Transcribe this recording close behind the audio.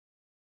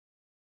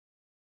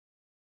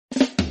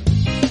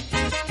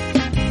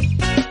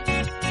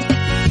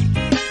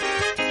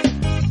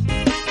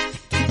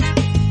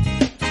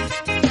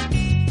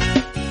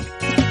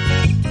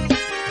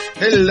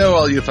Hello,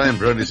 all you fine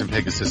bronies and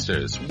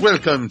Pegasisters.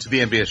 Welcome to the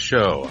MBS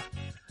show.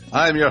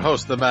 I'm your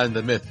host, the man,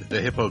 the myth,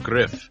 the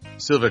hippogriff,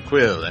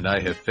 Silver-Quill, and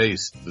I have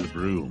faced the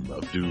broom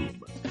of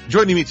doom.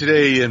 Joining me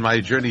today in my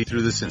journey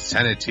through this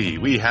insanity,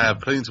 we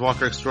have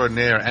Planeswalker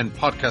extraordinaire and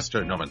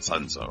podcaster Norman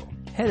Sanzo.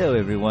 Hello,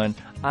 everyone.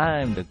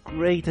 I'm the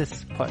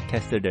greatest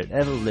podcaster that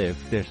ever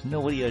lived. There's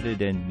nobody other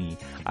than me.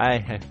 I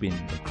have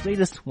been the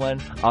greatest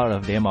one out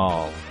of them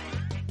all.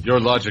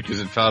 Your logic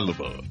is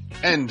infallible.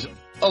 And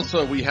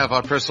also, we have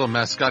our personal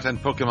mascot and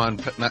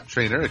Pokemon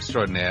trainer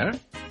extraordinaire,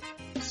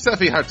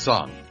 Sapphy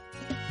Heartsong.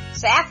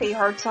 Sapphy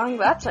Heartsong?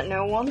 That's a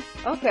new one.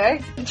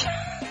 Okay.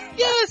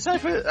 Yes, I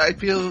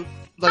feel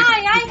like...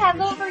 Hi, I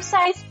have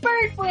oversized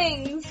bird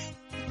wings.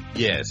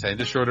 Yes, and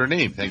a shorter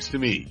name, thanks to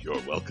me.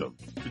 You're welcome.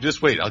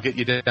 Just wait, I'll get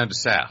you down to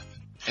Saf.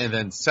 And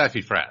then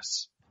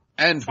Sapphyfrass.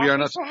 And we are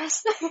not...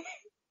 Sapphyfrass.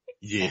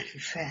 Yeah.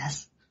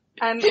 Sapphyfrass.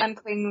 I'm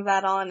putting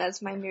that on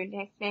as my new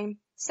nickname.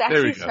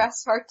 There we go.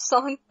 Sapphyfrass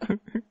Heartsong.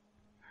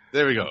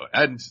 There we go.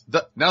 And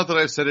now that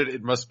I've said it,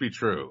 it must be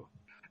true.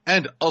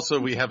 And also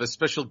we have a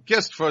special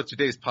guest for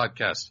today's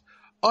podcast.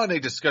 On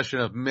a discussion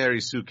of Mary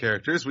Sue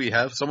characters, we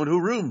have someone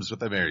who rooms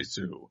with a Mary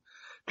Sue.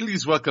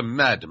 Please welcome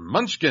Mad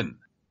Munchkin.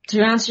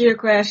 To answer your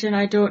question,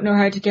 I don't know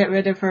how to get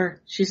rid of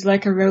her. She's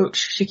like a roach.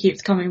 She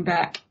keeps coming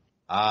back.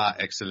 Ah,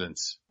 excellent.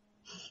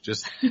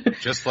 Just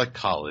like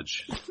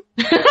college.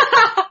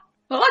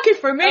 Well, lucky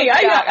for me,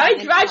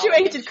 I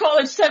graduated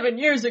college 7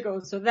 years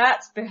ago, so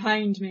that's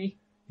behind me.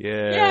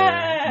 Yeah,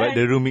 Yay! But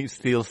the roommate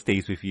still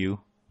stays with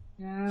you.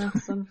 Yeah,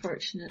 it's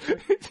unfortunate.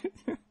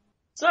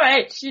 It's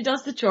alright, she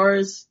does the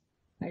chores.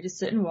 I just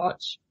sit and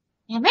watch.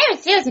 Now, Mary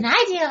Sue's an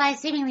idealized,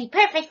 seemingly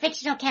perfect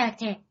fictional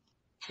character.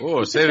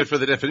 Oh, save it for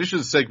the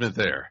definition segment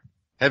there.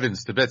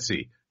 Heavens to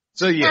Betsy.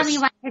 So yes. Tell me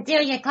what to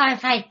do, you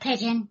glorified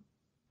pigeon.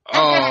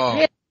 Oh.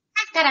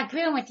 I've got a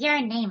broom with your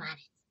name on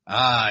it.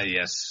 Ah,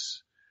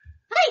 yes.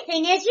 Funny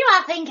thing is, you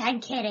all think I'm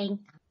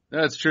kidding.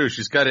 That's true.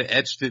 She's got it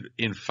etched it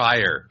in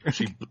fire.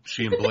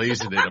 She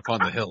emblazoned it upon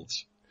the hilt.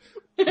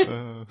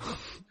 The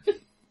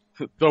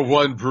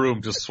one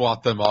broom to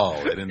swat them all,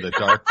 and in the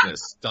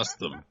darkness, dust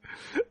them.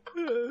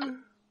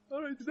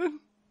 Alright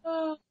then.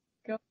 Oh,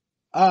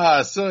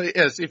 God. So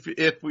yes,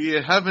 if we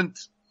haven't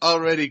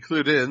already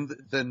clued in,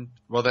 then,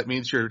 well, that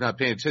means you're not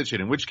paying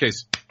attention, in which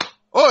case,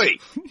 oi!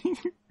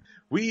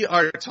 We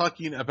are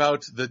talking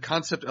about the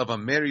concept of a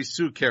Mary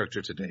Sue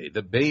character today,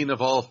 the bane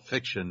of all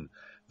fiction,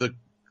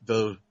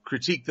 the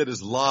critique that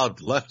is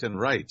lobbed left and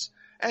right.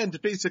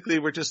 And basically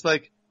we're just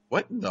like,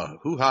 what in the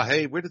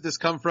hoo-ha-hey? Where did this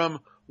come from?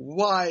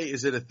 Why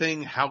is it a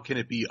thing? How can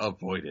it be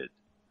avoided?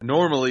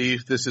 Normally,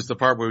 this is the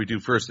part where we do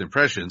first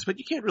impressions, but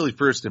you can't really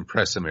first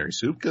impress a Mary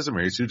Sue because a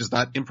Mary Sue does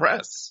not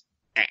impress.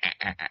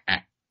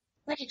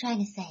 What are you trying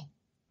to say?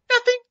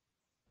 Nothing.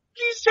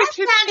 Please That just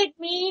hit... sounded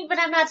mean, but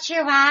I'm not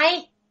sure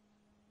why.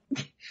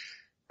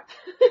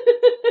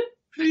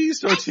 Please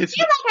don't I hit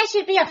feel me. like I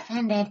should be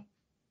offended.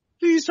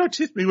 Please don't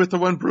hit me with the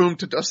one broom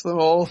to dust them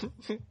all.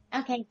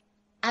 Okay,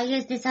 I'll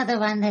use this other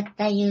one that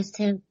I used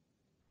to.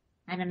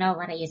 I don't know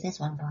what I use this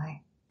one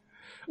for.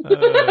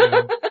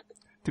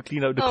 To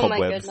clean out the Oh my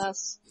cobwebs.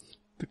 goodness.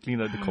 To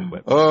clean out the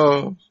cobwebs.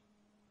 Oh,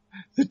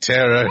 the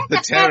terror,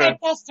 the terror.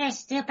 Sister,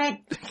 stupid.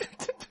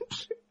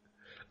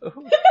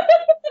 Oh,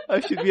 I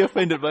should be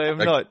offended, but I'm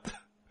not.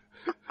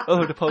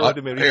 Oh, the power of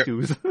the Mary here.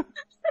 Sues.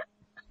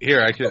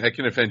 Here, I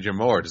can offend you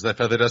more. Does that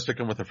feather duster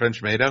come with a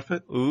French maid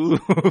outfit? Ooh.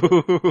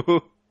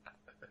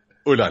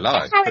 Ooh la la.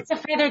 That's how it's a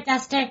feather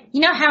duster.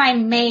 You know how I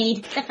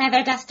made the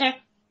feather duster?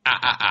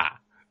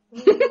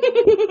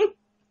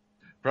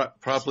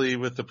 Probably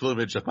with the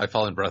plumage of my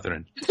fallen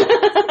brethren.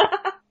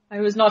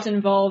 I was not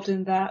involved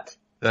in that.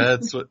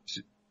 That's what...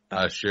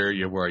 sure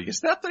you were. You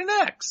snapped their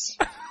necks.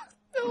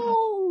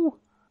 No.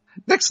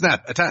 Neck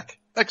snap, attack.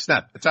 Neck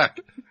snap, attack.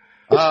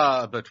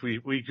 But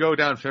we go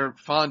down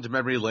fond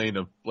memory lane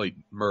of, like,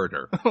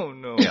 murder. Oh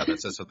no. Yeah,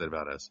 that says something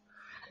about us.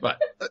 But,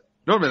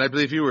 Norman, I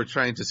believe you were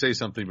trying to say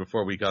something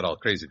before we got all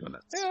crazy go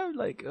nuts. Yeah,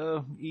 like,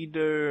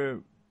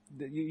 either...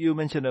 You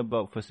mentioned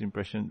about first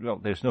impression. Well,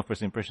 there's no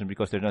first impression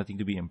because there's nothing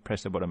to be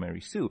impressed about a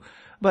Mary Sue.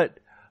 But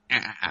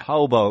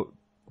how about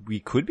we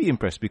could be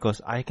impressed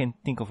because I can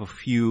think of a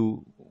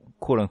few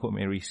quote-unquote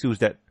Mary Sues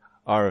that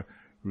are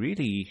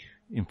really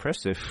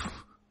impressive.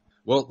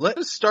 Well, let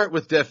us start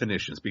with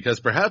definitions because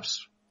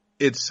perhaps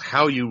it's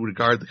how you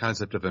regard the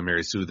concept of a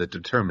Mary Sue that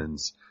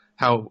determines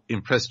how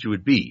impressed you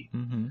would be.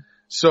 Mm-hmm.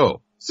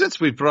 So, since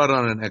we brought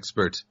on an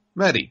expert,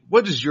 Maddie,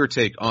 what is your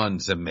take on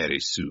the Mary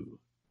Sue?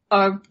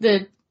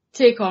 The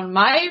take on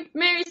my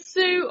Mary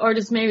Sue, or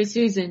just Mary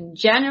Sue's in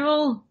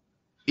general?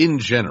 In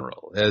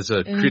general, as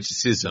a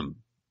criticism.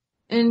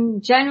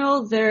 In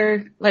general,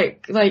 they're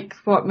like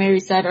what Mary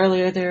said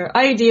earlier, they're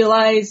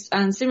idealized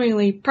and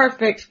seemingly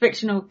perfect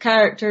fictional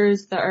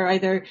characters that are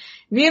either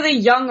really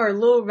young or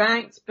low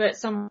ranked, but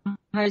somehow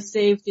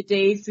save the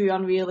day through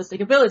unrealistic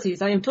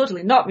abilities. I am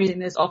totally not reading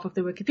this off of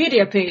the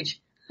Wikipedia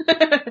page.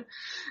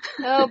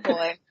 Oh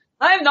boy.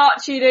 I'm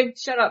not cheating.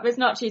 Shut up. It's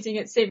not cheating.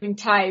 It's saving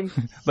time.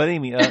 But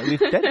Amy, with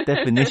that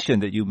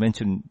definition that you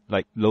mentioned,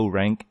 like low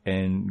rank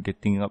and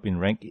getting up in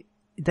rank,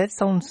 that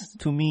sounds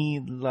to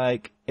me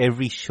like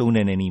every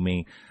shonen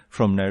anime,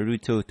 from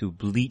Naruto to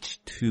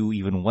Bleach to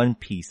even One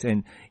Piece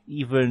and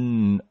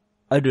even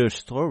other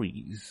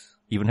stories,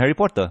 even Harry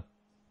Potter.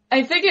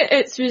 I think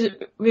it's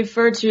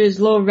referred to as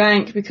low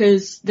rank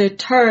because the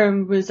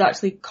term was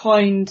actually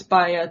coined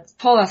by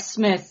Paula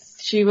Smith.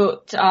 She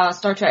wrote a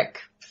Star Trek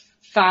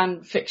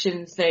fan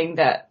fiction thing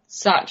that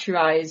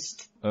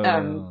satirized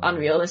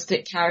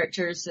unrealistic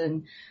characters,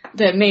 and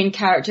the main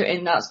character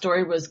in that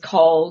story was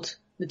called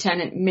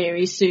Lieutenant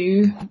Mary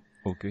Sue.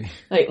 Okay.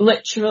 Like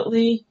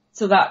literally.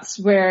 So that's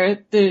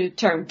where the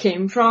term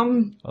came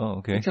from. Oh,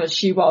 okay. Because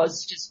she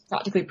was just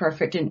practically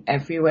perfect in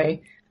every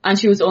way. And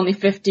she was only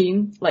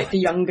 15, like the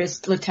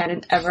youngest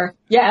lieutenant ever.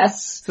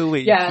 Yes. So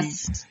wait,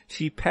 yes.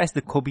 She passed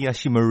the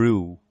Kobayashi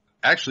Maru.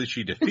 Actually,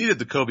 she defeated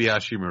the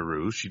Kobayashi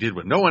Maru. She did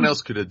what no one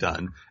else could have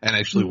done and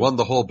actually won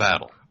the whole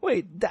battle.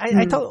 Wait,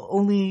 I thought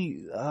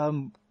only,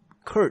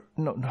 Kurt,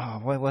 no,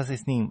 what was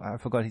his name? I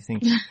forgot his name.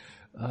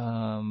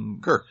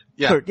 Kirk.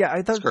 Yeah. Kurt, yeah,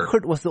 I thought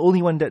Kurt was the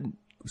only one that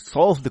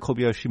solved the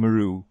Kobayashi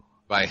Maru.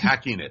 By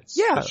hacking it.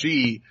 Yeah.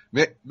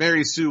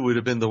 Mary Sue would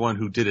have been the one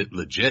who did it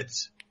legit.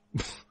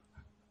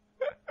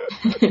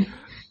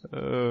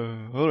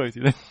 Alright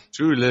then.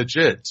 Too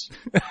legit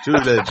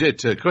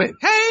to quit.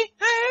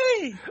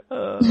 Hey!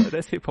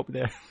 That's hip-hop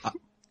there.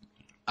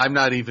 I'm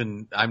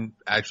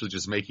actually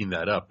just making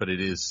that up, but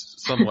it is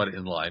somewhat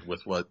in line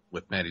with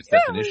Maddie's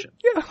definition.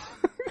 Yeah.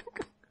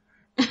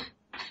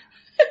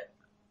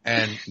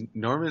 And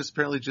Norman has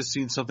apparently just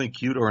seen something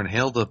cute or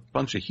inhaled a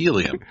bunch of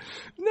helium.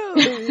 No,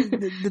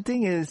 the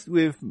thing is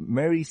with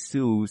Mary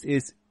Sue's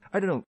is, I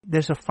don't know,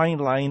 there's a fine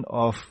line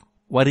of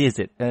what is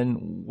it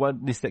and what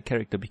is that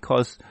character,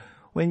 because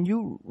when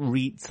you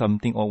read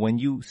something or when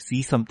you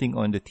see something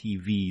on the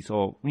TVs,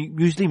 or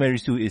usually Mary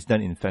Sue is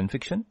done in fan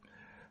fiction.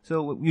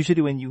 So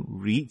usually when you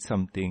read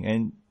something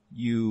and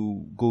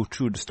you go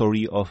through the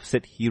story of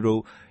said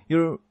hero,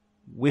 you're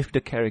with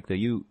the character.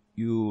 You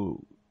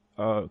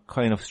are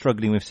kind of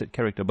struggling with said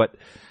character. But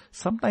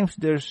sometimes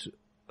there's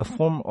a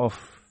form of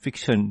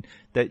fiction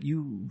that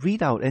you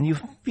read out and you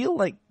feel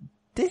like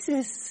this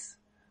is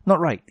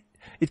not right.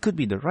 It could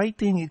be the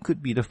writing, it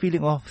could be the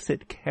feeling of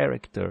said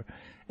character.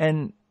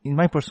 And in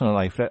my personal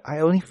life, I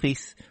only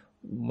face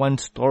one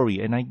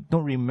story and I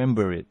don't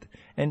remember it.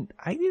 And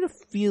I did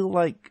feel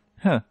like,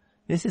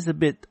 this is a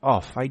bit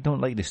off. I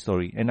don't like this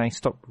story. And I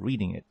stopped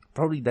reading it.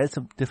 Probably that's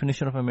a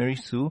definition of a Mary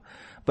Sue.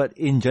 But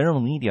in general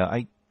media,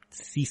 I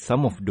see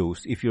some of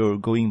those if you're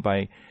going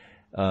by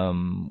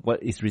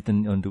what is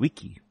written on the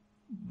wiki.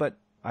 But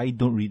I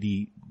don't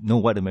really know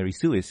what a Mary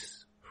Sue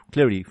is,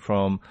 clearly,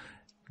 from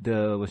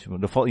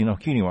the Fault in Our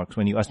Cutie Marks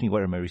when you ask me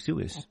what a Mary Sue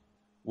is.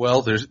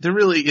 Well, there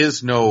really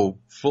is no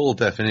full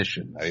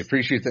definition. I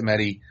appreciate that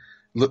Maddie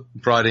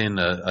brought in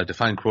a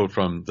defined quote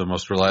from the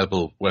most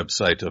reliable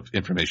website of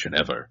information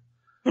ever.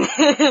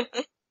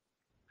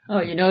 Oh,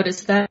 you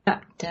noticed that?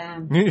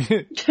 Damn. Well,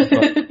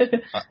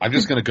 I'm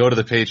just going to go to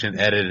the page and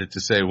edit it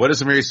to say, what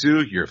is a Mary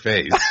Sue? Your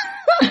face.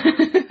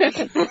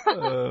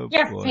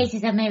 Your face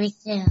is a Mary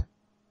Sue.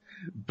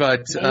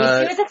 But,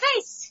 Mary Sue is a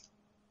face.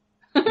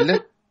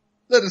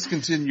 let us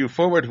continue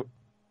forward.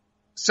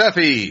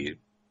 Sapphy.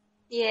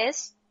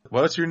 Yes?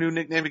 What's your new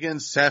nickname again?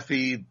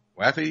 Sapphy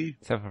Waffy?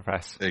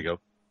 Sapphire. There you go.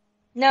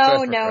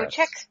 No,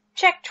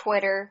 check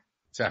Twitter.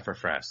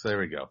 Sapphire. There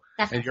we go.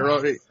 Sapphire. And you're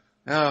already,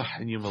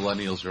 and you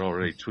millennials are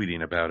already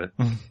tweeting about it.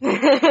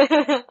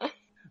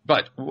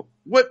 But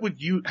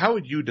how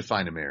would you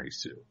define a Mary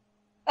Sue?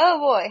 Oh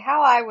boy,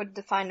 how I would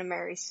define a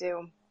Mary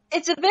Sue.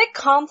 It's a bit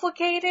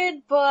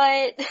complicated,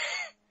 but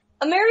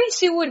a Mary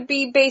Sue would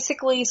be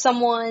basically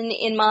someone,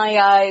 in my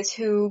eyes,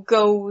 who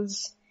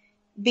goes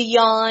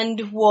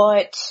beyond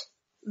what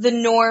the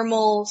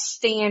normal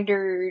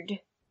standard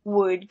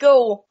would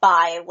go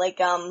by. Like,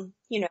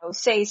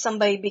 say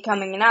somebody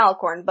becoming an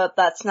alicorn, but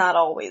that's not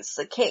always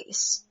the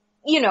case.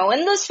 In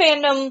this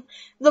fandom,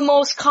 the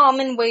most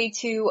common way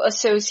to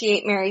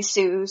associate Mary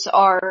Sues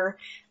are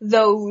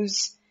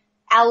those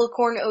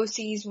alicorn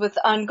OCs with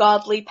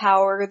ungodly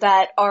power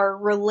that are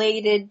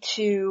related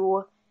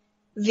to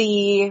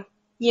the,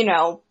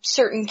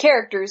 certain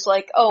characters,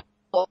 like,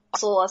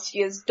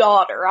 Celestia's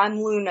daughter, I'm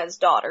Luna's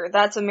daughter,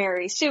 that's a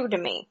Mary Sue to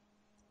me.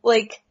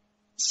 Like,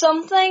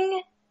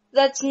 something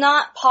that's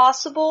not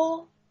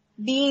possible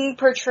being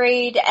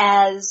portrayed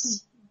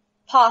as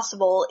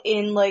possible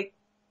in, like,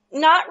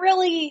 not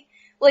really,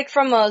 like,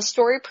 from a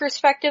story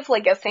perspective,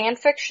 like a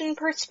fanfiction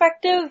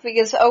perspective,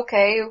 because,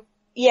 okay,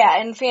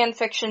 yeah, in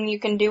fanfiction you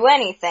can do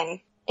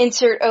anything.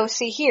 Insert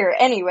OC here,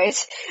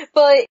 anyways.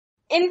 But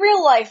in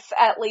real life,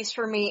 at least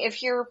for me,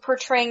 if you're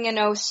portraying an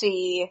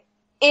OC,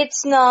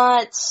 it's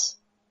not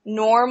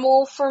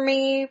normal for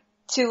me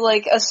to,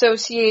 like,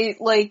 associate,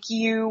 like,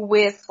 you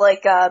with,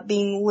 like,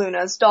 being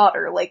Luna's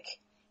daughter. Like,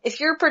 if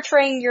you're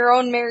portraying your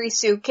own Mary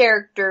Sue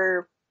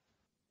character,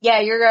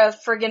 yeah, you're a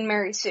friggin'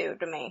 Mary Sue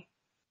to me.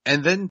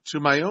 And then to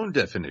my own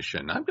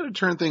definition, I'm going to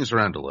turn things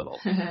around a little.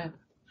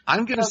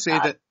 I'm going to say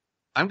that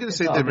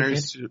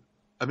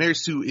Mary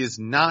Sue is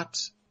not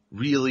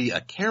really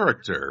a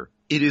character.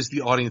 It is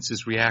the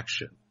audience's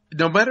reaction.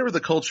 no matter the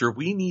culture,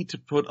 we need to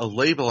put a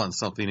label on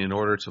something in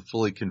order to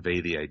fully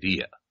convey the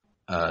idea.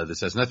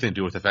 This has nothing to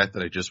do with the fact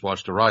that I just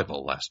watched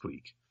Arrival last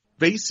week.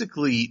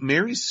 Basically,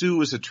 Mary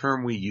Sue is a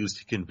term we use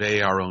to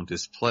convey our own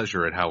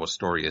displeasure at how a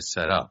story is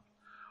set up,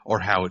 or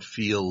how it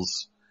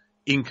feels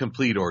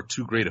incomplete or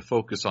too great a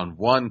focus on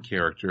one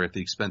character at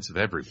the expense of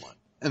everyone.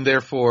 And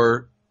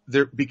therefore,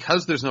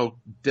 because there's no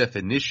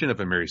definition of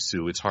a Mary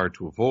Sue, it's hard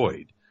to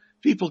avoid.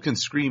 People can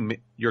scream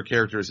your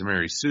character as a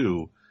Mary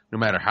Sue no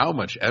matter how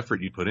much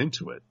effort you put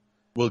into it.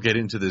 We'll get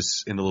into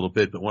this in a little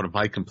bit, but one of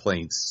my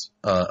complaints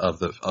of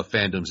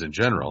fandoms in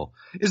general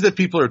is that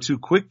people are too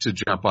quick to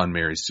jump on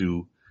Mary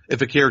Sue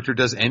if a character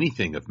does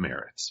anything of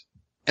merit.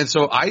 And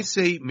so I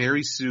say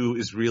Mary Sue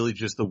is really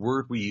just the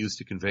word we use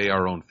to convey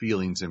our own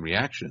feelings and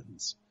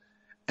reactions.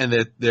 And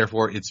that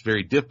therefore it's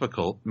very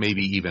difficult,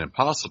 maybe even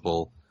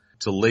impossible,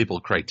 to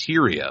label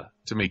criteria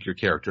to make your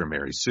character a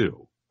Mary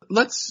Sue.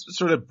 Let's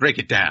sort of break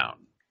it down.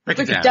 Break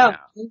it down.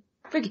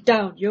 Break it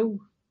down, yo.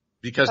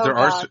 Because Oh, there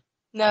God.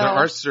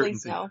 are certain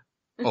please things. no.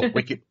 Oh,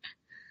 wicked.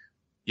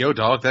 Yo,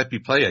 dog, that be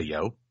playa,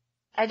 yo.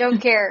 I don't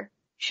care.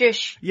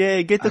 Shush.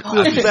 Yay, get the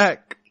quills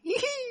back.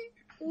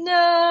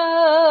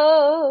 No.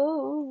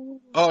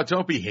 Oh,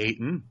 don't be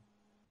hating.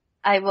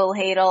 I will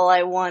hate all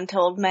I want,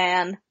 old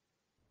man.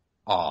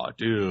 Oh,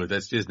 dude,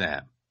 that's just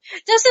that.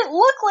 Does it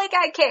look like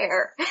I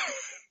care?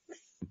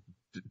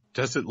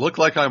 Does it look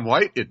like I'm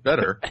white? It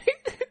better.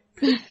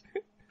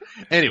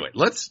 Anyway,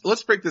 let's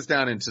break this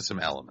down into some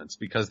elements,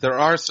 because there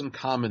are some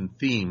common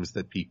themes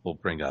that people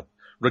bring up,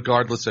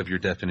 regardless of your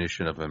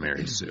definition of a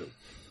Mary Sue.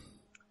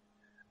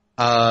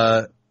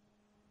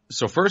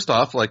 So first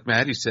off, like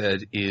Maddie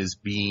said, is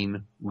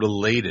being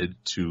related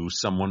to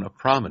someone of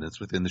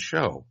prominence within the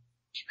show.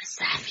 It was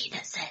Safi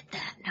that said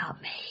that,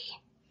 not me.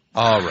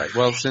 All right.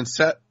 Well, since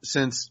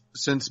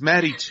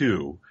Maddie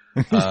too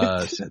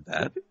said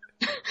that.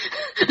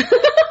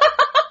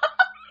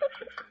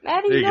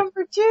 Maddie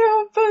number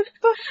 2, but.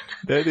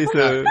 That is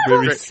a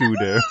very Sue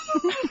there.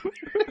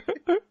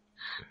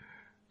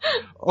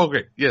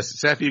 Okay, yes,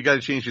 Safi, you gotta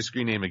change your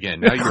screen name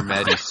again. Now you're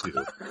Maddie Stu.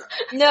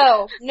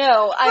 No,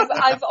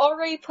 I've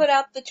already put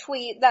out the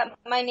tweet that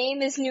my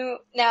name is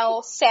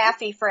now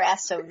Safi for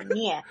SO.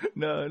 Yeah.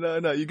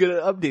 No, you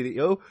gotta update it,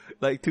 yo.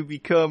 Like to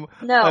become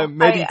No,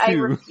 Maddie I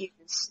too.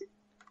 refuse.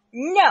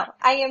 No,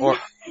 I am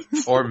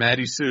Or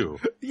Maddie Sue.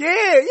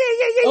 Yeah.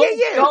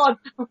 God.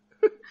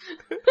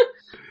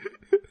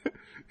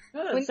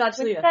 It's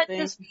actually Wouldn't a that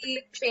thing. just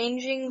be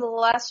changing the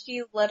last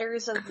few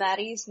letters of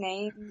Maddie's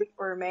name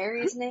or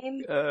Mary's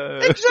name?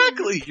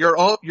 Exactly. You're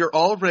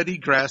already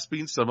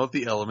grasping some of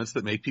the elements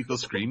that make people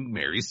scream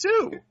Mary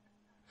Sue.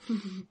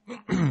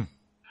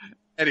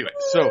 Anyway,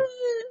 so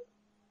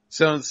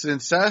since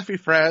Safi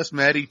Fraz,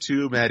 Maddie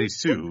 2, Maddie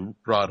Sue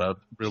brought up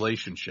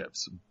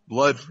relationships,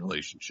 blood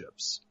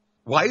relationships.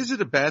 Why is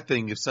it a bad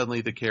thing if suddenly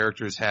the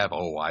characters have,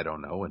 I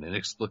don't know, an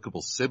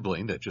inexplicable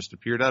sibling that just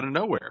appeared out of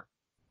nowhere?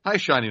 Hi,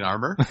 Shining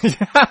Armor.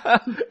 Hi,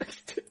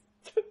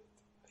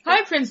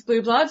 Prince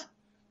Blueblood.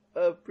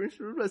 Prince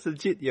Ruler's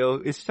legit, yo.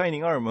 It's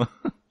Shining Armor.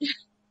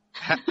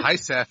 Hi,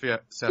 Sapphire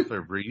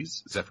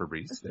Breeze. Zephyr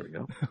Breeze. There we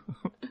go.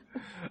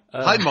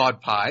 Hi, Maud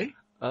Pie.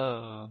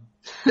 Yeah,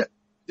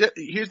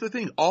 here's the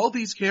thing. All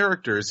these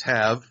characters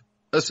have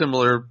a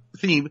similar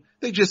theme.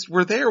 They just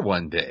were there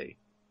one day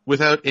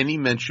without any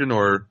mention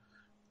or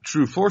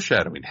true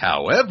foreshadowing.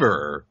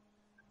 However,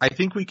 I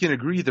think we can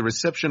agree the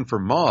reception for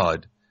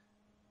Maud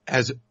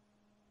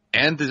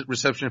and the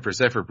reception for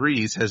Zephyr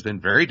Breeze has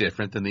been very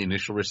different than the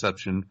initial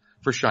reception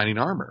for Shining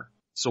Armor.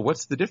 So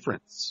what's the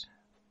difference?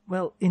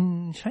 Well,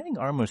 in Shining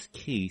Armor's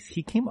case,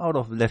 he came out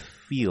of left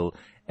field,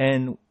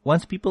 and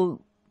once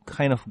people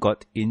kind of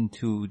got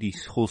into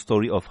this whole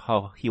story of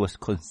how he was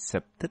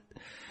concepted,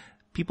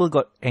 people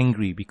got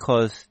angry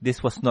because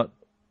this was not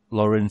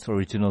Lauren's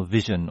original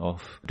vision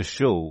of the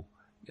show.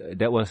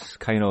 That was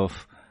kind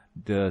of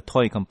the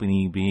toy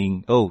company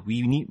being,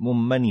 we need more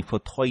money for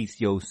toys,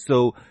 yo,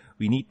 so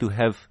we need to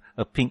have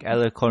a pink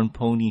alicorn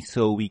pony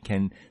so we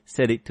can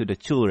sell it to the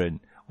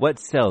children. What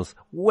sells?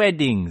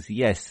 Weddings.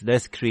 Yes,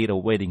 let's create a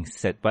wedding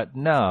set. But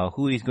now,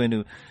 who is going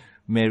to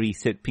marry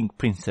said pink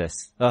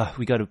princess?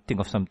 We gotta think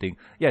of something.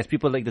 Yes,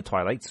 people like the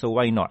Twilight, so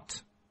why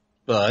not?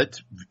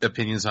 But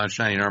opinions on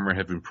Shining Armor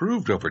have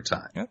improved over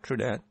time. Yeah, true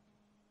that.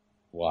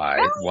 Why?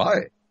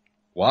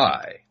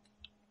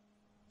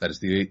 That is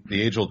the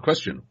age-old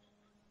question.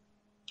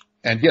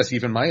 And yes,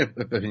 even my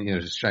opinion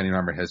of Shining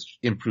Armor has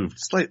improved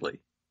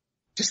slightly.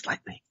 Just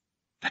slightly.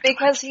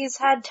 Because he's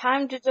had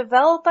time to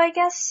develop, I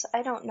guess?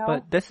 I don't know.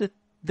 But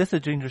that's a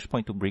dangerous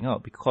point to bring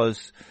out,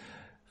 because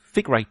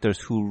fic writers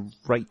who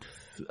write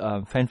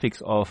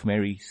fanfics of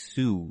Mary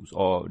Sue's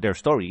or their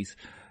stories,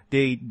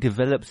 they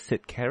develop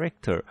said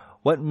character.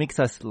 What makes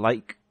us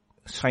like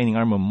Shining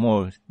Armor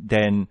more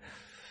than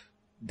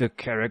the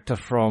character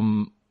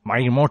from My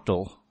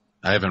Immortal?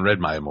 I haven't read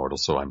My Immortal,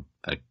 so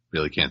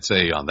really can't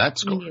say on that Me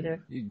score.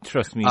 neither.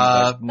 Trust me,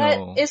 But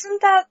no.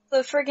 isn't that the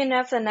friggin'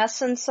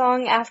 Evanescence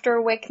song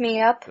after Wake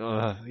Me Up?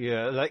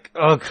 Yeah, like,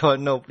 oh god,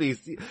 no,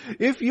 please.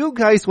 If you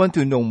guys want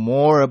to know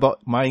more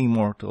about My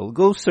Immortal,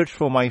 go search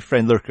for my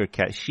friend Lurker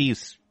Cat. She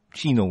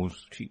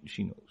knows.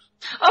 She knows.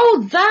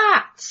 Oh,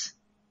 that!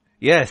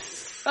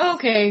 Yes.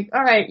 Okay,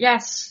 alright,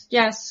 yes.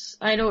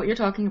 I know what you're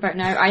talking about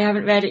now. I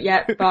haven't read it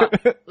yet,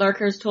 but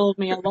Lurker's told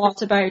me a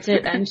lot about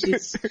it, and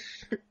she's...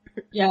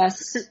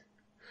 Yes.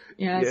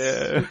 Yeah.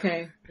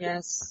 Okay,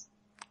 yes.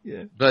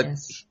 Yeah. But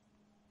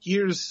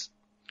Yes.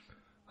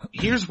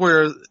 here's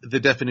where the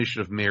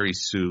definition of Mary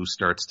Sue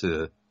starts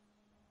to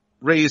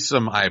raise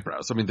some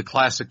eyebrows. I mean, the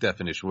classic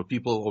definition, what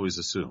people always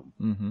assume.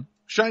 Mm-hmm.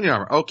 Shiny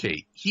armor.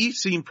 Okay, he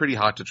seemed pretty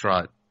hot to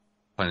trot,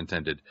 pun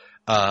intended,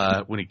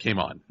 when he came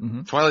on.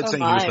 Mm-hmm. Twilight Oh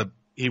saying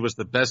he was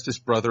the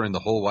bestest brother in the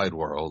whole wide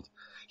world.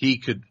 He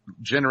could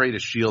generate a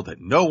shield that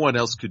no one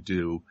else could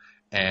do,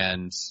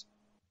 and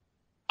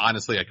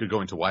honestly, I could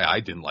go into why I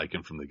didn't like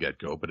him from the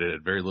get-go, but it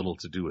had very little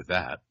to do with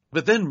that.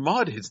 But then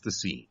Maud hits the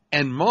scene,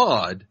 and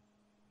Maud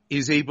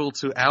is able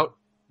to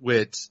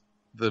outwit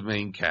the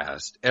main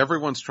cast.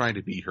 Everyone's trying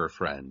to be her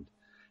friend.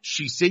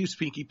 She saves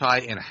Pinkie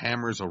Pie and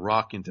hammers a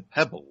rock into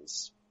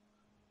pebbles.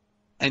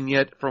 And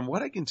yet, from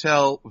what I can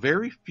tell,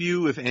 very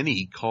few, if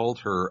any, called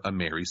her a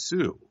Mary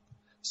Sue.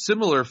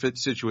 Similar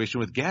situation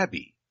with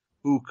Gabby,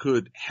 who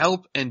could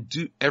help and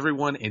do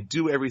everyone and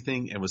do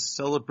everything and was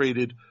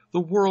celebrated the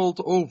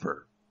world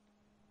over.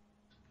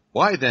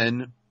 Why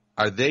then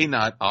are they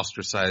not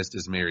ostracized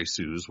as Mary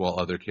Sues while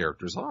other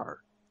characters are?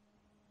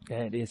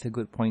 That is a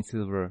good point,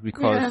 Silver,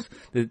 because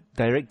the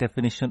direct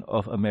definition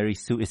of a Mary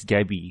Sue is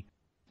Gabby.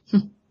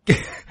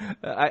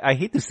 I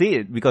hate to say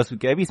it because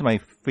Gabby's my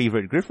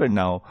favorite Griffin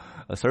now.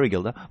 Sorry,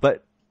 Gilda,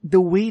 but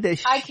the way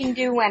that I can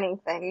do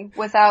anything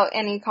without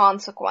any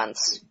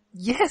consequence.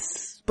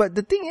 Yes, but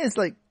the thing is,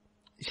 like,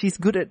 she's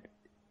good at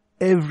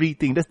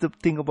everything. That's the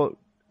thing about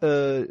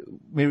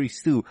Mary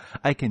Sue.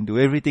 I can do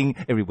everything.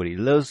 Everybody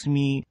loves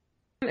me.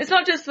 It's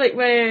not just like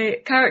where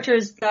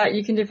characters that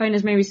you can define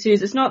as Mary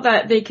Sue's. It's not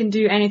that they can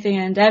do anything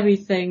and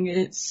everything.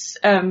 It's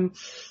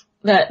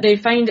that they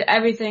find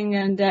everything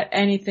and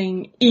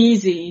anything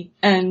easy,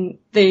 and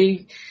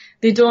they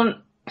don't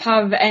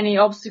have any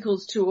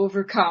obstacles to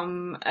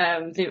overcome.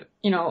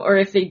 Or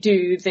if they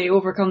do, they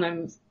overcome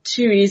them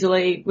too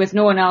easily with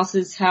no one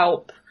else's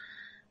help.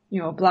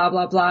 Blah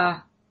blah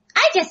blah.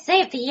 I just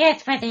saved the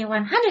Earth for the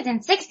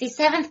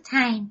 167th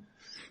time.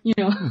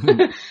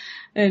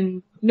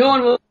 And no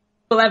one will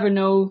ever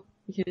know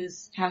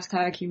because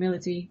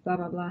 #humility, blah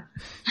blah blah.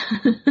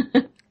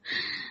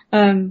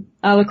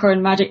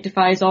 Alicorn magic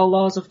defies all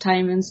laws of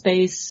time and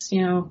space.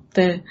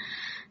 The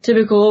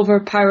typical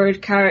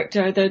overpowered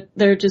character that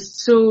they're just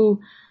so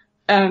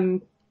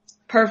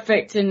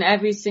perfect in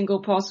every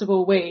single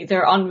possible way.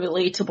 They're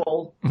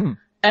unrelatable.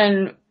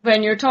 And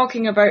when you're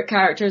talking about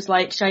characters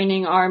like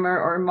Shining Armor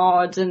or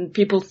Maud, and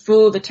people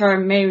throw the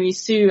term Mary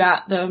Sue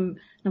at them,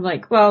 I'm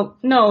like, well,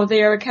 no,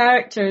 they are a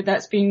character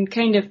that's been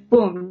kind of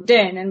phoned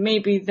in, and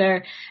maybe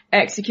their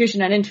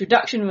execution and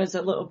introduction was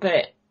a little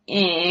bit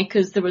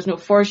because there was no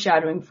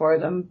foreshadowing for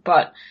them.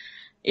 But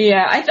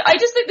yeah, I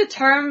just think the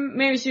term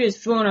Mary Sue is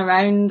thrown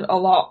around a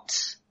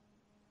lot,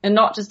 and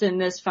not just in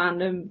this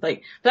fandom.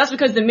 Like, that's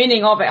because the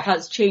meaning of it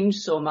has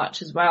changed so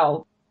much as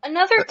well.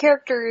 Another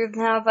character,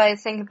 now that I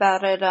think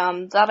about it,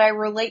 that I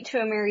relate to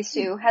a Mary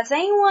Sue, has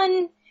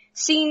anyone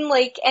seen,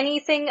 like,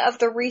 anything of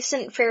the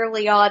recent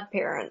Fairly Odd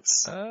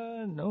Parents?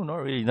 No, not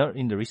really. Not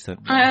in the recent.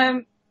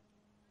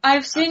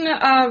 I've seen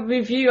a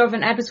review of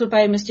an episode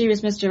by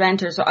Mysterious Mr.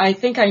 Enter, so I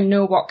think I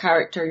know what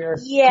character you're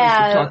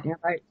talking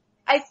about.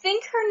 I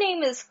think her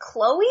name is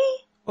Chloe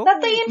that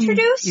they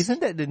introduced.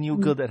 Isn't that the new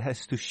girl that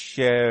has to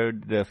share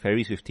the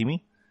fairies with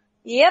Timmy?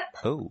 Yep.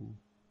 Oh.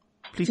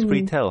 Please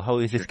pray tell, how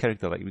is this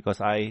character like?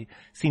 Because I've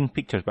seen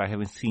pictures, but I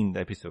haven't seen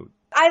the episode.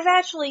 I've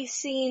actually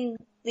seen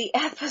the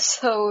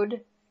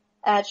episode,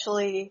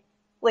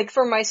 like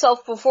for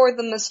myself before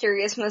the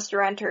Mysterious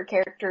Mr. Enter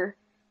character.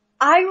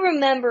 I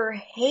remember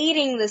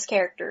hating this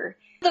character.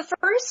 The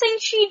first thing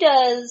she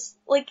does,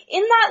 like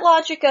in that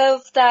logic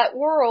of that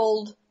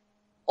world,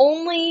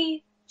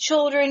 only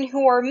children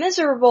who are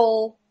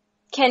miserable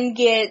can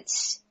get,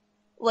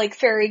 like,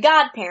 fairy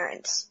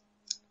godparents.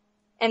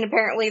 And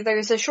apparently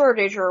there's a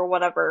shortage or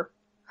whatever.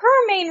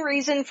 Her main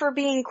reason for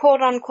being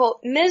quote-unquote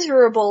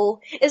miserable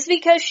is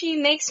because she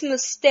makes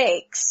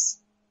mistakes.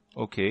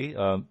 Okay,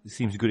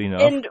 seems good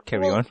enough. And,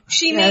 Carry on.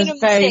 She made a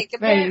mistake.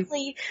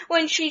 Apparently,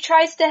 when she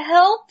tries to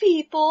help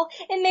people,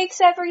 it makes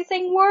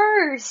everything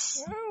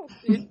worse. Well,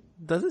 it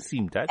doesn't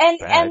seem that bad.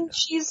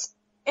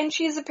 And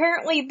she's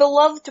apparently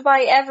beloved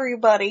by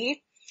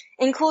everybody,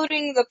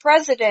 including the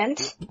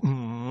president.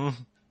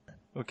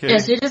 Okay.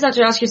 Yes, you just have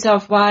to ask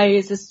yourself, why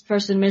is this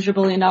person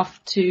miserable enough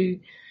to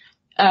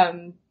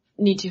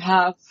need to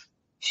have...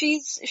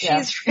 She's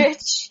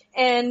rich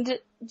and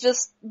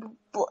just...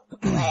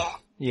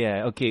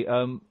 Yeah, okay.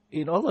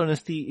 In all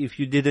honesty, if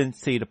you didn't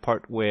say the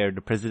part where the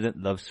president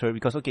loves her,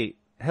 because, okay,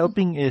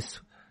 helping is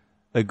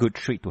a good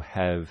trait to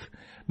have.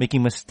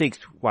 Making mistakes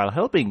while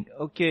helping,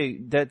 okay,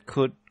 that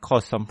could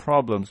cause some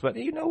problems, but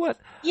you know what?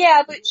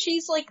 Yeah, but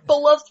she's like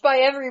beloved by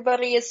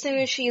everybody as soon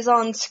as she's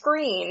on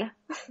screen.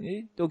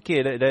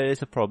 Okay, that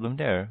is a problem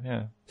there,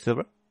 yeah.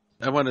 Silver?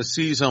 I want to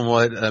seize on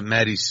what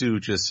Maddie Sue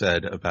just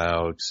said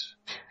about...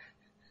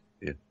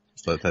 Yeah,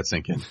 let's let that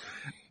sink in.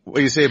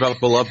 What you say about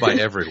beloved by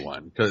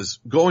everyone, because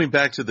going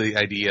back to the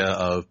idea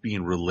of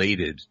being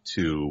related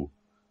to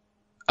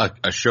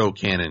a show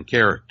canon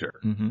character,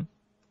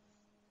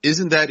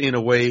 isn't that in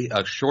a way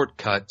a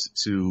shortcut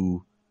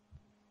to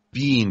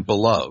being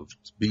beloved,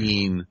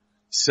 being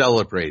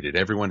celebrated?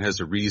 Everyone has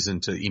a reason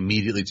to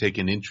immediately take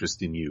an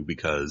interest in you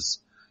because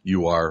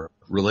you are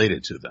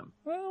related to them.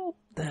 Well,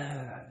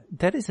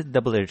 that is a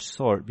double-edged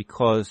sword,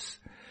 because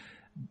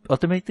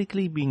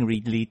automatically being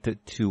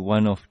related to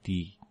one of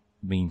the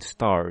main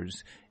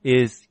stars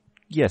is,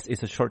 yes,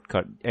 it's a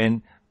shortcut,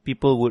 and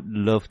people would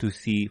love to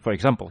see, for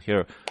example,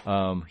 here,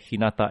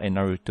 Hinata and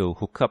Naruto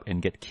hook up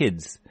and get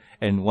kids,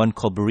 and one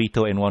called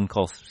Burrito and one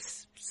called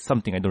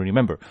something I don't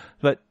remember.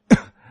 But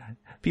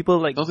people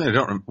like... Something I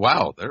don't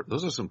wow,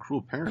 those are some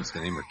cruel parents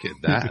to name their kid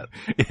that.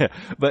 Yeah,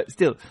 but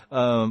still,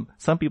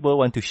 some people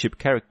want to ship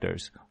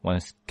characters.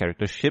 Once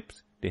character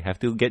ships, they have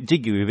to get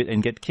jiggy with it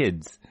and get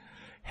kids.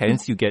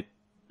 Hence, you get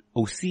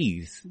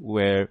OCs,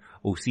 where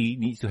OC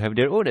needs to have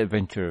their own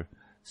adventure.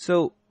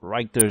 So,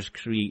 writers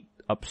create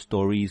up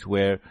stories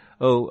where,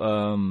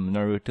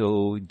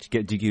 Naruto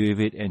get jiggy with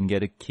it and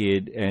get a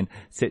kid, and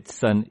Set's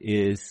son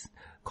is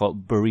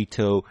called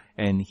Burrito,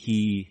 and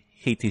he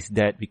hates his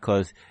dad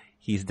because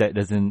his dad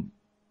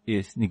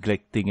is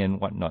neglecting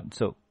and whatnot.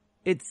 So,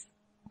 it's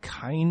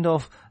kind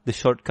of the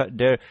shortcut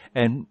there,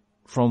 and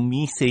from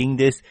me saying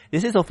this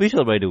is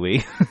official, by the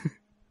way.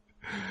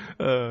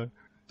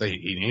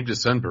 He named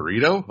his son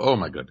Burrito? Oh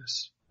my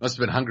goodness. Must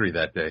have been hungry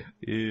that day.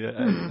 Yeah,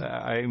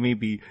 I may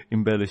be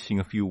embellishing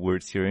a few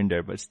words here and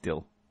there, but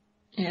still.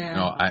 Yeah.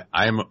 No,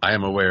 I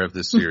am aware of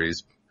this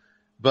series.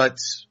 But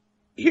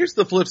here's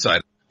the flip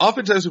side.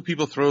 Oftentimes when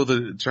people throw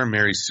the term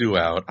Mary Sue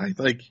out, I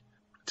like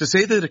to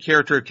say that a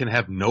character can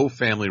have no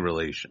family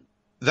relation.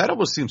 That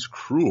almost seems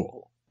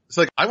cruel. It's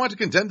like, I want to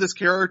condemn this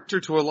character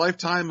to a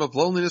lifetime of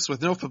loneliness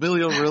with no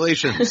familial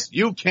relations.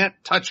 You can't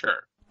touch her.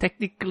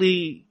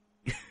 Technically,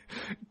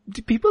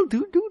 people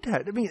do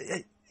that. I mean,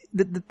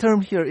 the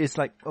term here is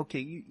like, okay,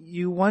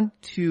 you want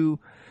to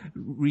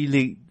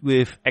relate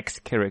with X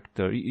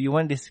character. You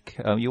want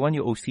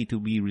your OC to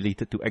be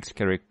related to X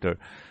character.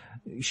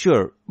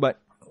 Sure, but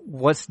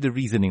what's the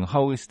reasoning?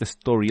 How is the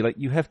story? Like,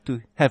 you have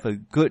to have a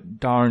good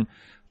darn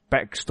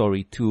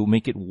backstory to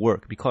make it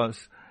work,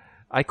 because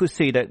I could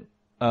say that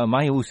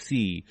my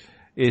OC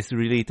is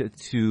related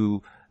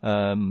to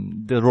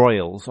the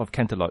royals of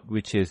Canterlot,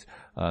 which is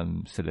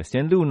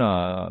Celestian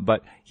Luna,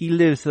 but he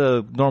lives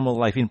a normal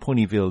life in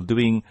Ponyville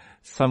doing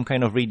some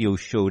kind of radio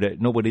show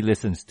that nobody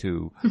listens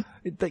to.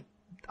 Like,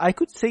 I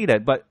could say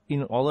that, but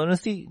in all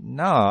honesty,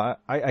 nah,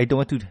 I don't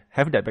want to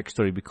have that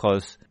backstory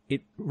because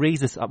it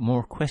raises up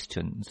more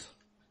questions.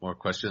 More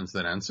questions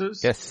than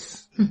answers?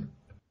 Yes.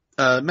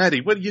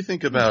 Maddie, what do you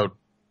think about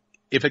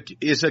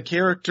is a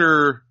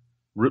character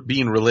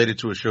being related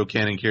to a show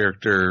canon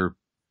character?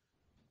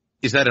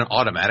 Is that an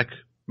automatic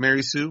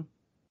Mary Sue?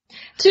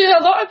 To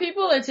a lot of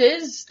people it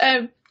is.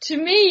 To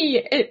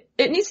me,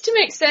 it needs to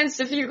make sense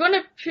if you're going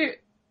to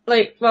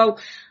put,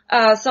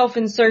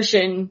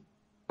 self-insertion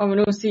of an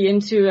OC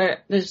into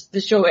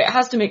the show. It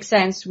has to make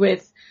sense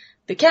with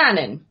the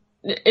canon.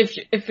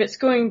 If it's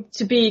going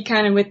to be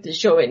canon with the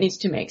show, it needs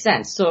to make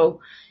sense.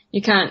 So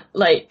you can't,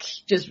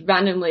 just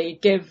randomly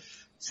give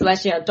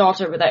Celestia a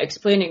daughter without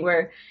explaining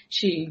where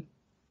she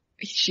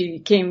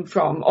came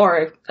from,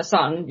 or a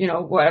son,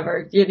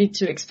 whatever. You need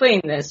to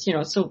explain this,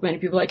 so many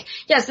people are like,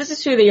 yes, this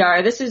is who they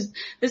are. This is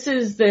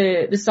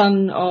the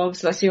son of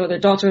Celestia, or the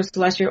daughter of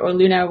Celestia, or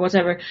Luna, or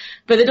whatever.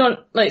 But they don't,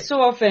 so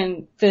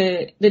often,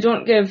 they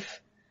don't give,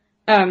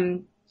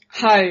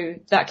 how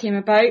that came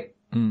about.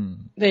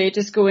 They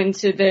just go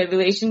into the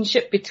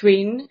relationship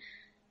between,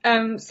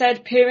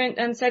 said parent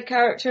and said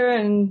character,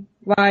 and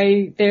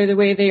why they're the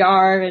way they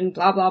are, and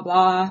blah blah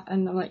blah.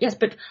 And I'm like, yes,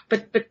 but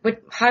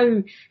how?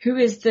 Who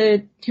is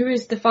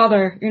the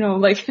father?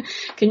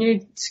 Can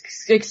you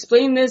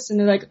explain this? And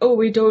they're like, oh,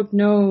 we don't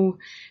know.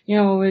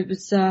 It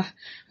was a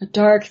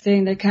dark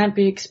thing that can't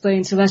be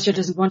explained. Celestia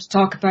doesn't want to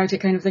talk about it,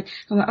 kind of thing.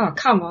 I'm like, oh,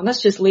 come on,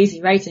 that's just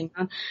lazy writing,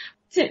 man.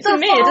 To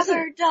me, it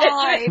doesn't.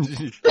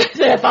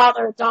 The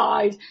father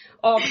died.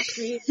 Oh,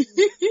 sweet.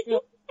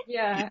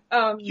 Yeah.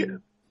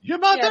 Your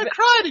mother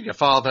cried and your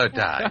father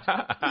died.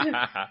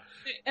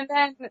 And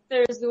then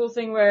there's the whole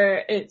thing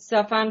where it's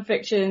a fan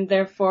fiction,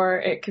 therefore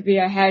it could be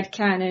a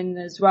headcanon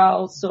as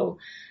well. So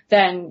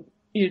then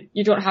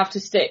you don't have to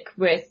stick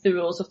with the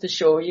rules of the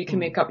show. You can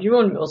make up your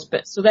own rules.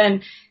 But so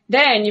then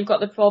you've got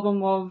the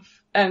problem of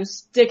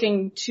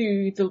sticking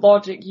to the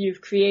logic you've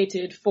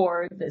created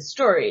for the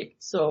story.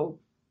 So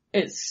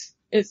it's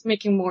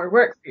making more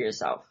work for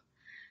yourself.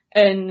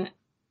 And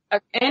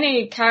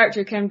any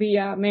character can be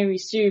a Mary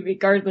Sue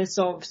regardless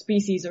of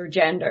species or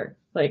gender.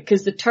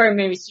 Cause the term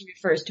Mary Sue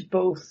refers to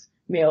both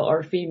male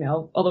or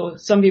female, although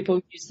some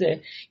people use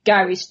the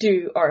Garry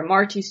Stu or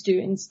Marty Stu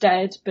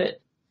instead, but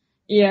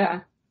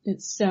yeah,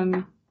 it's,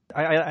 I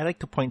like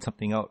to point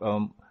something out.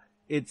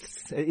 It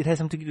has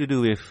something to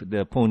do with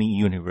the pony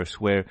universe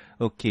where,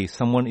 okay,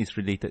 someone is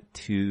related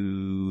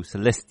to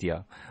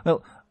Celestia.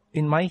 Well,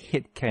 in my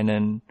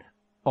headcanon,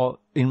 or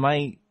in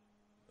my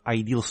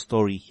ideal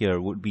story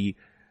here would be,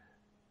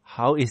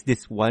 how is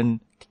this one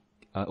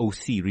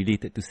OC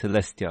related to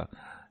Celestia?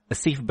 A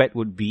safe bet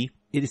would be,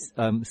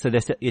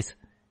 Celestia is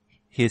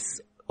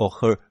his or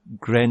her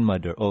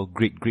grandmother or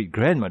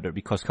great-great-grandmother,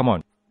 because come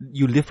on,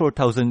 you live for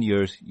 1,000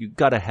 years, you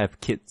gotta have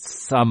kids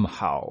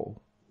somehow.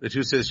 But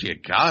who says you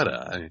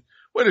gotta? I mean,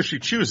 what if she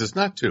chooses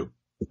not to?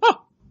 Huh.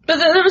 But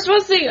there was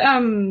one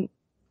thing,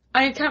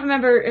 I can't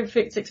remember if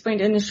it's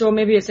explained in the show,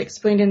 maybe it's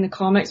explained in the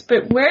comics,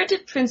 but where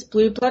did Prince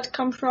Blueblood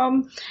come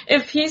from?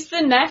 If he's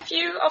the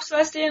nephew of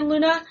Celestia and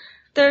Luna,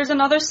 there's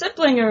another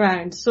sibling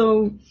around,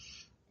 so,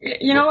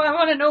 you know, I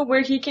want to know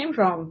where he came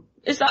from.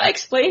 Is that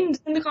explained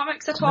in the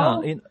comics at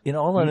all? No, in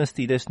all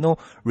honesty, there's no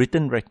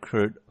written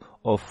record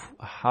of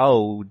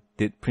how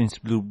did Prince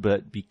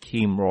Blueblood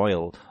became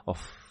royal of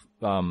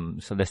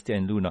Celestia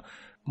and Luna.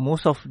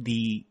 Most of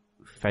the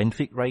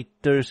fanfic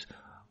writers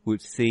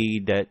would say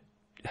that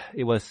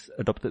it was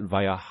adopted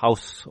via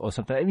house or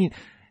something. I mean,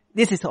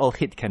 this is all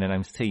headcanon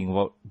I'm saying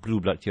about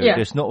Blueblood here. Yeah.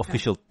 There's no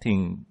official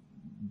thing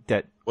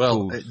that...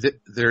 Well,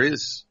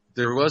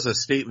 there was a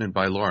statement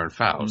by Lauren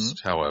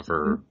Faust,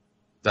 however,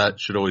 that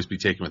should always be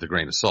taken with a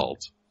grain of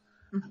salt.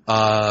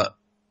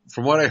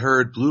 From what I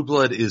heard,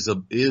 Blueblood is a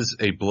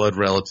blood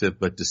relative,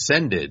 but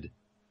descended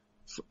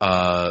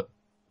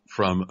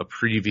from a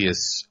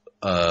previous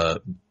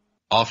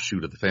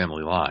offshoot of the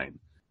family line.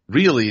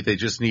 Really, they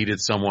just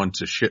needed someone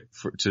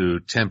to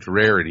tempt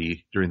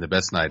rarity during the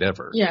best night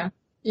ever. Yeah.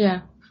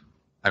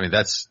 I mean,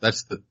 that's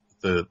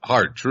the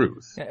hard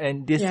truth.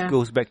 And this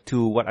goes back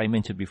to what I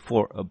mentioned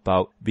before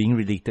about being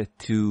related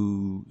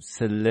to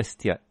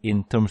Celestia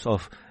in terms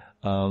of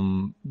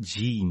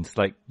genes.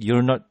 Like,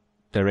 you're not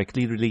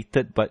directly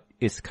related, but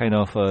it's kind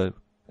of a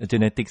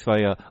genetics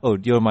via,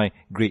 you're my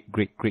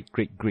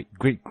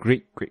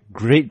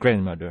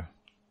great-great-great-great-great-great-great-great-grandmother.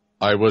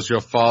 I was your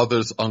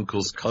father's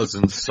uncle's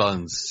cousin's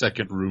son's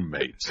second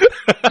roommate.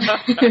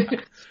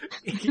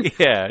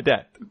 Yeah,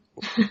 that.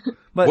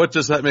 But what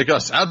does that make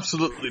us?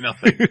 Absolutely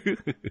nothing.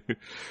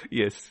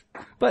 Yes.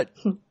 But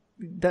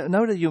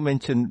now that you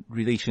mention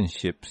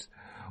relationships,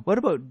 what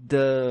about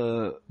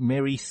the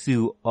Mary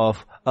Sue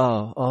of,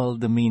 all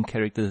the main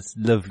characters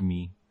love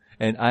me,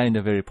 and I'm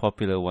the very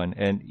popular one,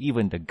 and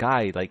even the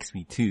guy likes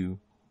me too?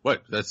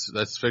 What?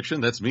 That's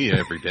fiction? That's me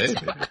every day.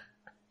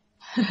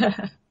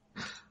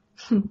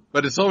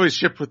 But it's always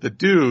shipped with the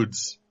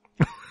dudes.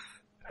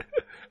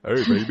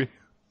 Hey, baby.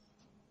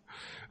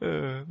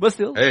 But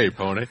still. Hey,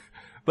 pony.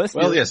 But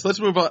still. Well, yes, let's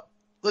move on.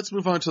 Let's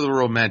move on to the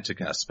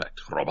romantic aspect.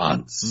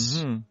 Romance.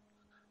 Mm-hmm.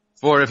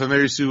 For if a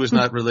Mary Sue is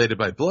not related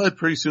by blood,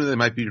 pretty soon they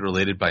might be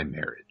related by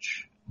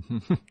marriage.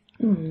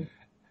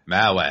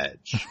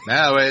 Marriage.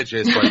 Marriage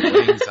is what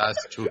brings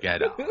us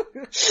together.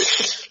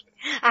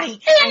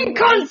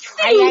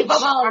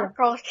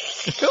 Inconceivable!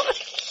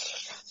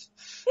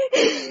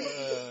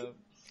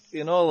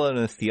 In all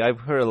honesty,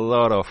 I've heard a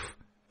lot of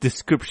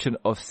description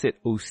of said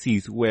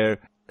OCs where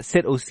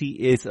said OC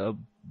is a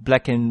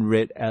black and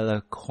red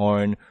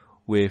alicorn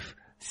with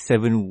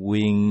 7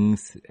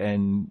 wings,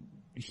 and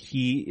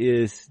he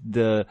is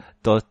the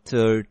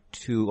daughter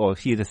to, or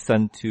he is the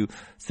son to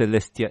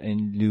Celestia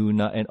and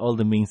Luna, and all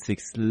the main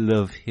 6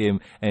 love him,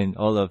 and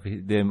all of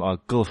them are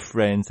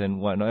girlfriends and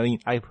whatnot. I mean,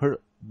 I've heard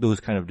those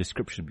kind of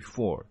description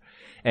before,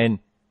 and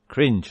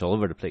cringe all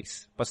over the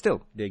place. But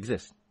still, they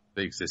exist.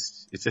 They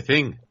exist. It's a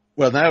thing.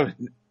 Well, now,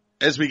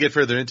 as we get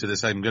further into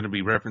this, I'm going to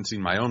be referencing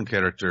my own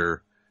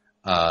character,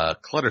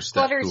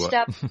 Clutterstep.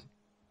 Clutterstep.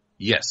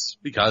 Yes,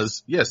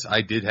 because, yes,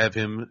 I did have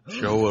him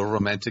show a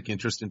romantic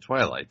interest in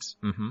Twilight.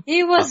 Mm-hmm.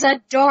 He was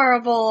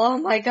adorable, oh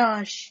my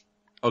gosh.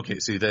 Okay,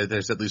 see,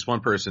 there's at least one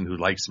person who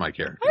likes my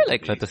character. I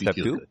like Clutterstep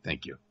too. Good.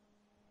 Thank you.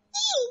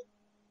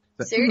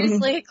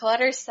 Seriously,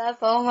 Clutterstep,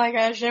 oh my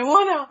gosh, I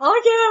want to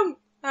hug him!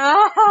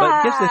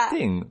 But here's the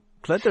thing,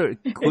 Clutter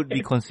could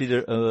be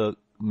considered a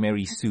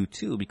Mary Sue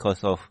too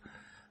because of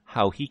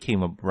how he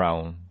came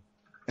around.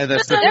 And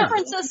that's the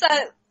difference is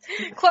that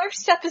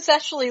Clutterstep is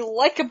actually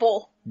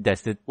likable.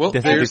 That's the well,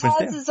 difference. He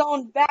has his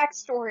own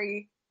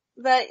backstory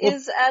that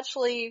is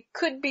actually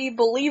could be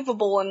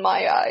believable in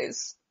my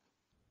eyes.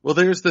 Well,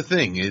 there's the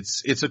thing.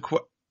 This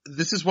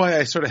is why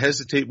I sort of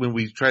hesitate when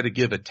we try to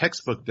give a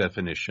textbook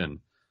definition,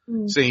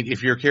 saying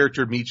if your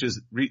character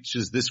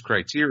reaches this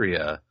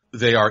criteria,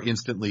 they are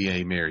instantly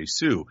a Mary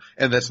Sue.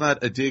 And that's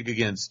not a dig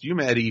against you,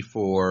 Maddie,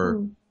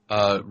 for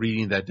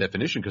reading that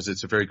definition, because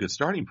it's a very good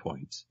starting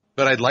point.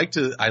 But I'd like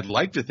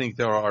to think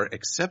there are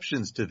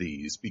exceptions to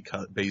these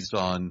based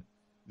on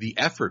the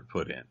effort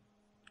put in.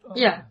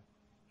 Yeah.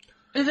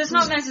 It's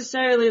not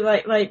necessarily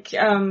like you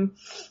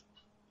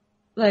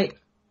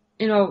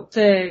know,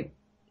 I'm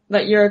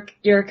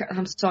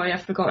sorry,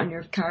 I've forgotten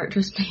your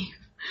character's name.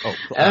 Oh,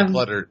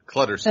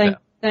 Clutterstep.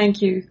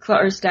 Thank you,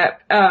 Clutterstep.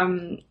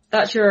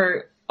 that's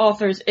your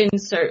author's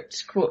insert,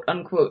 quote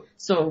unquote.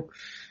 So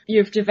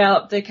you've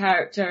developed the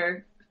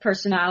character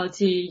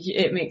personality.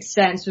 It makes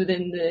sense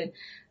within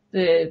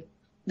the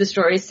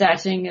story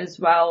setting as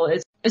well.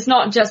 It's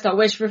not just a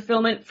wish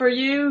fulfillment for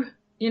you,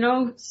 you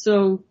know?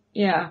 So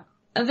yeah.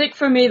 I think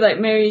for me, like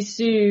Mary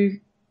Sue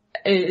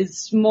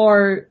is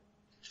more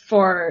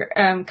for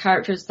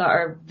characters that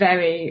are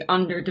very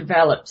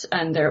underdeveloped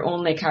and their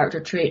only character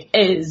trait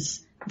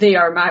is they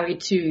are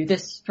married to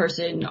this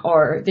person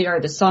or they are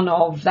the son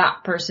of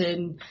that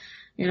person,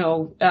 you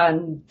know,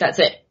 and that's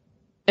it.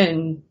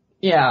 And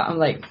yeah, I'm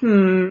like,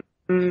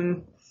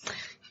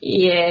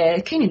 yeah,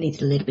 kind of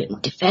needs a little bit more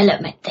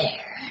development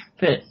there.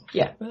 But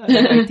yeah.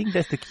 I think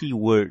that's the key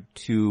word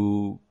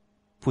to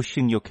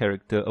pushing your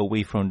character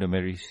away from the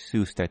Mary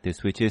Sue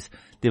status, which is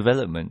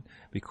development.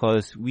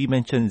 Because we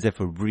mentioned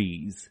Zephyr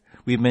Breeze,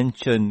 we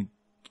mentioned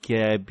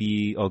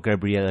Gabby or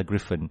Gabriella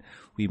Griffin,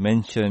 we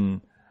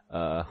mentioned,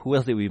 who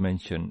else did we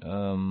mention?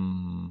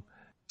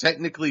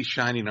 Technically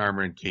Shining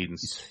Armor and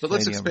Cadence, but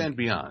let's expand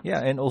beyond.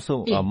 Yeah, and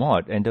also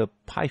Maud and the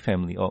Pie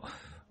family, or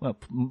well,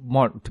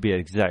 Maud to be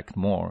exact,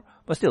 more.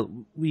 But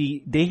still,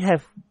 they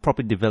have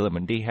proper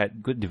development. They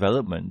had good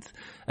development,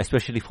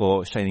 especially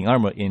for Shining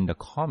Armor in the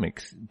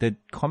comics. The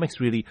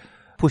comics really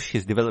push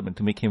his development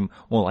to make him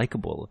more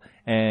likable.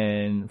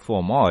 And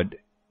for Maud,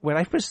 when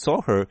I first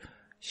saw her,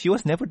 she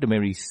was never the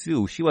Mary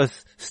Sue. She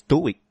was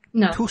stoic,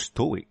 too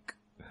stoic.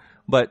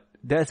 But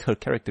that's her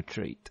character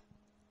trait.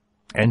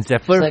 And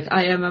Zephyr, it's like,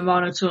 I am a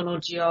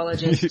monotonal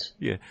geologist.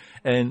 Yeah,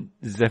 and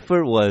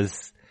Zephyr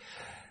was,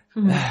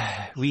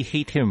 we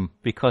hate him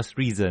because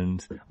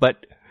reasons,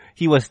 but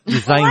he was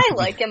designed. Well, I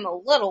like him a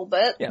little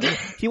bit. Yeah,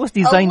 he was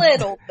designed. A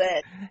little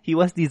bit. He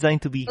was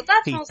designed to be But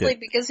that's hated. mostly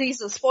because he's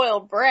a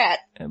spoiled brat.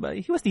 But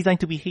he was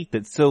designed to be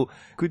hated. So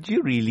could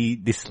you really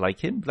dislike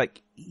him?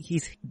 Like,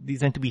 he's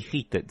designed to be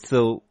hated.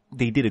 So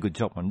they did a good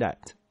job on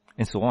that.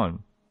 And so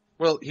on.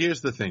 Well,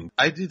 here's the thing.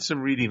 I did some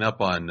reading up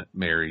on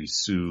Mary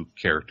Sue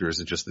characters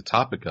and just the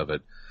topic of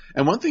it.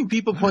 And one thing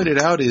people pointed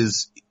out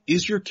is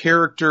your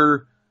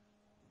character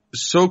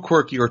so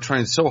quirky or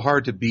trying so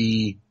hard to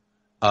be,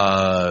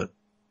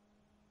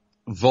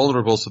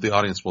 vulnerable so the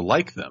audience will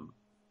like them?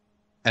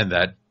 And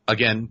that,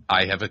 again,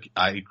 I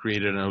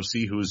created an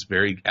OC who's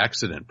very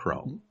accident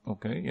prone.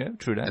 Okay, yeah,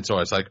 true that. And so I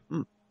was like,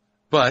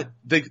 But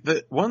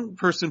the one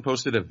person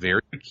posted a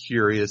very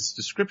curious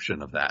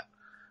description of that.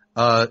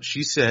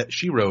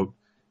 She wrote,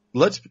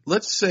 let's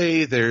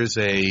say there's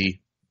a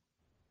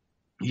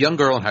young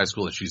girl in high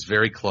school and she's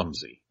very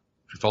clumsy.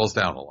 She falls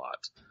down a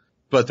lot.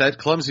 But that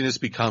clumsiness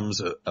becomes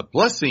a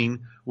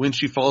blessing when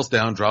she falls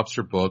down, drops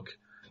her book,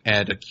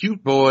 and a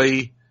cute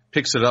boy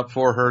picks it up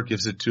for her,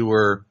 gives it to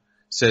her,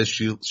 says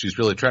she's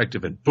really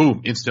attractive, and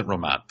boom, instant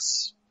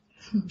romance.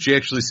 She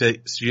actually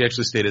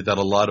stated that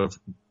a lot of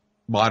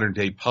modern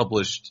day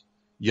published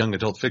young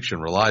adult fiction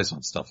relies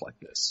on stuff like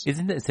this.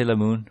 Isn't that Sailor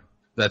Moon?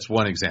 That's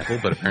one example,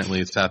 but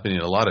apparently it's happening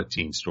in a lot of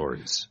teen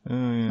stories.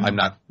 I'm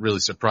not really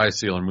surprised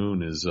Sailor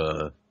Moon is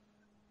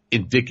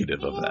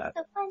indicative of that.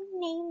 The fun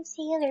name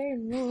Sailor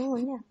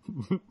Moon.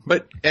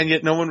 And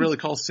yet no one really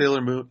calls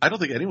Sailor Moon. I don't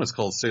think anyone's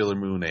called Sailor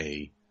Moon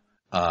a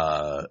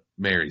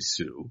Mary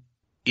Sue.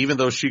 Even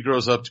though she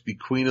grows up to be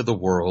queen of the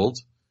world,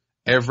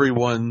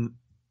 everyone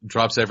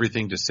drops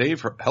everything to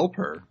save her, help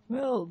her.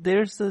 Well,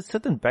 there's a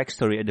certain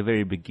backstory at the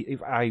very beginning.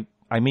 If I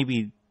may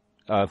be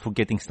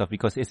forgetting stuff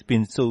because it's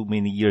been so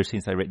many years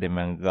since I read the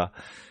manga.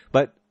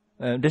 But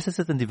there's a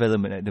certain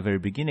development at the very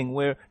beginning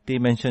where they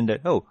mentioned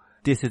that,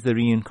 this is the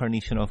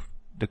reincarnation of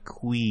the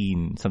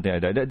queen, something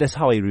like that. That's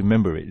how I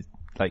remember it.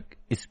 Like,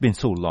 it's been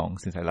so long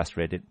since I last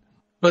read it.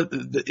 But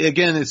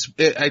again,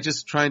 I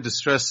just trying to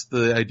stress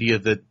the idea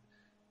that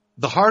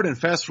the hard and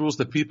fast rules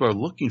that people are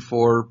looking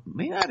for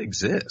may not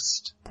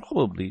exist.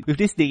 Probably. With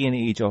this day and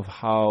age of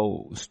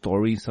how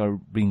stories are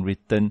being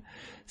written,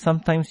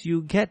 sometimes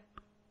you get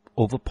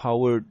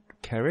overpowered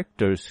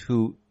characters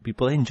who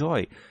people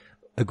enjoy.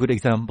 A good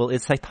example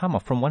is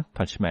Saitama from One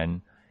Punch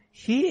Man.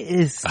 He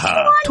is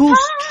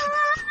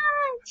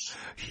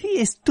he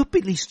is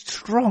stupidly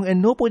strong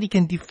and nobody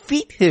can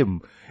defeat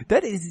him.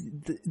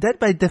 That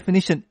by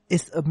definition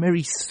is a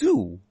Mary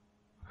Sue.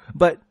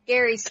 But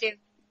Garry Stu.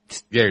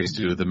 Garry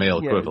Stu, the male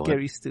equivalent.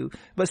 Garry Stu.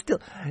 But still,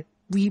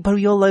 we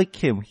all like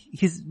him.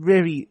 He's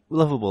very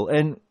lovable.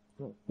 And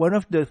one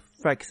of the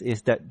facts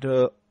is that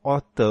the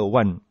author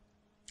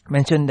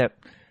mentioned that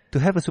to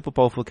have a super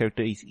powerful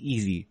character is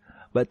easy,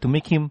 but to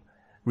make him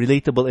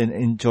relatable and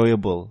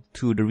enjoyable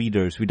to the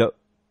readers without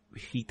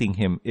hating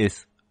him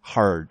is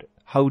hard.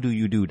 How do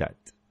you do that?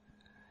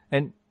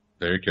 And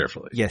very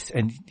carefully. Yes,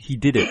 and he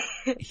did it.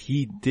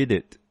 He did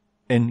it.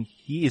 And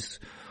he is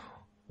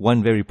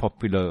one very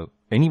popular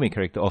anime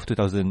character of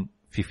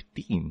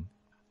 2015.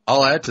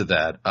 I'll add to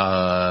that.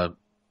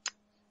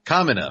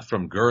 Kamina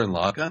from Gurren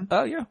Lagann.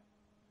 Oh, yeah.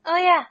 Oh,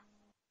 yeah.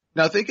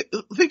 Now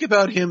think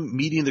about him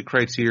meeting the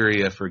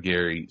criteria for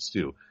Garry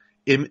Stu.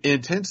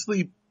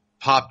 Intensely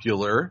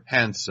popular,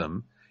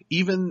 handsome,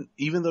 even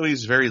though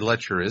he's very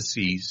lecherous,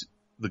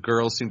 the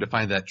girls seem to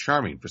find that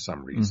charming for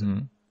some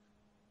reason.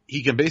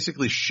 he can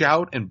basically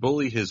shout and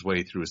bully his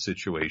way through a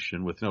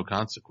situation with no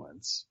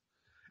consequence.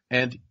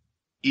 And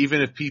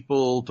even if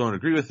people don't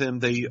agree with him,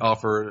 they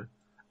offer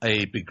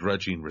a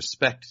begrudging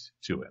respect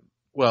to him.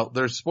 Well,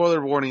 there's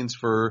spoiler warnings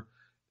for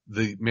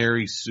the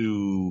Mary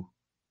Sue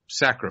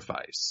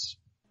sacrifice.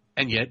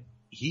 And yet,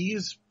 he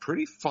is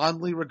pretty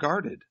fondly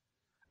regarded.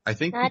 I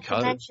think Not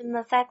because... to mention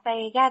the fact that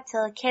he got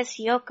to kiss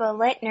Yoko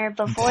Littner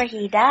before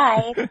he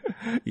died.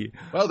 Yeah.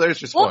 Well, there's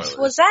your spoilers. Whoops,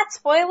 was that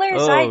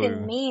spoilers? I Oh.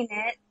 didn't mean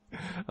it.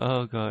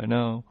 Oh god,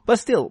 no. But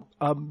still,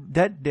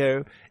 that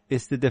there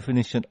is the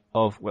definition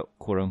of, well,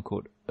 quote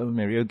unquote,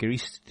 Mario Garry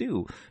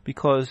Stu.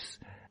 Because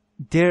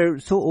they're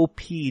so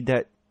OP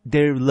that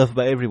they're loved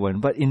by everyone.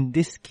 But in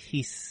this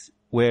case,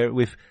 where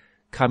with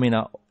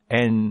Kamina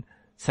and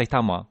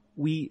Saitama,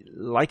 we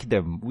like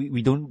them.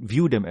 We don't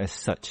view them as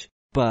such.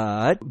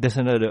 But there's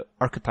another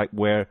archetype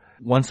where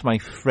once my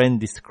friend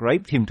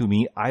described him to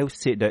me, I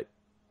said that,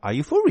 are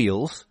you for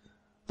reals?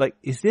 Like,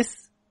 is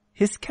this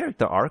his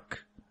character arc?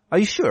 Are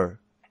you sure?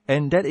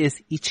 And that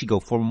is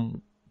Ichigo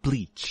from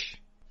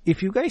Bleach.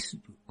 If you guys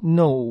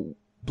know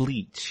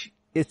Bleach,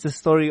 it's the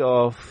story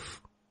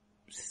of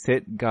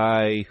said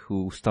guy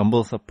who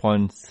stumbles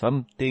upon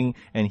something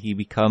and he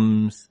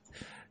becomes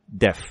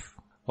deaf.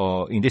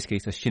 Or in this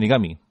case, a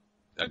Shinigami.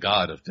 A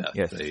god of death.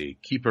 Yes. A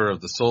keeper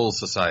of the soul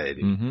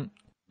society. Mm-hmm.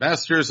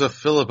 Masters of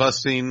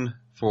filibustering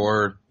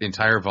for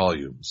entire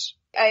volumes.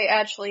 I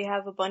actually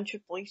have a bunch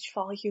of Bleach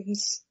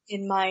volumes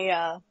in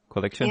my,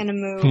 Collection.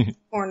 Animu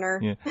corner.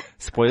 Yeah.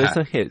 Spoilers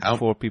ahead How-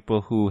 for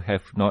people who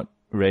have not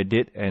read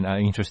it and are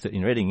interested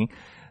in reading it.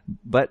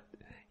 But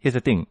here's the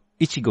thing.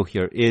 Ichigo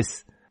here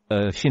is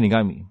a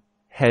Shinigami,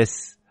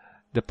 has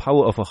the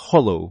power of a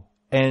hollow,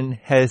 and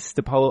has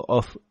the power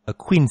of a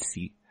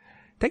Quincy.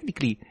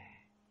 Technically,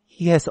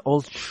 he has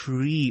all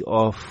three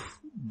of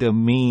the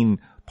main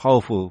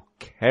powerful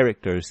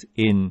characters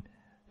in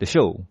the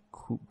show.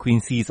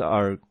 Quincy's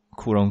are,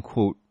 quote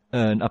unquote,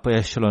 an upper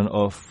echelon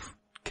of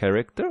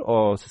character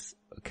or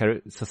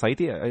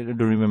society. I don't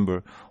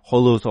remember.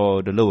 Hollows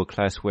are the lower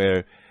class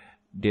where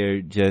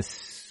they're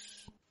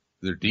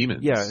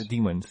demons. Yeah,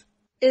 demons.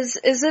 Is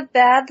it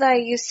bad that I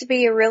used to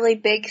be a really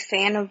big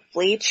fan of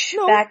Bleach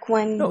back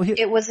when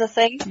it was a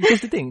thing?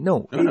 Here's the thing.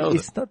 No, No,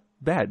 it's not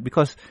bad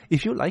because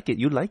if you like it,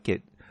 you like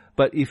it.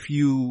 But if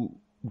you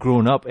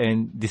grown up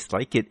and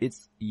dislike it,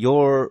 it's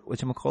your,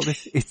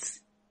 whatchamacallit,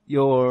 it's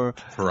your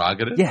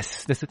Prerogative?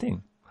 Yes, that's the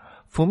thing.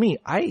 For me,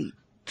 I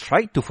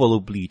tried to follow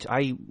Bleach.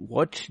 I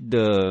watched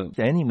the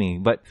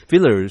anime, but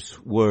fillers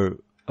were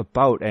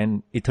about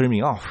and it turned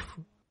me off.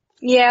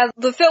 Yeah,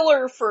 the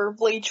filler for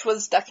Bleach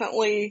was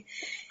definitely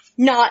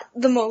not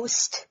the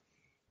most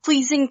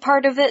pleasing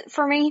part of it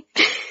for me.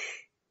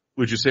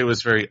 Would you say it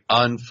was very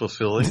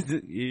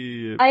unfulfilling?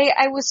 Yeah.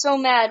 I was so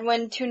mad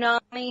when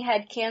Toonami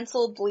had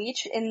canceled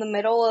Bleach in the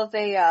middle of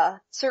a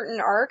certain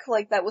arc,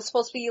 like that was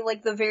supposed to be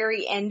like the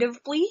very end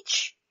of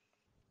Bleach.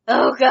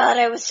 Oh god,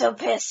 I was so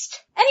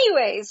pissed.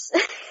 Anyways,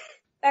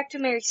 back to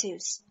Mary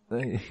Sue's.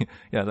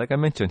 Yeah, like I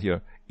mentioned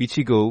here,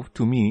 Ichigo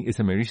to me is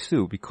a Mary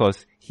Sue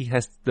because he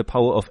has the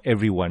power of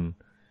everyone.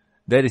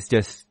 That is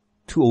just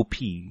too OP.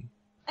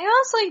 I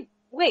honestly,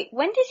 wait,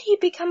 when did he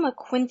become a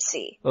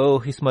Quincy? Oh,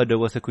 his mother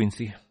was a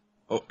Quincy.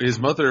 Oh, his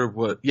mother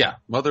was,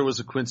 mother was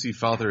a Quincy,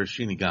 father a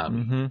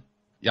Shinigami. Mm-hmm.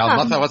 Your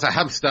mother was a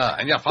hamster,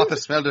 and your father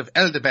smelled of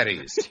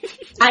elderberries.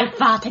 I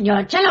fought in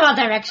your general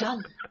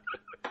direction.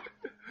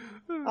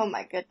 Oh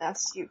my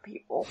goodness, you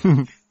people.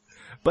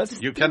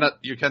 But You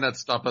cannot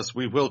stop us.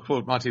 We will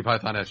quote Monty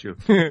Python at you.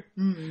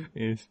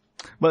 yes.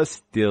 But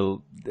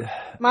still,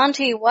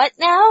 Monty, what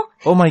now?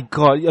 oh my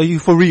god, are you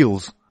for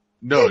reals?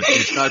 No,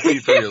 she's not being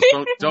for real.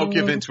 Don't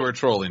give in to her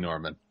trolling,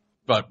 Norman.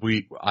 But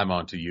I'm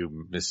on to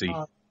you, Missy.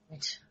 Oh,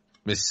 right.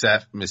 Miss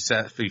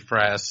Sapphy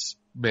Frass,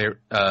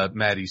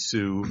 Maddie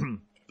Sue,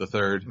 the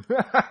third,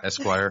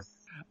 Esquire,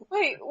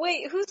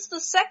 Wait, who's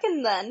the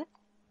second then?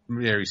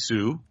 Mary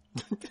Sue.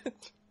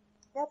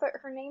 Yeah, but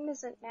her name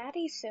isn't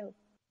Maddie Sue.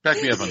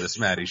 Back me up on this,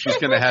 Maddie. She's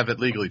gonna have it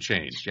legally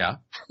changed, yeah?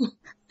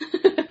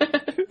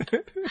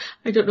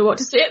 I don't know what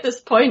to say at this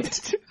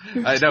point.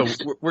 I know.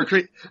 We're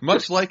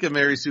much like a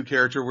Mary Sue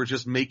character, we're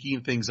just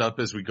making things up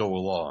as we go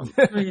along.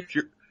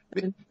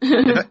 In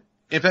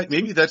fact,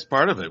 maybe that's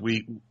part of it.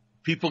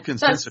 People can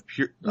sense a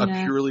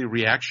purely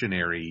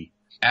reactionary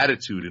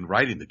attitude in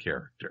writing the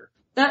character.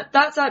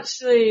 That's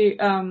actually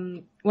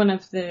one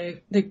of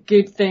the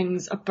good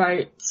things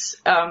about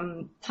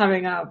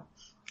having a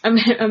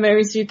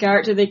Mary Sue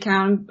character. They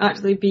can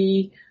actually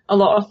be a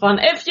lot of fun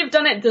if you've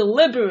done it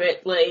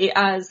deliberately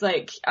as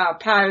like a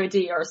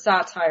parody or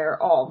satire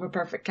of a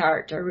perfect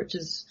character, which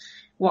is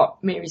what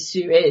Mary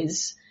Sue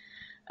is.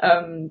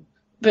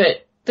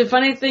 But the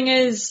funny thing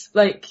is,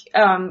 like,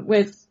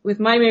 with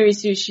my Mary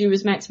Sue, she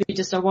was meant to be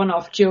just a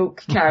one-off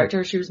joke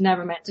character. She was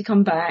never meant to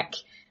come back.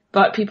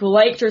 But people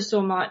liked her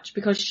so much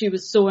because she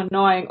was so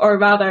annoying, or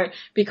rather,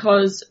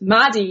 because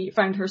Maddie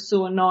found her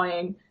so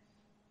annoying.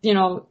 You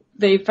know,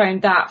 they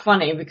found that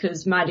funny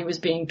because Maddie was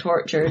being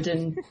tortured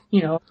and,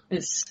 you know,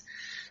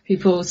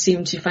 people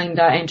seem to find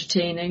that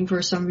entertaining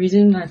for some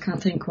reason. I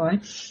can't think why.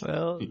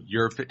 Well,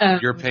 Your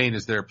pain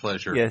is their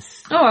pleasure.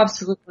 yes. Oh,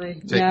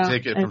 absolutely.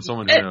 Take it from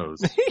someone who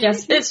knows.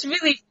 Yes, it's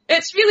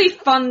really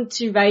fun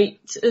to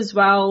write as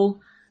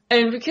well.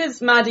 And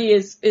because Maddie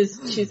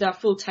she's a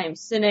full-time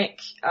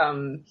cynic,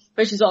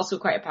 but she's also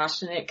quite a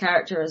passionate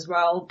character as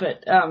well.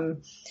 But,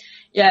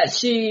 yeah,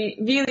 she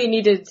really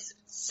needed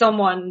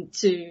someone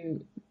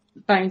to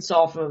bounce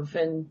off of,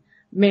 and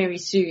Mary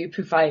Sue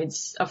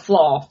provides a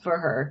flaw for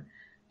her.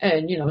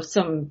 And,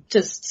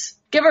 just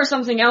give her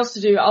something else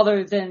to do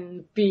other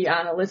than be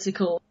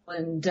analytical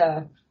and,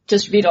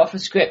 just read off a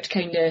script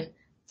kinda.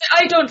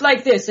 I don't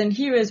like this, and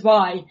here is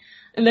why.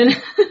 And then,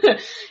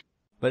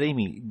 But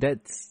Amy,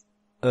 that's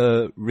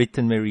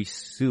written Mary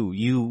Sue.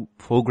 You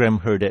program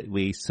her that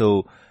way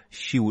so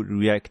she would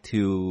react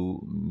to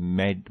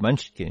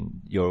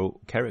Munchkin, your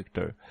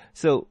character.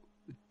 So,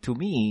 to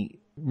me,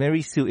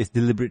 Mary Sue is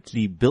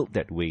deliberately built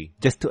that way,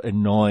 just to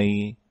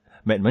annoy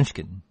Mad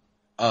Munchkin.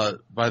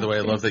 By the way,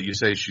 I love that you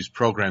say she's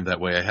programmed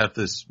that way. I have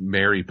this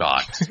Mary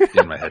bot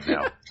in my head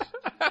now.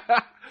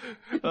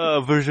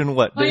 Version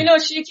what? well,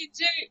 she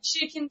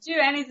can do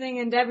anything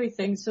and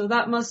everything, so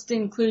that must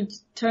include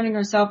turning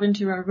herself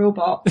into a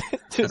robot.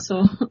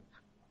 So.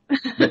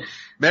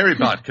 Mary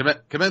bot,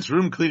 commence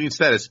room cleaning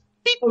status.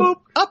 Beep boop,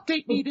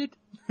 update needed.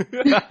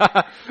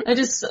 I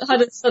just had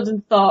a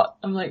sudden thought.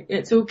 I'm like,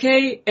 it's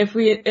okay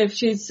if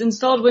she's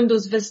installed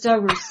Windows Vista,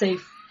 we're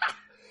safe.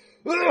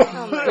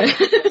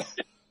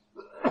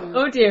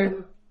 Oh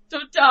dear.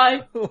 Don't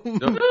die.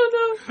 No.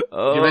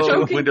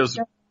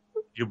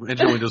 You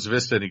enter Windows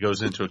Vista and it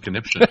goes into a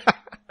conniption.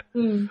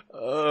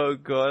 Oh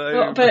god.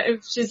 Well, but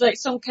if she's like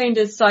some kind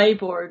of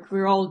cyborg,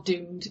 we're all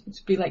doomed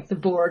to be like the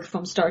Borg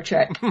from Star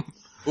Trek.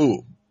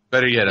 Ooh,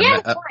 better yet.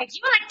 Yeah, boy, do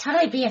you want to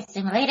totally be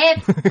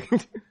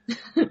assimilated?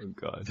 Oh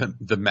god.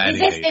 The Maddie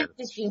Resistance hater.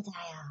 is futile.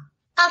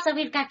 Also,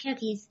 we've got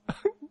cookies.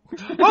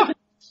 Oh,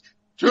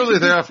 truly,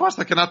 they are a force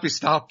that cannot be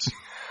stopped.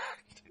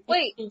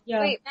 Wait, Yeah.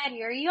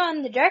 Maddie, are you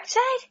on the dark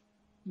side?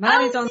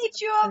 Maddie's I'll on.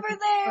 meet you over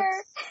there.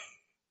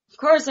 Of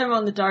course, I'm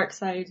on the dark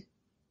side.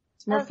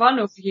 It's more fun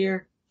over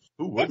here.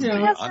 Who It's wouldn't? No.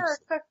 because I'm- there are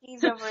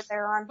cookies over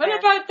there on What there.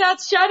 about that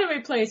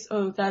shadowy place?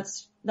 Oh,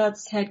 that's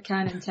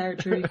headcanon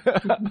territory. We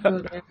can go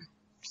there.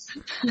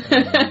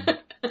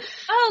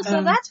 Oh,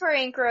 so that's where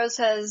Ink Rose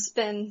has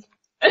been.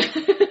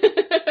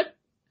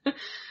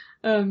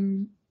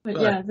 But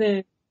yeah,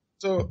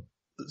 So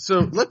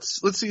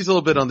let's seize a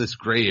little bit on this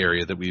gray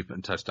area that we've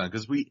been touched on,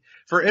 because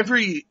for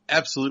every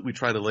absolute we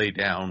try to lay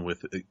down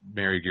with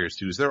Mary Garry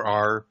Stu, there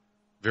are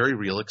very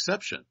real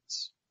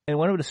exceptions. And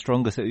one of the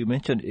strongest that you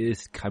mentioned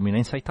is Kamina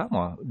and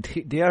Saitama.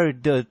 They are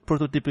the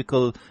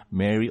prototypical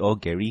Mary or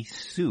Garry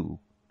Stu.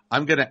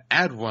 I'm going to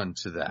add one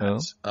to that.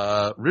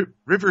 Oh.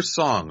 River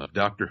Song of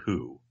Doctor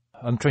Who.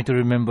 I'm trying to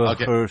remember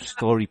Okay. her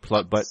story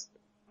plot, but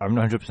I'm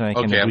not 100% I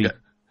can Okay, agree.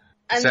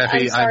 I'm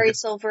Safi, sorry,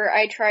 Silver.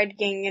 I tried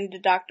getting into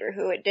Doctor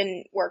Who. It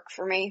didn't work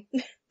for me.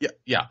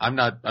 Yeah. I'm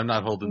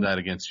not holding that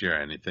against you or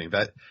anything.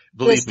 That,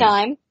 believe This me,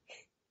 time.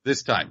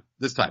 This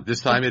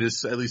time it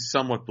is at least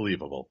somewhat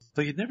believable.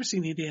 But you'd never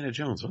seen Indiana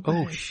Jones. What the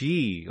Oh, heck?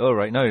 she. All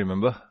right, now I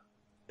remember.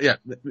 Yeah.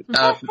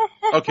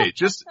 Okay.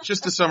 Just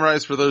to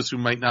summarize for those who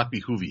might not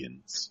be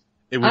Whovians.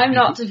 I'm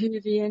not a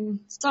Whovian.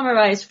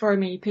 Summarize for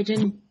me,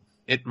 Pigeon.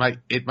 It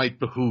might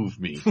behoove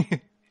me.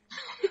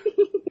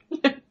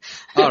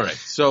 All right.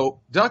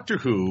 So Doctor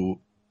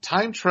Who,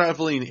 time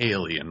traveling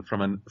alien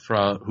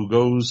who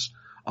goes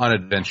on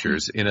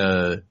adventures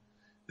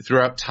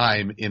throughout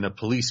time in a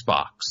police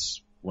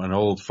box, an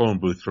old phone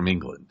booth from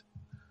England.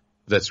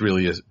 That's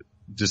really a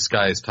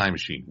disguised time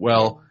machine.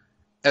 Well,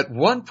 at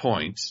one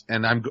point,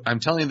 and I'm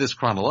telling this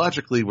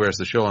chronologically, whereas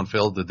the show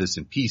unfolded this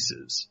in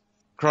pieces.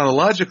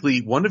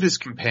 Chronologically, one of his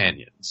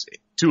companions,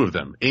 two of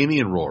them, Amy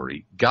and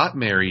Rory, got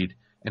married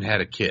and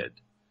had a kid.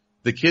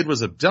 The kid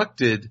was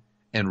abducted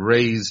and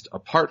raised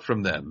apart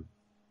from them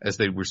as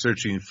they were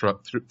searching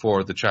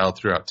for the child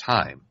throughout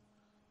time.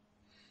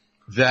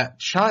 That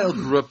child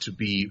grew up to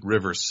be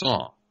River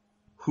Song,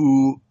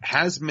 who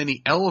has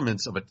many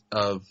elements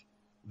of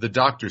the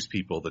Doctor's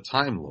people, the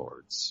Time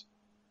Lords,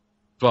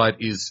 but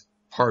is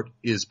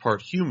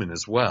part human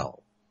as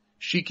well.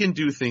 She can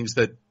do things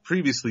that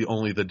previously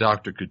only the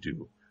Doctor could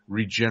do: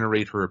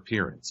 regenerate her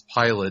appearance,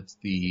 pilot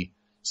the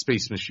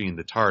space machine,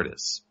 the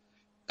TARDIS.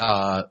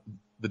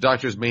 The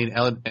Doctor's main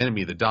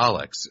enemy, the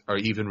Daleks, are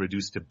even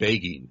reduced to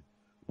begging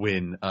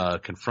when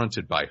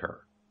confronted by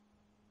her,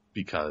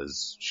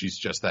 because she's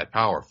just that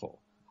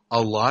powerful. A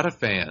lot of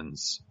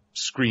fans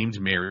screamed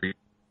Mary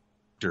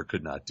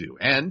could not do.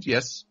 And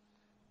yes,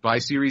 by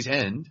series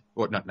end,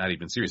 or not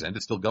even series end,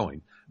 it's still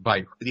going.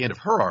 By the end of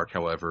her arc,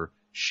 however,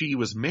 she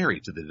was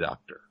married to the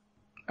Doctor.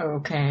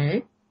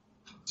 Okay.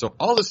 So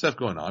all this stuff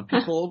going on,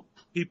 people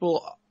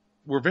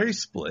were very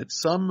split.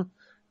 Some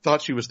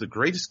thought she was the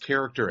greatest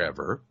character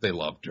ever. They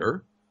loved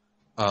her.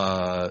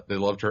 They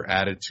loved her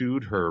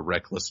attitude, her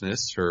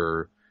recklessness,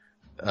 her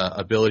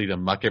ability to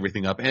muck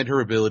everything up, and her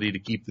ability to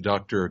keep the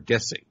Doctor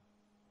guessing.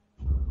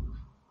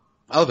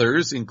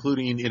 Others,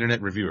 including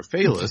internet reviewer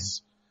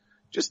Phalis,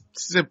 just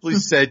simply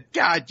said,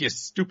 God, you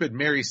stupid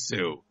Mary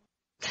Sue.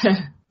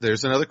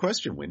 There's another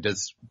question.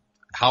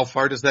 How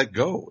far does that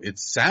go? It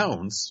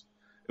sounds,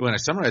 when I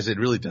summarize it, it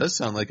really does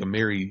sound like a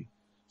Mary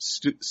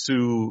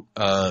Sue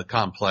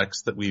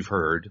complex that we've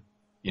heard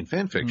in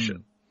fan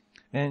fiction.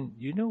 And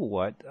you know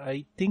what?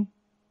 I think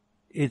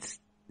it's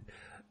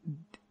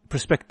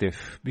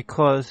perspective,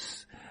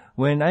 because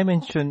when I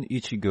mention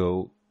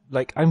Ichigo,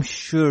 like, I'm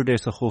sure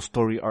there's a whole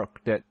story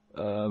arc that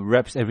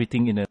wraps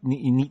everything in a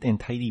neat and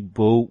tidy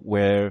bow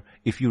where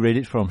if you read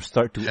it from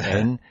start to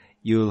end,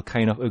 you'll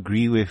kind of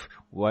agree with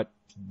what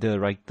the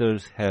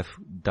writers have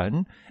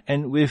done.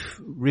 And with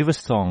River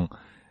Song,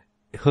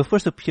 her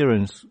first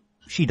appearance,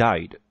 she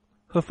died.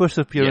 Her first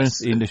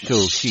appearance in the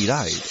show, she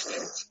died.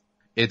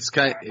 It's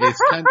kind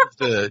of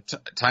the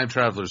time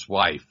traveler's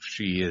wife.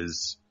 She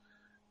is.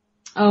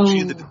 Oh.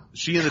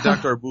 She and the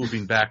Doctor are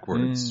moving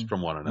backwards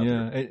from one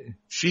another. Yeah.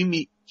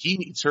 He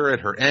meets her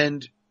at her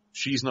end.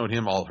 She's known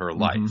him all her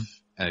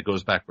life, and it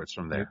goes backwards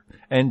from there.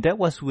 And that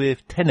was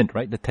with Tennant,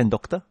 right? The 10th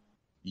Doctor?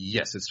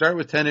 Yes, it started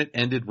with Tennant,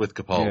 ended with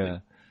Capaldi.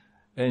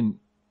 Yeah. And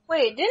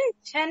wait, didn't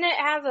Tennant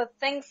have a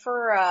thing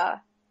for,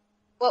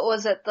 what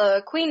was it,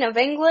 the Queen of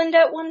England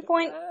at one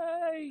point?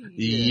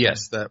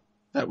 Yes, that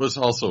was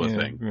also a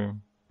thing. Yeah.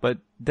 But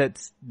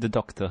that's the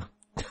Doctor.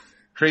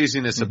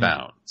 Craziness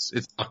abounds.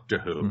 It's Doctor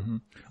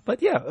Who.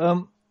 But yeah,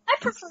 I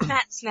prefer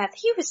Matt Smith.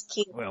 He was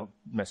cute. Well,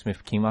 Matt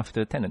Smith came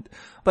after Tennant.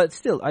 But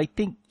still, I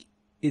think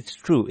it's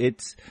true.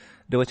 It's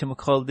the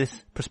whatchamacall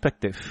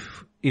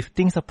perspective. If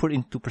things are put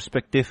into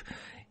perspective,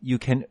 you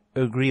can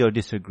agree or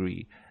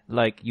disagree.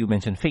 Like you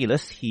mentioned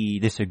Phaelus, he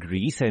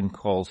disagrees and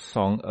calls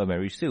Song a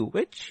Mary Sue,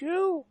 which,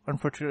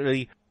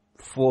 unfortunately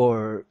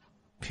for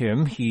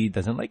him, he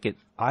doesn't like it.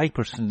 I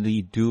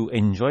personally do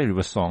enjoy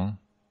River Song.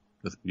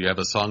 You have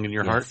a song in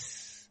your heart?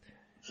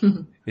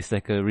 It's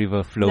like a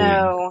river flowing.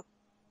 No.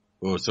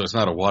 Oh, so it's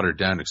not a watered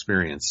down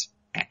experience.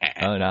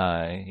 Oh, no,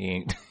 I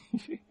ain't.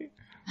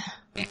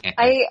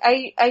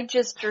 I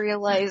just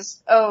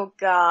realized, oh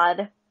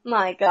God.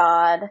 My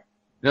God.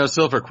 No,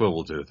 Silver-Quill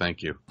will do,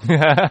 thank you.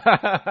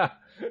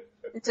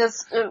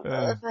 Just,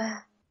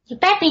 You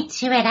beat me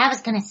to it. I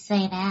was gonna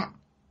say that.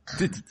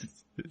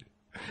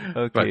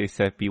 Okay,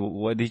 Seppi,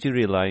 what did you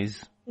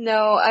realize?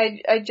 no,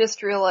 I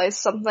just realized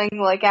something,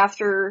 like,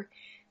 after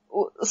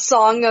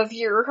Song of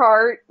Your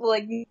Heart,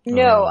 like,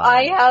 no,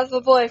 I have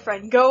a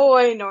boyfriend. Go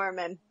away,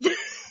 Norman.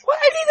 What?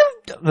 I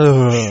didn't.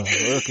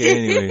 Okay,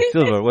 anyway,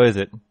 Silver, what is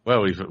it?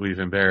 Well, we've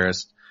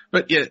embarrassed.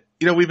 But yeah,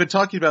 we've been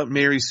talking about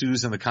Mary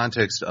Sue's in the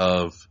context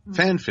of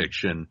fan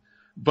fiction,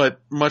 but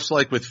much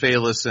like with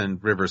Phaelus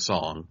and River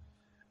Song,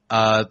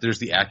 there's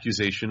the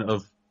accusation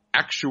of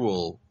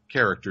actual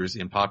characters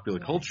in popular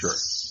culture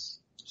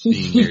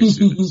being Mary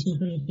Sue's.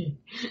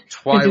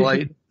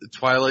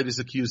 Twilight is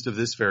accused of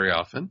this very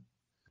often.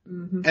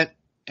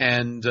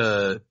 And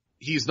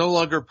he's no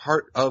longer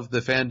part of the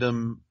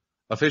fandom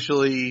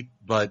officially,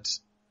 but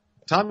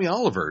Tommy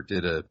Oliver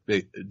did a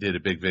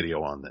big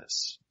video on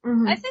this.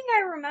 I think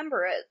I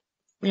remember it.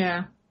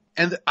 Yeah.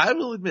 And I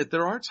will admit,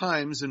 there are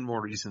times in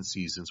more recent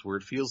seasons where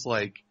it feels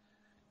like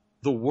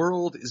the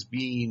world is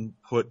being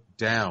put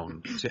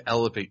down to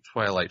elevate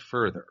Twilight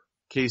further.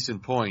 Case in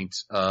point,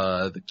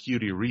 the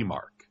Cutie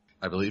Remark.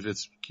 I believe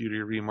it's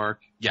Cutie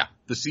Remark. Yeah,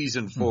 the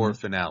season 4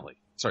 finale.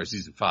 Sorry,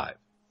 season 5.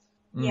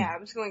 Yeah, I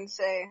was going to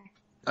say.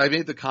 I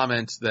made the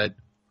comment that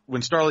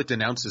when Starlight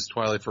denounces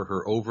Twilight for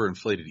her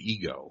overinflated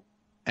ego,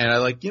 and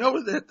I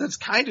that's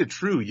kind of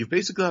true. You've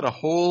basically had a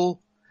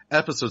whole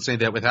episode saying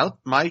that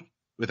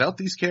without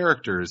these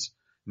characters,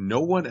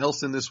 no one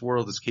else in this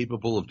world is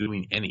capable of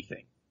doing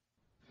anything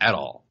at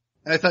all.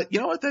 And I thought,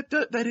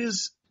 that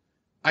is,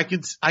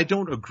 I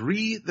don't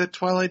agree that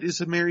Twilight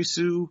is a Mary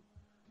Sue,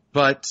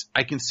 but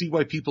I can see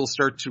why people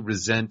start to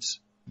resent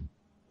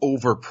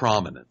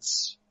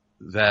over-prominence.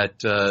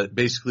 That,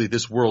 basically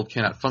this world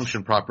cannot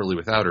function properly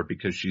without her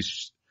because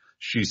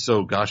she's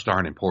so gosh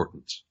darn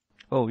important.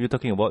 Oh, you're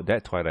talking about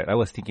that Twilight. I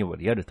was thinking about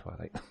the other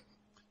Twilight.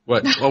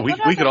 What? Well, we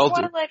could all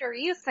do. What Twilight are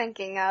you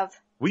thinking of?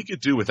 We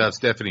could do without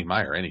Stephanie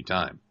Meyer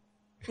anytime.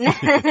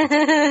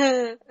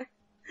 Oh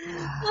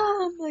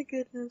my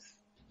goodness.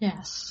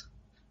 Yes.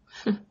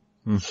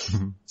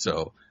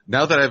 So,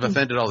 now that I've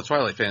offended all the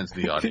Twilight fans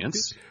in the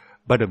audience,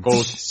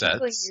 both sets.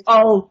 Please.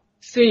 All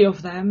 3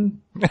 of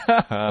them.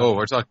 Oh,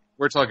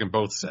 we're talking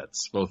both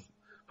sets. Both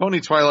Pony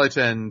Twilight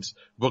and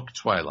Book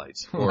Twilight.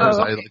 Or as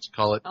I like to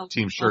call it,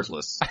 Team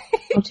Shirtless.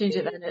 I'll change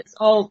it then. It's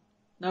all,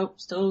 nope,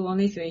 still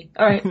only 3.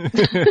 Alright.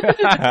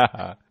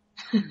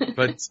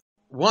 But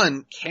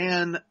one,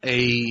 can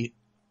a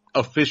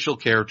official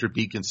character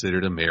be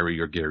considered a Mary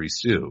or Garry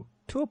Stu?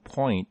 To a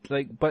point,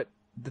 but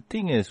the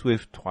thing is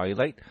with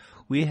Twilight,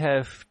 we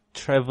have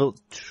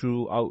traveled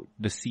throughout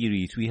the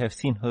series. We have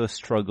seen her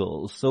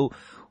struggle. So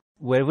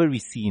whatever we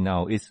see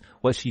now is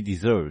what she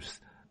deserves.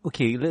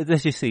 Okay,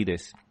 let's just say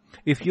this.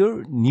 If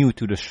you're new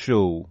to the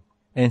show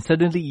and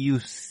suddenly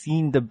you've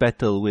seen the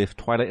battle with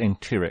Twilight and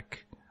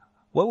Tyrek,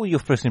 what will your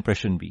first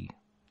impression be?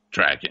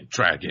 Dragon,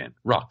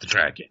 rock the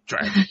dragon,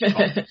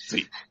 oh,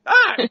 see.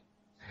 Ah!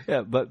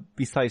 Yeah, but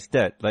besides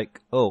that, like,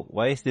 oh,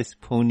 why is this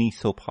pony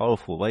so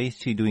powerful? Why is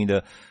she doing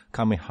the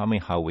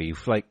Kamehameha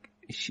wave? Like,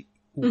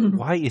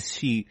 why is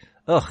she,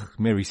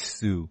 Mary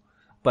Sue?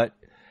 But,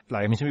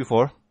 like I mentioned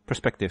before,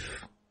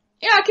 perspective.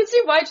 Yeah, I can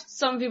see why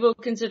some people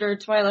consider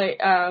Twilight,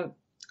 a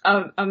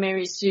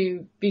Mary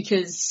Sue,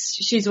 because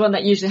she's the one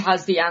that usually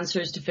has the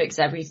answers to fix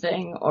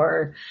everything,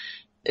 or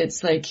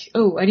it's like,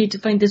 oh, I need to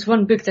find this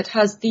one book that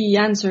has the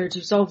answer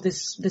to solve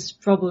this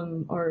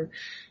problem, or,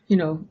 you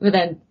know, but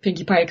then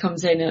Pinkie Pie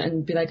comes in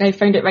and be like, I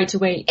found it right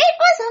away. It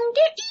was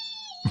under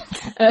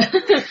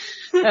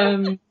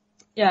E!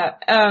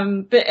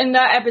 But in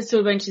that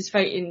episode when she's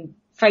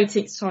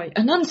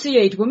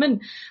enunciate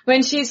woman,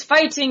 when she's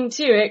fighting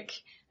Tuick,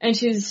 and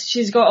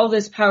she's got all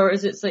this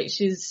powers, it's like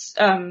she's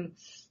the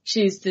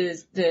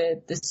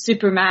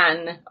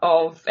Superman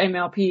of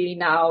MLP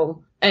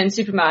now, and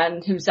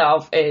Superman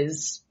himself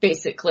is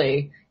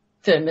basically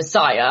the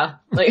Messiah.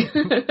 Like,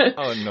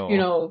 oh no. You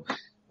know,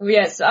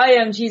 yes, I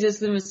am Jesus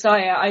the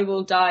Messiah, I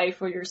will die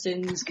for your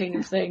sins kind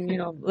of thing, you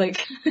know,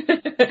 like,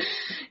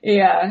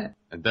 yeah.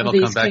 And then I'll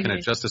come back in a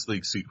Justice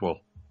League sequel.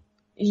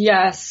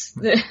 Yes.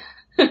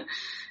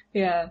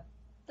 Yeah.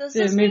 Does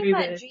this mean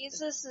that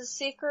Jesus is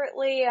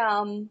secretly,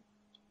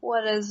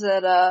 what is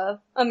it, a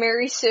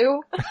Mary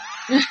Sue?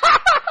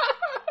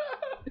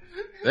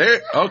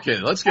 Okay,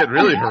 let's get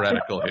really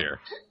heretical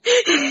here.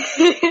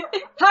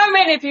 How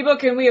many people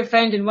can we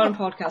offend in one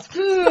podcast?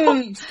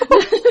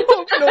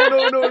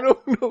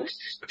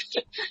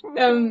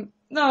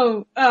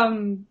 No.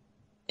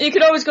 You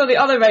could always go the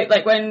other way,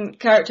 like when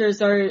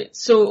characters are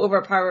so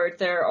overpowered,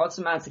 they're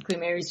automatically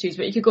Mary Sues,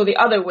 but you could go the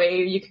other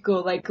way. You could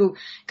go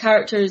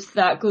characters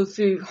that go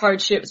through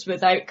hardships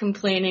without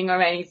complaining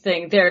or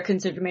anything, they're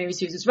considered Mary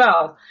Sues as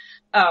well.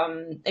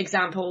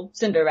 Example,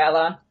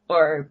 Cinderella,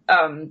 or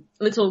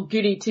Little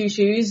Goody Two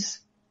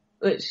Shoes,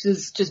 which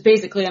is just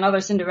basically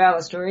another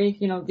Cinderella story.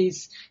 You know,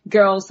 these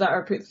girls that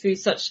are put through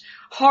such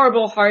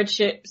horrible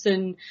hardships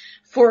and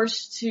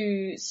forced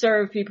to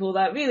serve people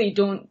that really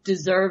don't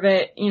deserve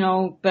it, you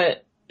know,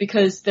 but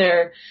because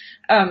they're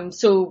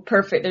so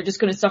perfect, they're just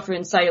going to suffer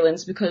in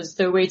silence because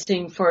they're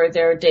waiting for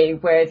their day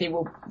where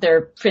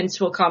their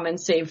prince will come and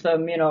save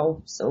them, you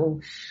know.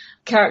 So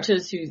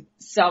characters who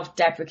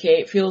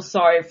self-deprecate, feel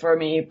sorry for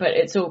me, but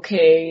it's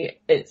okay,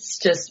 it's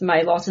just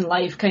my lot in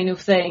life kind of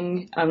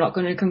thing, I'm not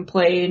going to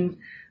complain,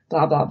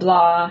 blah blah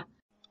blah.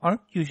 Aren't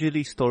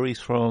usually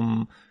stories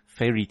from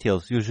fairy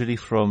tales, usually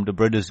from the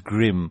Brothers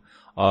Grimm,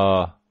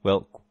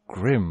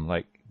 Grimm,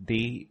 like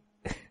they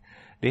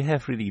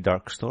have really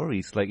dark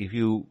stories. Like if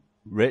you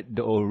read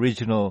the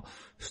original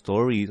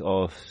stories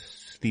of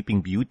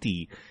Sleeping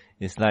Beauty,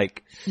 it's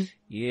like,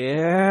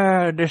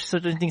 yeah, there's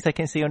certain things I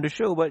can't say on the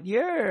show, but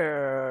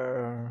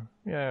yeah.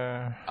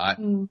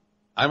 I'm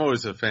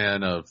always a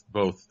fan of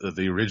both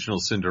the original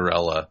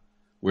Cinderella,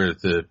 where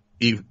the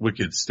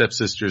wicked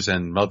stepsisters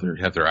and mother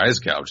have their eyes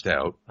gouged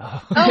out.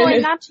 Oh,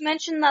 and not to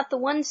mention that the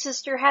one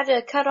sister had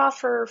to cut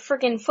off her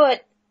friggin'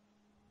 foot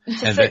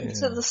to fit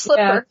into the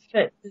slipper.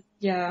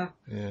 Yeah.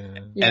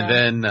 And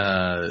then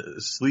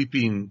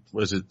Sleeping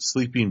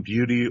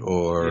Beauty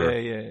or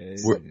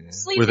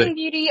Sleeping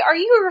Beauty. Are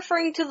you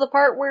referring to the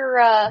part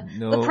where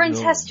the prince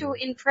has to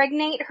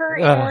impregnate her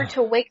in order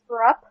to wake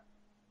her up?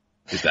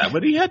 Is that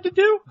what he had to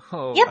do?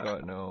 Oh, yep. I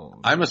don't know.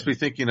 I must be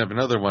thinking of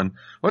another one.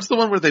 What's the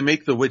one where they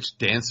make the witch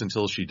dance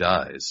until she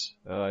dies?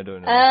 Oh, I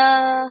don't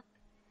know.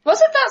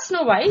 Wasn't that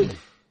Snow White?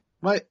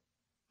 Might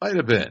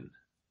have been.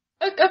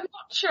 I'm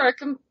not sure. I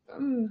can.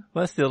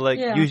 But still,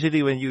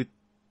 usually when you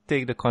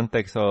take the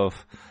context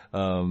of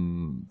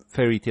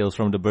fairy tales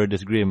from the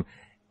Brothers Grimm,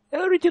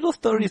 original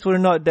stories were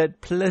not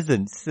that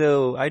pleasant,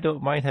 so I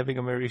don't mind having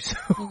a Mary Sue.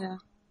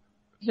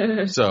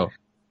 Yeah. So.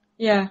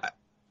 Yeah.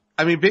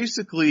 I mean,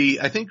 basically,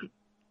 I think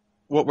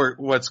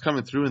what's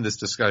coming through in this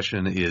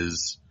discussion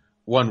is,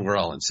 one, we're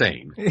all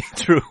insane.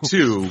 True.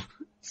 Two.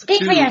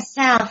 Speak for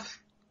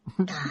yourself,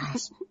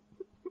 guys.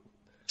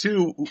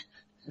 Two,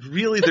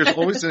 really, there's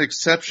always an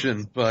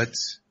exception, but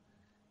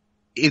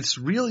it's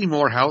really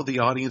more how the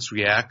audience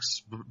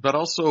reacts, but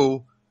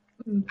also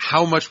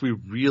how much we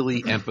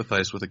really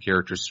empathize with a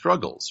character's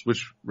struggles,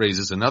 which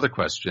raises another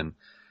question.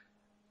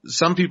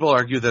 Some people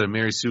argue that a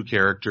Mary Sue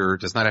character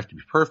does not have to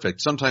be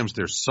perfect. Sometimes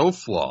they're so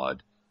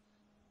flawed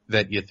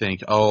that you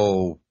think,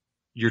 oh,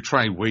 you're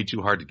trying way too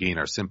hard to gain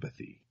our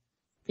sympathy.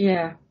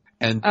 Yeah.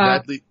 And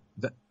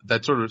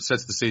that sort of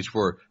sets the stage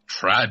for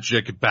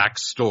tragic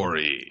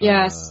backstory.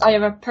 Yes, I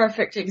have a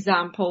perfect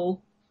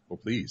example. Oh,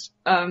 please.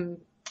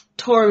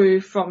 Toru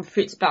from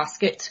Fruits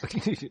Basket.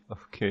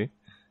 Okay.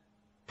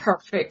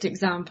 Perfect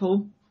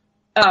example.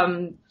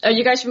 Are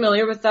you guys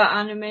familiar with that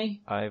anime?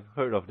 I've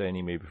heard of the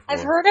anime before.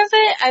 I've heard of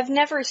it. I've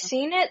never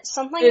seen it.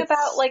 Something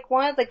about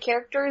one of the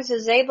characters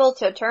is able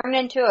to turn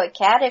into a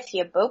cat if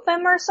you boop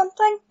him or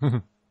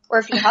something? Or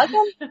if you hug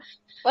him?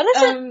 What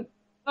is it?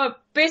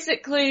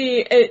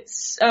 Basically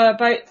it's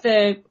about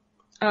the,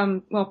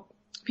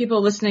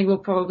 people listening will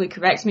probably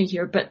correct me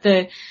here, but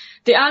the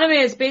anime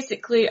is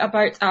basically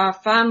about a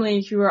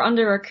family who are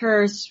under a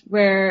curse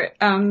where,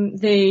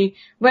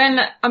 when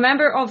a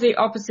member of the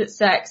opposite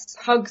sex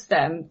hugs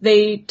them,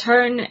 they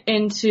turn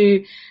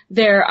into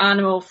their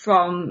animal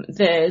from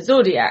the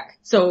zodiac.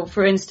 So,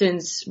 for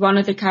instance, one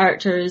of the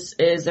characters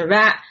is a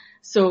rat,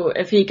 so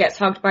if he gets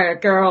hugged by a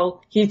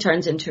girl, he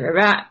turns into a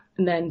rat.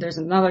 And then there's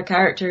another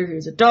character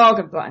who's a dog,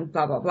 and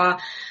blah, blah, blah.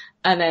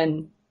 And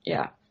then,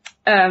 yeah.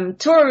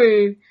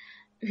 Toru,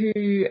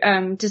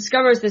 who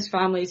discovers this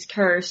family's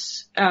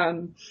curse,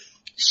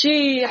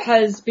 she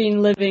has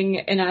been living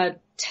in a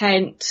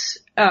tent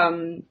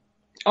on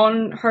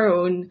her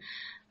own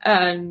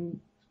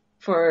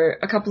for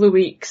a couple of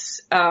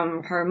weeks.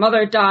 Her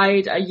mother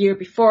died a year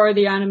before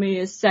the anime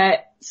is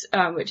set,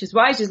 which is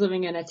why she's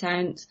living in a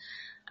tent.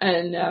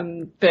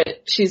 And,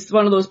 but she's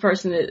one of those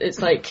person that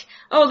it's like,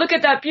 oh, look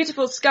at that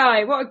beautiful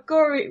sky. What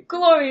a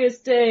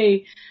glorious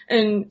day.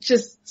 And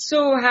just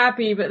so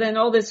happy. But then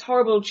all this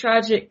horrible,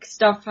 tragic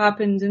stuff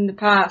happened in the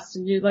past.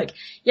 And you're like,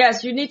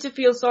 yes, you need to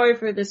feel sorry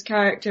for this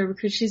character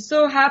because she's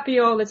so happy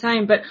all the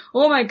time. But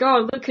oh my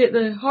God, look at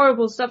the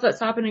horrible stuff that's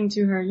happening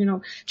to her, you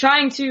know,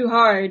 trying too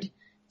hard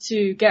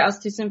to get us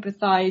to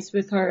sympathize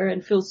with her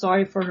and feel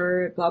sorry for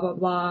her, blah, blah,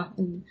 blah.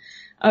 And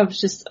I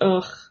was just,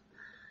 ugh.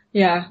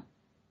 Yeah.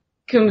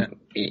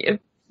 A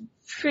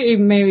pretty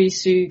Mary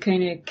Sue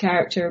kind of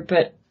character,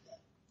 but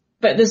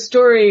the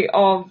story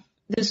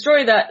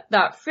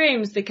that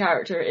frames the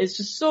character is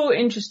just so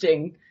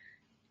interesting.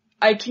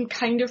 I can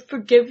kind of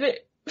forgive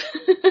it.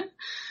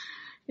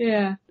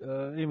 Yeah.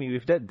 Amy,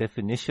 with that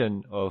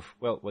definition of,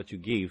 well, what you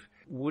gave,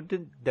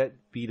 wouldn't that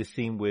be the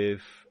same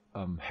with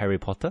Harry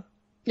Potter?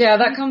 Yeah,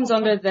 that comes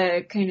under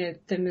the kind of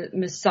the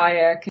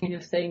Messiah kind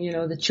of thing, you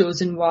know, the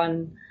chosen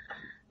one.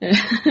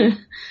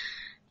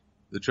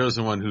 The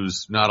chosen one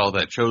who's not all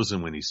that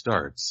chosen when he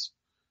starts.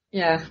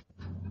 Yeah.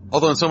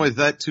 Although in some ways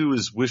that too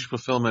is wish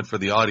fulfillment for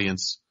the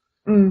audience.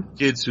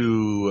 Kids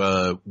who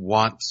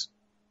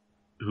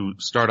who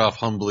start off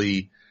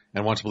humbly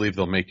and want to believe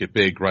they'll make it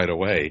big right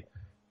away.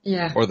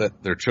 Yeah. Or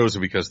that they're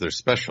chosen because they're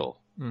special.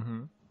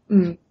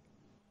 Mm-hmm.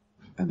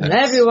 And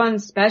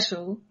everyone's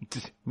special.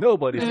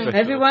 Nobody's special.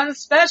 Everyone's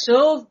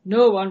special.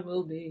 No one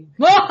will be.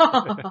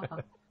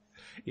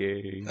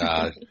 Yay.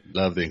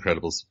 Love The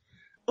Incredibles.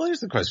 Well,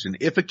 here's the question.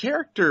 If a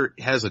character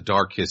has a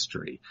dark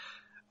history,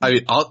 I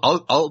mean,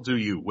 I'll do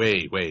you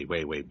way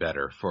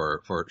better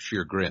for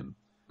sheer grim.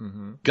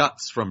 Mm-hmm.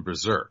 Guts from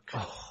Berserk.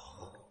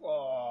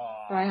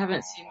 I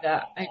haven't seen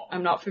that.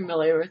 I'm not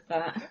familiar with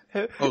that.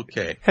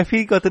 Okay. Have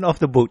you gotten off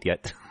the boat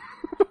yet?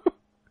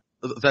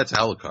 That's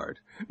Alucard.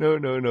 No.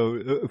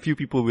 A few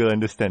people will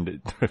understand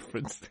it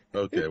reference.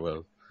 Okay,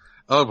 well.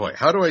 Oh boy,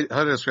 how do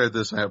I describe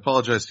this? I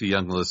apologize to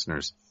young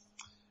listeners.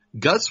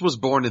 Guts was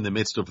born in the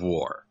midst of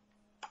war.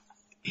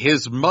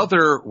 His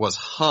mother was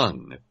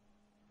hung,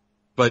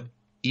 but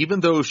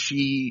even though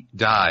she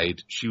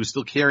died, she was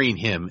still carrying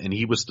him and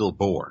he was still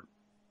born.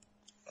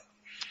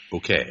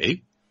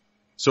 Okay.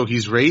 So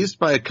he's raised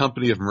by a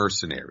company of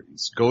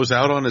mercenaries, goes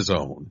out on his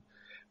own,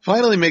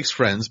 finally makes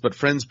friends, but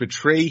friends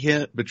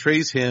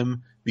betrays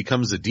him,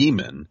 becomes a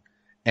demon,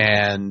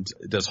 and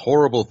does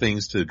horrible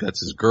things to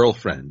Guts'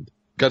 girlfriend.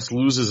 Guts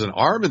loses an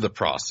arm in the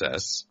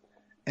process,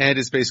 and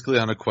is basically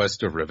on a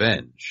quest of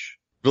revenge.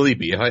 Believe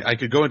me, I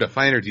could go into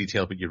finer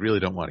detail, but you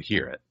really don't want to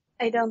hear it.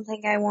 I don't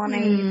think I want to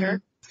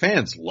either.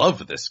 Fans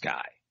love this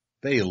guy.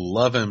 They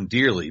love him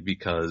dearly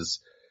because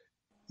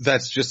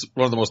that's just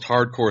one of the most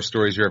hardcore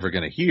stories you're ever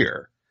going to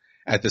hear.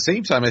 At the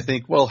same time, I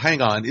think, well,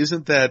 hang on,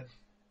 isn't that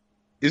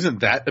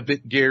a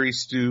bit Garry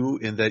Stu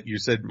in that you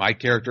said my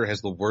character has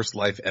the worst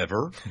life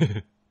ever?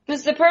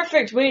 It's the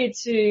perfect way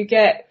to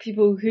get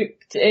people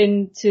hooked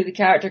into the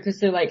character because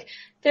they're like,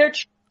 they're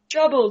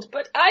troubled,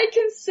 but I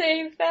can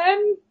save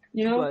them.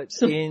 You know? But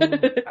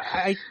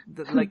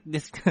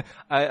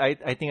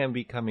I think I'm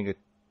becoming a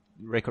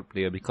record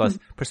player because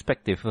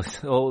perspective.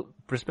 So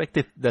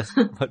perspective does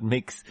what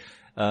makes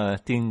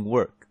thing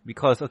work.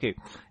 Because okay,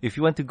 if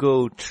you want to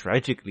go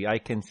tragically, I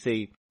can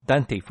say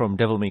Dante from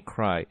Devil May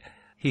Cry.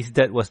 His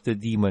dad was the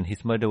demon.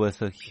 His mother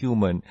was a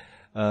human.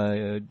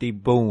 They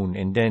bone,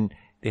 and then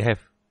they have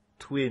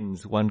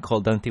twins. One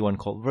called Dante, one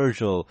called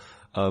Virgil.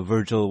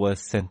 Virgil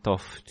was sent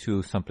off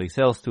to someplace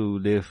else to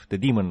live the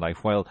demon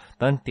life, while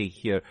Dante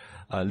here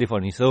lived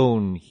on his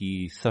own.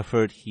 He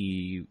suffered,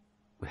 he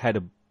had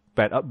a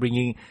bad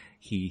upbringing,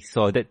 he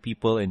saw dead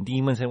people and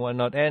demons and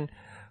whatnot, and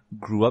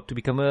grew up to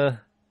become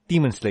a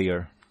demon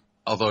slayer.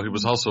 Although he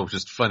was also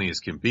just funny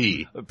as can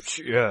be.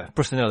 Yeah,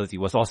 personality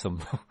was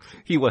awesome.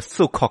 He was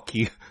so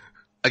cocky.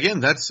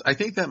 Again, I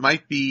think that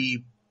might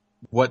be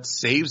what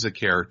saves a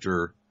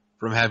character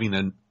from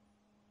having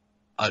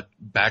a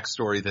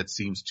backstory that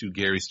seems too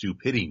Garry Stu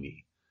pity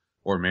me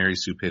or Mary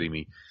Sue pity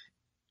me.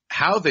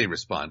 How they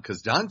respond,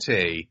 because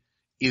Dante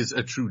is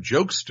a true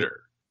jokester.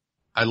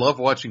 I love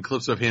watching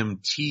clips of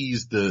him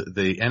tease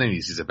the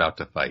enemies he's about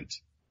to fight.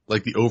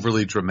 Like the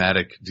overly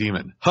dramatic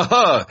demon. Ha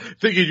ha!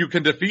 Thinking you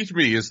can defeat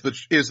me is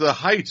the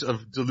height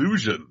of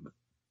delusion.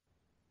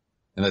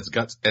 And that's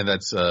Guts, and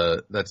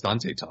that's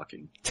Dante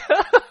talking.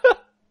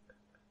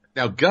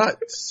 Now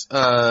Guts,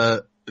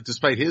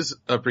 despite his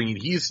upbringing,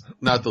 he's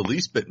not the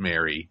least bit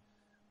merry,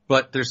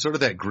 but there's sort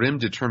of that grim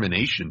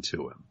determination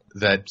to him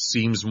that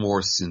seems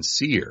more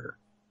sincere.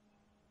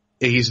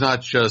 He's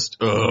not just,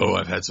 oh,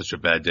 I've had such a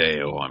bad day,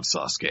 oh, I'm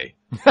Sasuke.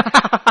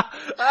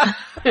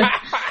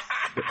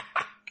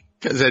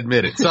 Cause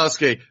admit it,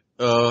 Sasuke,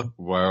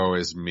 woe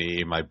is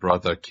me, my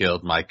brother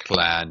killed my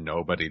clan,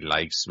 nobody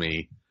likes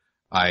me,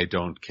 I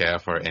don't care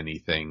for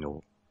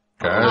anything.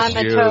 I'm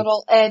a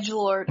total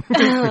edgelord.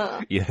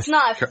 Yes. It's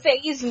not a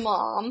phase,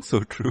 Mom. So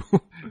true.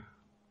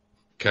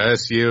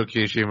 Curse you,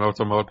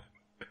 Kishimoto.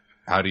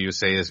 How do you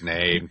say his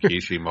name?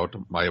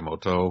 Kishimoto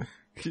Miyamoto?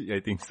 I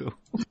think so.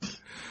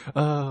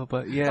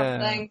 But yeah.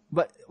 Something.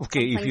 But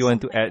okay, if you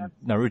want to add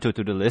Naruto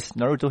to the list,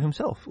 Naruto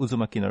himself,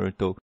 Uzumaki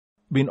Naruto,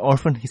 been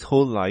orphaned his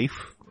whole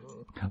life.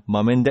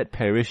 Mom and dad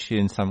perish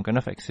in some kind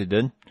of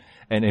accident,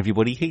 and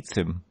everybody hates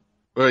him.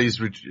 Well, he's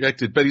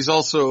rejected, but he's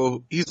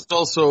also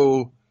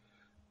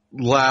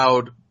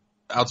loud,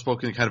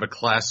 outspoken, kind of a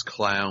class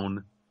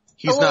clown.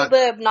 He's a little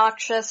bit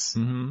obnoxious.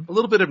 Mm-hmm. A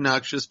little bit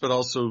obnoxious, but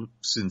also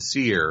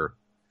sincere.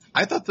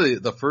 I thought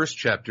the first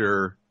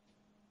chapter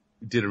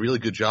did a really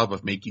good job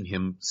of making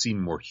him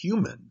seem more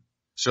human,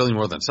 certainly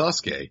more than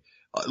Sasuke.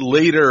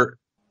 Later,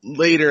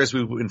 as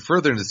we went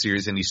further in the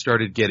series and he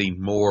started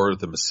getting more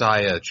the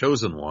Messiah,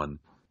 chosen one,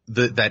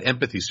 that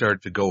empathy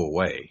started to go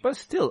away. But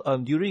still,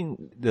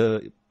 during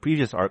the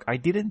previous arc, I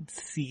didn't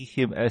see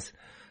him as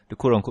the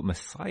quote-unquote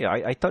Messiah.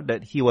 I thought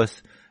that he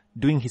was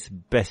doing his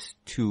best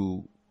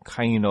to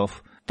kind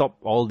of stop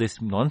all this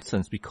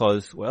nonsense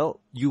because, well,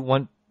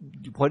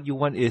 what you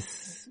want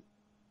is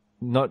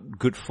not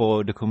good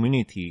for the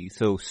community.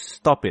 So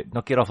stop it.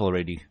 Knock it off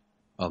already.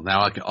 Well,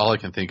 now all I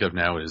can think of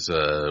now is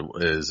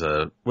what is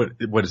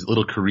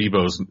Little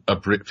Karibo's a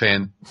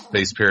fan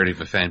base parody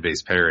of a fan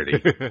base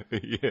parody.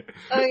 Yeah.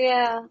 Oh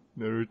yeah.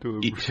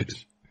 Naruto.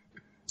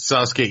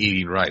 Sasuke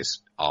eating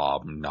rice.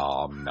 Nom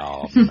nom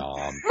nom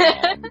nom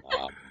nom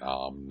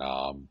nom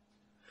nom.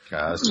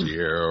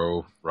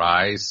 Cashew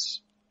rice.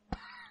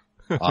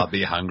 I'll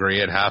be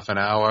hungry in half an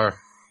hour.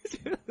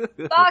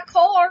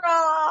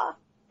 Bakura!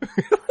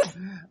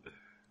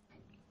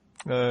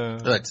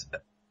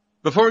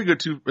 Before we go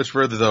too much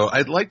further, though,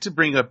 I'd like to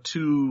bring up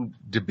two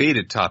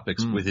debated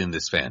topics within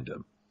this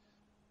fandom.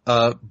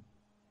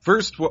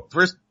 First,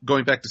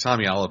 going back to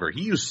Tommy Oliver,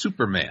 he used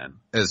Superman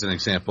as an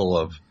example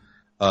of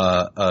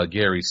a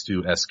Garry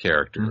Stu-esque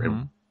character.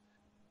 Mm-hmm.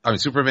 I mean,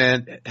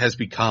 Superman has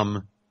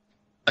become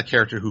a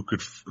character who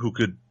could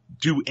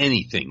do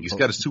anything. He's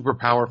got a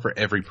superpower for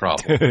every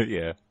problem.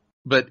 Yeah.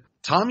 But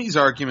Tommy's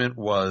argument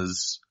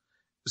was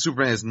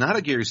Superman is not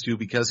a Garry Stu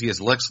because he has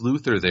Lex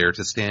Luthor there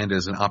to stand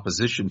as an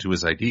opposition to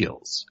his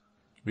ideals.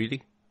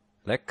 Really?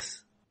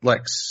 Lex,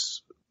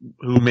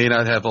 who may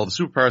not have all the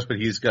superpowers, but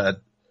he's got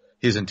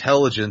his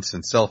intelligence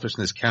and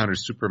selfishness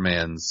counters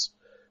Superman's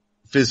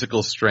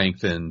physical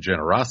strength and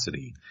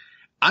generosity.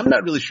 I'm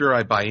not really sure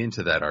I buy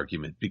into that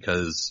argument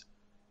because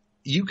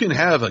you can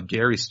have a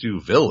Garry Stu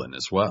villain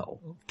as well.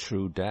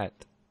 True that.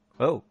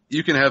 Oh.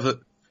 You can have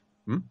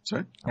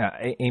sorry?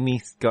 Yeah,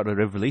 Amy's got a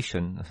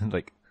revelation.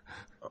 Like,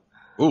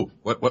 ooh,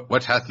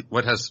 what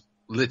has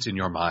lit in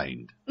your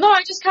mind? No,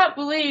 I just can't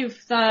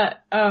believe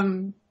that,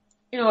 the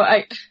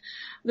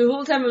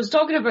whole time I was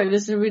talking about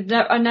this,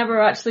 I never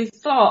actually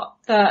thought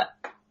that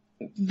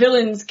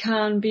villains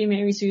can be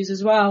Mary Sue's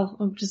as well.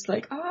 I'm just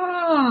like,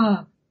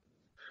 Well,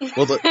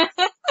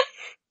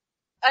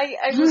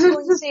 I was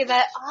going to say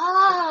that,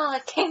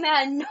 it came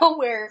out of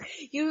nowhere.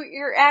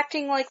 You're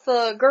acting like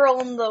the girl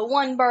in the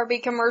one Barbie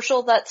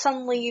commercial that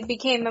suddenly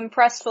became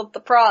impressed with the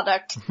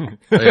product.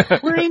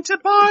 We're into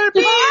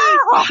Barbie!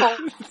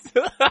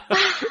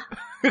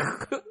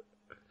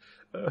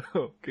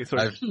 Okay,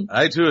 sorry.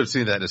 I too have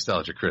seen that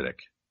Nostalgia Critic.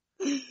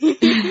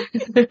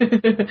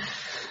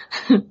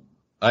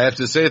 I have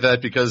to say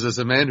that because as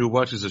a man who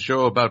watches a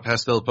show about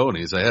pastel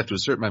ponies, I have to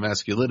assert my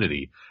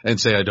masculinity and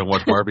say I don't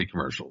watch Barbie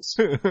commercials.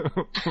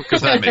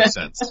 Because that makes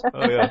sense.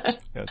 Oh yeah.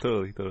 Yeah,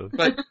 totally.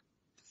 But,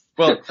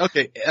 well,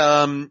 okay,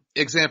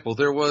 example,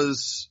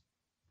 this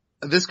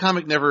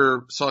comic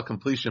never saw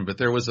completion, but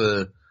there was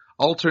a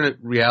alternate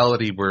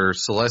reality where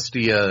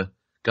Celestia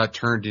got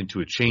turned into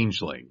a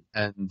changeling.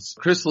 And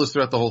Chrysalis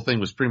throughout the whole thing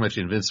was pretty much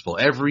invincible.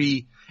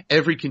 Every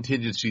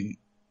contingency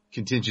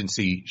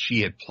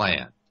she had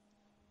planned.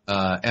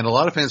 And a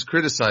lot of fans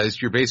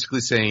criticized, you're basically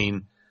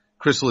saying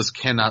Chrysalis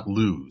cannot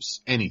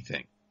lose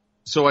anything.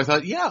 So I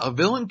thought, yeah, a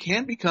villain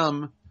can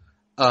become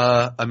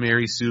a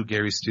Mary Sue,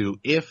 Garry Stu,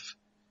 if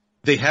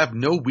they have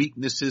no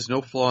weaknesses,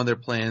 no flaw in their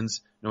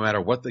plans, no matter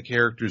what the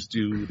characters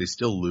do, they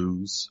still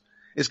lose.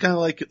 It's kind of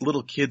like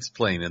little kids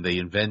playing and they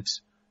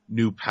invent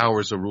new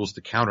powers or rules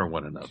to counter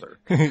one another.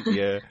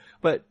 Yeah.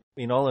 But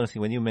in all honesty,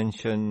 when you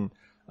mention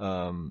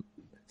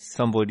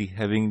somebody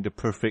having the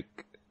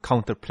perfect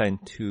counter plan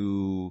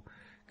to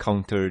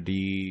counter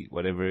the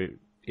whatever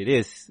it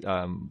is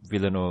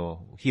villain or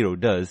hero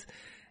does,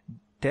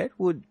 that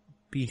would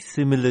be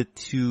similar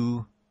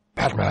to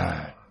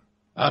Batman.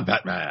 I'm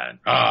Batman.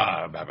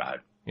 I'm Batman.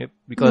 Yep,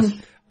 because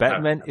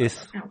Batman is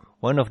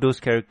one of those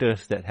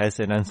characters that has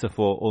an answer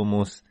for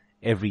almost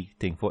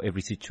everything, for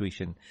every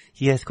situation.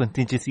 He has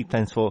contingency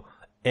plans for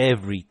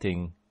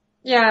everything.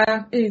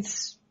 Yeah,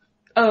 it's,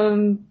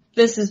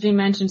 this has been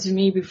mentioned to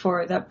me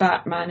before, that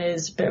Batman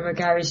is a bit of a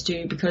Garry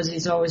Stu because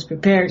he's always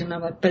prepared, and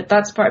I'm like, but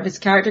that's part of his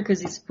character because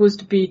he's supposed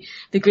to be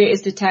the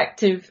greatest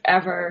detective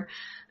ever,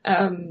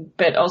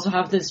 but also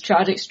have this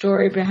tragic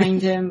story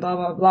behind him, blah,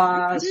 blah,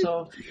 blah,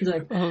 so he's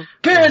like,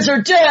 parents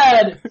are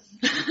dead!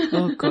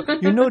 Oh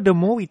God. You know, the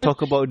more we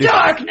talk about this...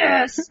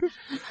 Darkness!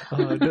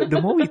 The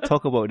more we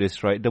talk about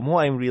this, right, the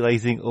more I'm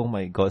realizing, oh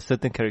my God,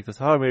 certain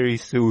characters are Mary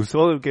Sue's,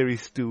 all Garry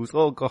Stu's,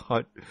 oh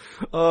God.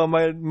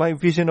 My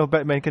vision of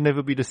Batman can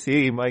never be the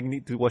same. I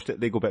need to watch that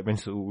Lego Batman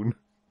soon.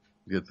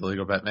 Get the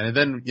Lego Batman.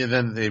 And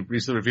then they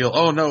recently reveal,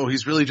 oh no,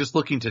 he's really just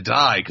looking to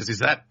die because he's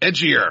that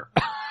edgier.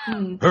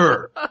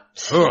 Her.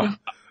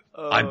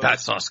 I'm Bat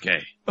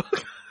Sasuke.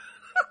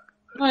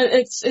 Well,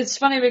 it's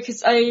funny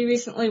because I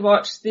recently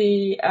watched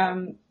the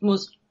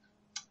most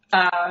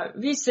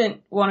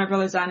recent Warner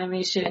Brothers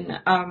animation,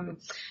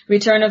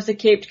 Return of the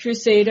Caped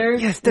Crusader.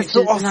 Yes, that's which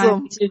so is awesome. an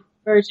animated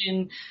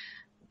version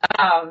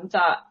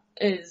that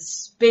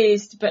is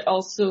based but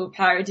also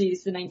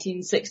parodies the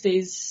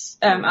 1960s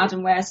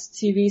Adam West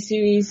TV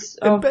series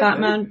of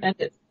Batman, and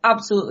it's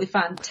absolutely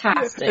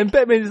fantastic. And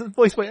Batman is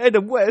voiced by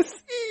Adam West.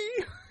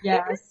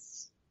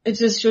 Yes. It's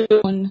just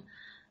shown,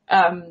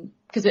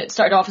 because it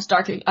started off as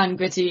dark and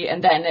gritty,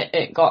 and then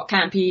it got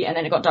campy, and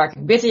then it got dark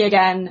and gritty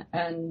again,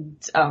 and,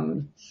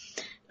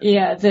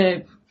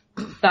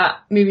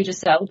 that movie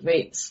just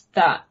celebrates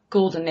that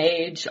golden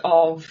age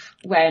of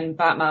when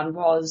Batman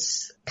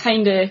was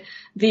kinda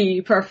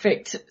the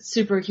perfect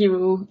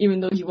superhero, even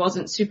though he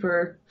wasn't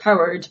super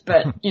powered,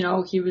 but, you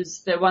know, he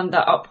was the one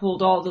that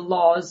upheld all the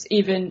laws,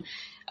 even,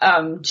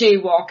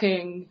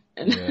 jaywalking,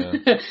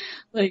 and,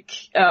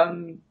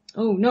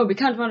 oh no, we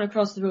can't run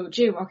across the road.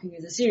 Jaywalking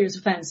is a serious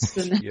offence.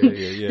 And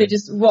they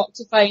just walk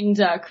to find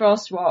a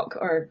crosswalk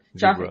or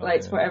traffic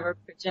lights, whatever,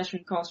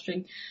 pedestrian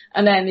crossing.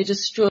 And then they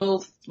just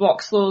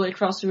walk slowly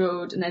across the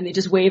road, and then they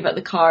just wave at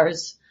the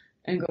cars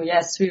and go,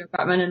 yes, we are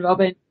Batman and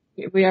Robin.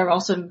 We are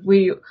awesome.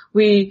 We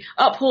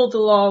uphold the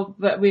law,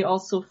 but we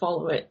also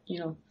follow it, you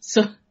know.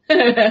 So,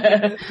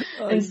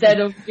 instead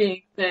of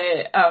being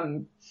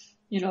the,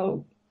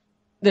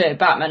 the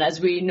Batman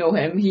as we know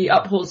him, he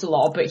upholds the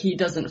law, but he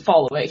doesn't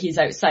follow it. He's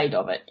outside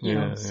of it, you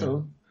know.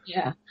 So,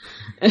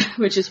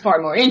 which is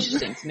far more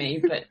interesting to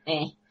me, but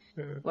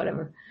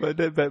whatever. But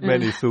that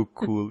Batman is so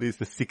cool. It's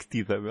the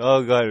 60s Batman.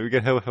 Oh God, we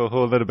can have a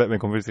whole other Batman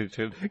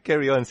conversation.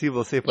 Carry on, see,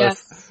 will save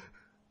us.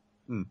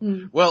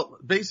 Well,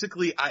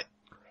 basically,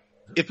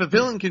 if a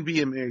villain can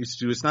be a Mary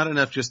Stu, it's not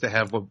enough just to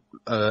have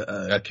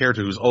a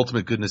character whose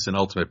ultimate goodness and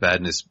ultimate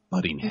badness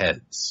butting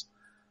heads.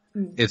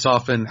 It's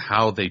often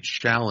how they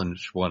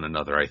challenge one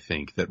another, I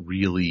think, that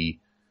really,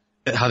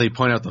 how they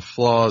point out the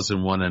flaws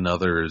in one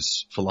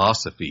another's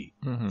philosophy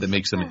that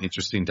makes them an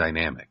interesting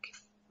dynamic.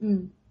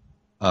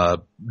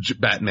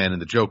 Batman and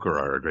the Joker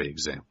are a great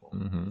example.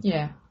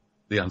 Yeah.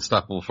 The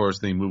unstoppable force,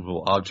 the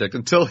immovable object,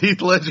 until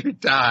Heath Ledger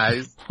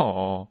dies.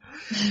 Aww.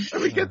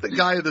 And we get the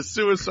guy in the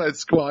Suicide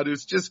Squad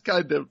who's just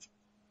kind of,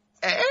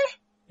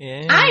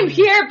 Yeah. I'm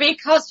here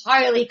because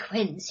Harley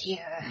Quinn's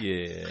here.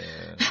 Yeah.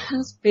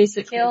 That's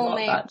basically Kill what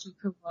me. that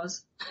Joker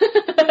was.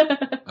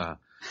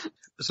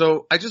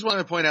 So I just want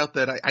to point out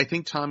that I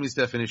think Tommy's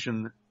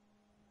definition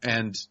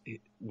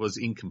was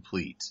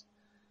incomplete.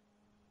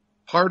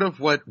 Part of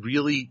what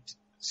really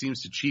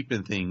seems to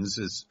cheapen things,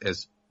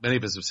 as many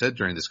of us have said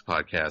during this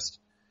podcast,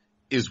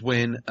 is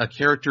when a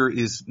character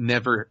is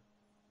never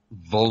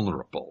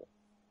vulnerable,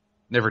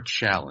 never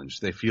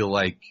challenged. They feel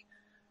like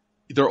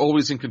they're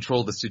always in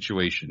control of the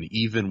situation,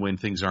 even when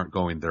things aren't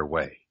going their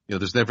way. You know,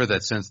 there's never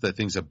that sense that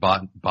things have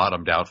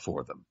bottomed out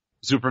for them.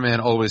 Superman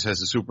always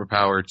has a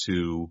superpower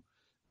to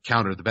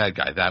counter the bad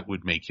guy. That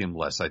would make him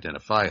less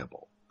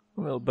identifiable.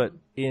 Well, but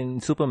in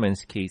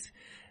Superman's case,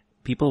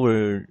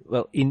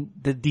 in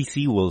the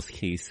DC world's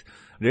case,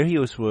 their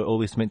heroes were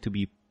always meant to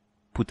be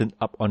put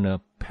up on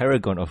a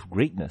paragon of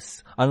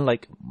greatness.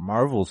 Unlike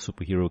Marvel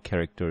superhero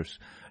characters,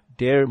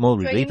 they're more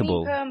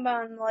relatable. So you mean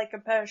on like a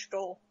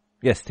pedestal.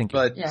 Yes, thank you.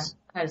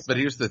 But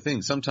here's the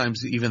thing.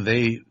 Sometimes even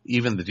the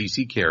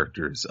DC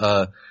characters,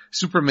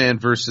 Superman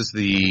versus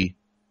the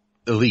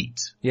Elite.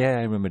 Yeah,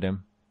 I remember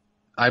them.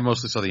 I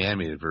mostly saw the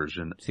animated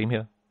version. Same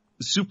here.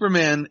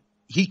 Superman,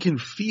 he can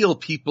feel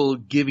people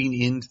giving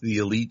in to the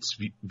Elite's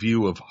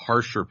view of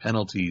harsher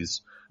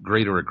penalties,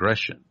 greater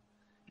aggression.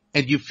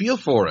 And you feel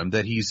for him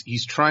that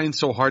he's trying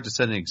so hard to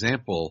set an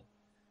example,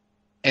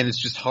 and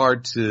it's just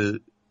hard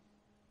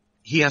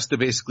he has to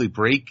basically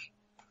break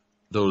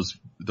those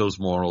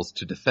morals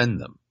to defend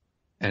them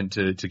and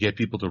to get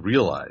people to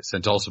realize,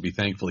 and to also be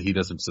thankful he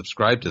doesn't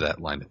subscribe to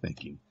that line of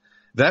thinking.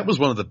 That was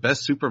one of the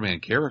best Superman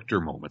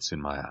character moments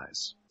in my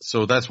eyes.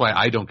 So that's why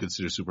I don't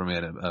consider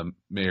Superman a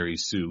Mary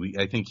Sue.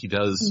 I think he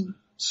does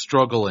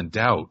struggle and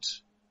doubt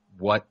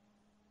what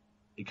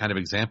kind of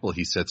example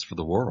he sets for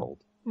the world.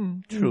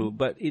 True,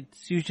 but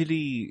it's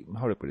usually,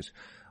 how do I put this?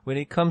 when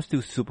it comes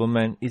to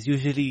Superman, it's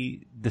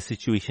usually the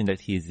situation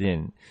that he's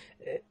in.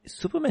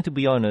 Superman, to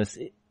be honest,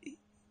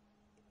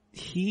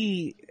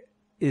 he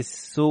is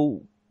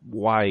so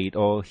wide,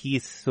 or he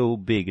is so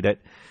big that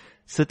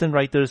certain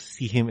writers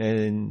see him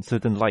in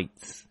certain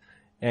lights.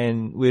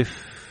 And with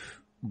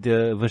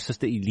the versus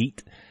the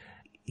elite,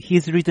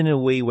 he's written in a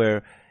way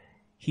where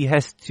he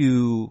has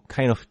to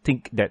kind of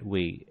think that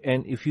way.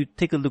 And if you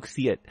take a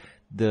look-see at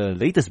the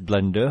latest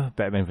blunder,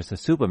 Batman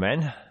vs.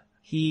 Superman,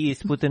 he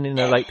is put in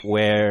a light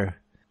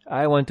where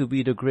I want to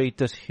be the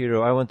greatest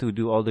hero. I want to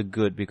do all the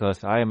good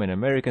because I am an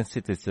American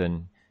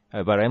citizen.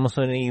 But I'm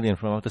also an alien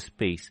from outer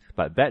space.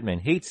 But Batman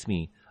hates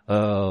me.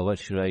 Oh, what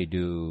should I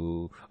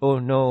do? Oh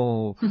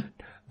no.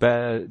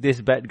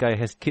 This bad guy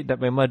has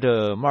kidnapped my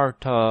mother,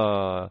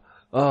 Martha.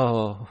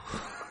 Oh.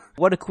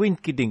 What a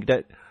coincidence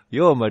that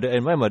your mother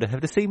and my mother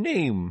have the same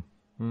name.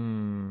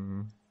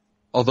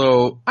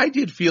 Although, I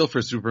did feel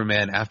for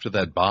Superman after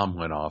that bomb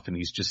went off and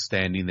he's just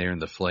standing there in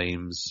the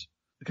flames.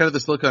 Kind of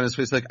this look on his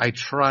face like, I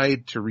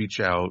tried to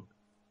reach out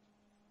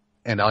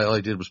and all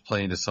I did was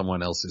play into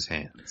someone else's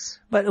hands.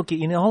 But okay,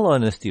 in all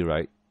honesty,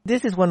 right?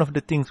 This is one of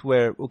the things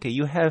where, okay,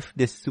 you have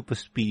this super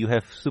speed, you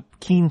have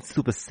keen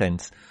super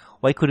sense.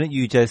 Why couldn't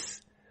you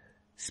just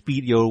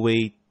speed your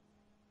way,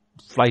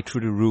 fly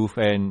through the roof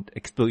and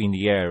explode in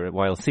the air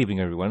while saving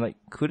everyone? Like,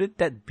 couldn't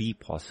that be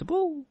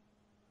possible?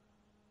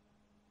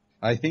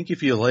 I think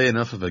if you lay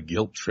enough of a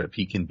guilt trip,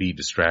 he can be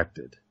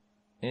distracted.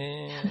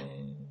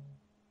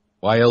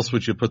 Why else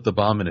would you put the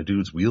bomb in a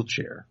dude's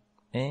wheelchair?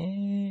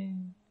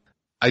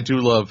 I do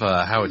love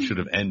how it should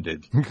have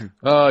ended.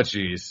 Oh,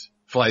 jeez.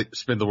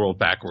 Spin the world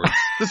backwards.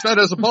 This man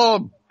has a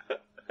bomb!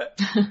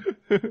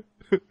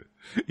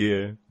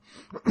 Yeah.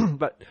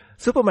 But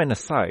Superman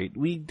aside,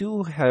 we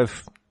do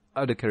have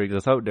other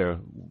characters out there,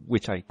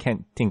 which I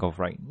can't think of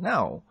right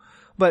now.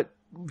 But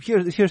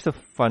here's a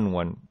fun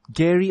one.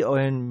 Garry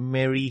and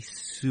Mary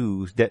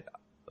Sue that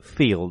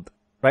failed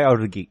right out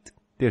of the gate.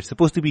 They're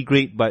supposed to be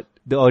great, but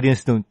the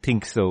audience don't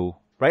think so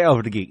right out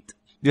of the gate.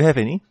 Do you have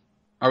any?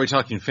 Are we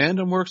talking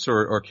fandom works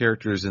or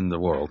characters in the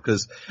world?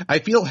 Because I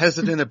feel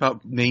hesitant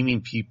about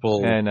naming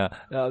people and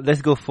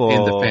let's go for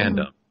in the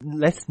fandom.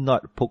 Let's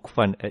not poke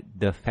fun at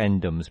the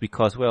fandoms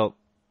because, well,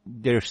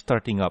 they're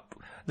starting up.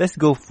 Let's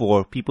go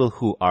for people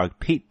who are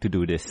paid to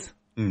do this.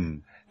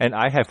 And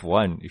I have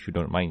one, if you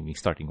don't mind me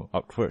starting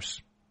out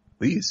first.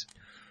 Please.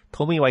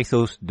 Tommy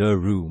Wiseau's The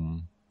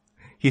Room.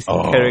 His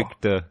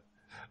character,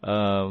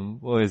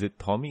 what is it,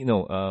 Tommy?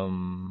 No,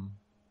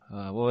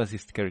 what was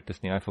his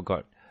character's name? I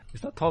forgot.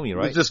 It's not Tommy,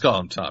 right? Let's just call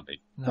him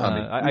Tommy.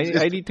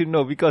 I need to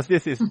know because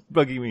this is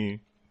bugging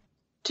me.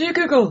 To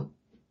Google.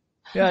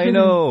 Yeah, I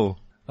know.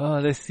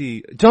 Let's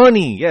see.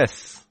 Johnny,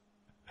 yes.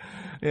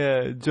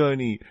 Yeah,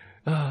 Johnny.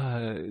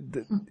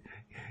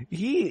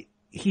 He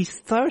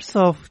starts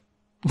off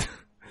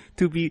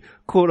to be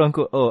quote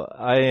unquote,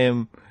 I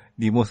am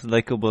the most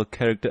likable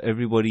character.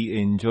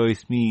 Everybody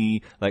enjoys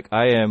me. Like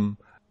I am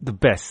the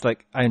best.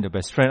 Like I am the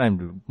best friend. I'm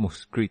the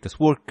most greatest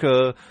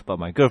worker. But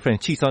my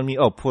girlfriend cheats on me.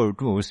 Oh, poor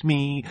was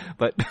me.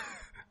 But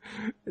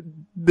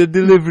the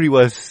delivery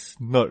was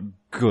not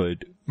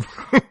good.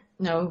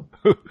 No.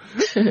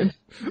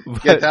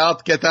 Get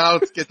out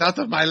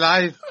of my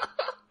life.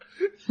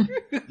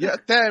 You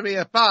tear me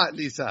apart,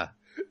 Lisa.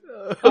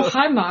 Oh,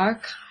 hi,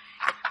 Mark.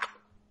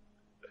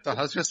 So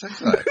how's your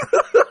sex life?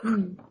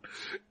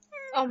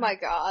 Oh my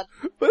god.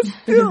 But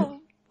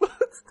still,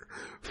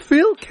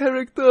 Phil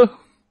character,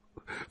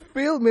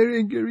 Phil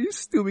marrying Garry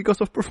Stu because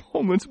of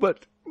performance,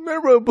 but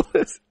memorable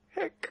as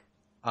heck.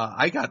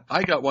 I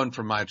got one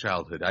from my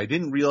childhood. I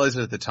didn't realize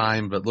it at the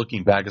time, but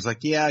looking back, it's like,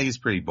 yeah, he's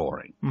pretty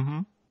boring.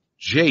 Mm-hmm.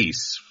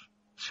 Jace,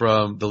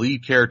 from the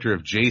lead character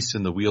of Jace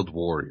and the Wheeled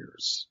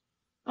Warriors.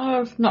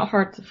 Oh, I've not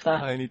heard of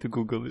that. I need to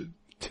Google it.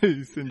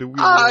 Jace and the Wheeled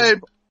Warriors.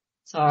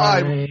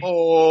 Sorry. I'm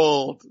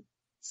old.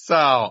 So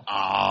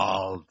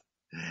old.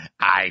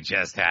 I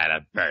just had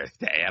a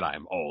birthday and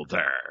I'm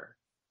older.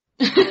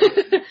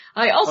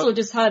 I also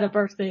just had a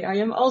birthday. I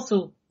am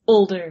also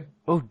older.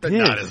 Oh, But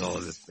not as old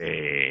as me.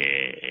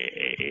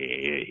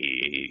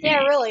 Yeah,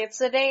 really, it's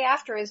the day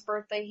after his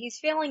birthday. He's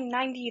feeling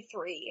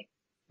 93.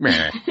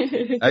 Meh.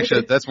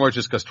 Actually, that's more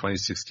just because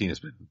 2016 has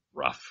been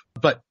rough.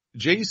 But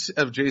Jace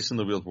of Jace and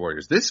the Wheeled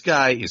Warriors, this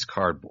guy is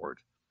cardboard.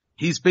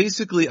 He's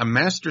basically a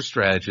master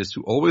strategist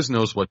who always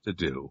knows what to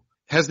do,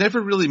 has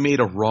never really made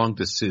a wrong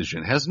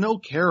decision, has no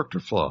character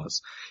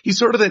flaws. He's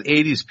sort of that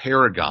 80s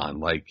paragon,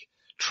 like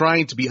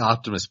trying to be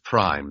Optimus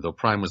Prime, though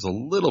Prime was a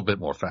little bit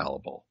more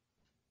fallible.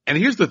 And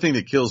here's the thing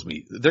that kills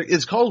me.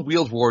 It's called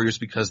Wheeled Warriors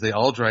because they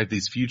all drive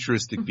these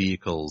futuristic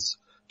vehicles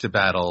to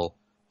battle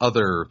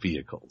other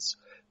vehicles.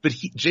 But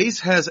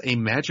Jace has a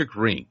magic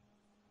ring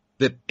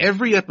that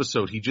every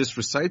episode he just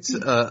recites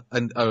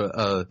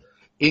an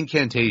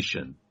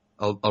incantation,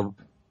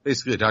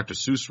 basically a Dr.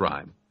 Seuss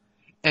rhyme,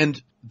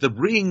 and the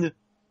ring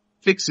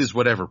fixes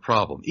whatever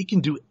problem. It can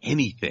do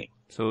anything.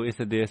 So it's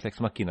a Deus Ex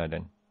Machina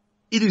then?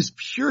 It is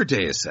pure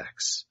Deus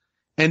Ex.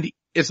 And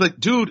it's like,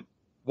 dude,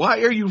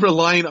 why are you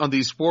relying on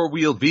these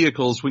four-wheeled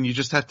vehicles when you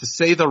just have to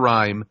say the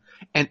rhyme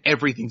and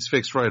everything's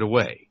fixed right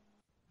away?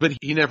 but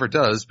he never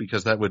does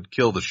because that would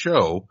kill the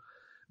show.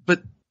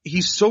 But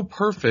he's so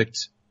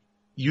perfect,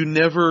 you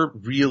never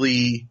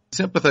really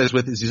sympathize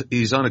with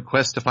he's on a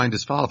quest to find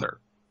his father.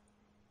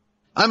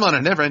 I'm on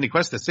a never-ending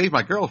quest to save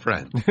my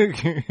girlfriend.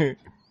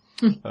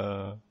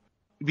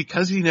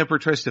 Because he never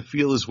tries to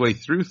feel his way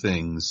through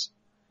things,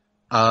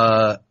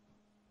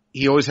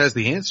 he always has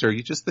the answer.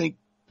 You just think,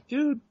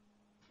 dude,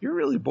 you're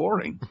really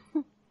boring.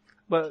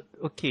 But,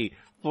 okay,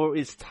 for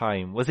its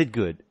time, was it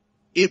good?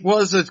 It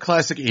was a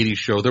classic 80s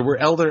show. There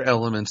were other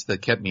elements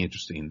that kept me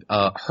interesting.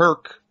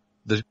 Herc,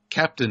 the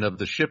captain of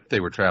the ship they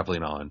were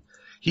traveling on,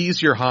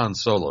 he's your Han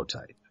Solo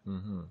type.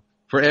 Mm-hmm.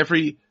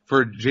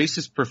 For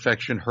Jace's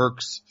perfection,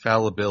 Herc's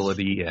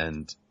fallibility,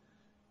 and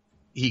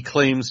he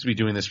claims to be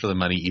doing this for the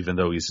money even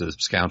though he's a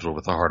scoundrel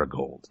with a heart of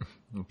gold.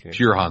 Okay.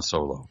 Pure Han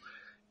Solo.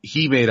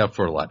 He made up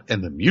for a lot.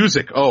 And the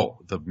music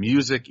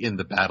in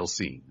the battle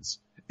scenes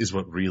is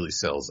what really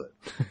sells it.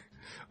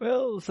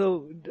 Well,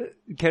 so the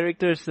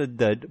characters are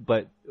dud,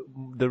 but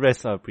the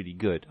rest are pretty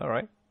good. All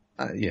right.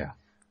 Yeah.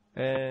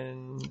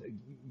 And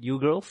you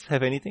girls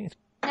have anything?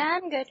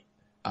 I'm good.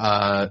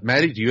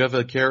 Maddie, do you have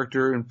a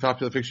character in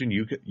popular fiction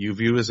you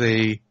view as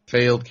a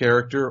failed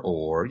character,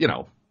 or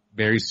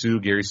Mary Sue,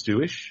 Garry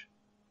Stu-ish?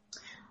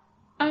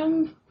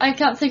 I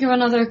can't think of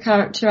another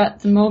character at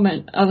the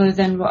moment other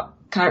than what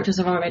characters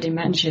I've already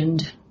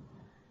mentioned.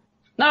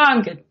 No,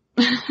 I'm good.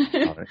 All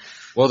right.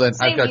 Well then,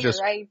 Same I've got here,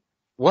 just I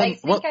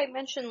think I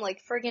mentioned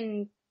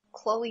friggin'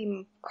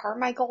 Chloe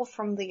Carmichael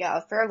from the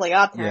Fairly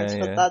Odd Parents,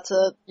 but that's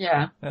it.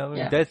 Yeah.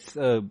 That's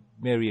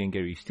Mary and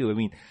Garry Stu. I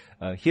mean,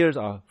 here's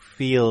a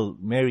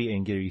failed Mary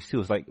and Garry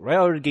Stu. It's like right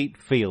out of the gate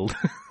failed.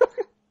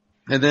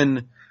 And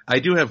then I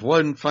do have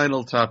one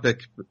final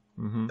topic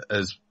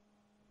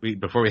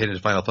before we head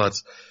into final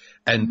thoughts.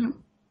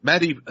 And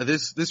Maddie,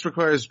 this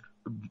requires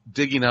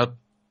digging up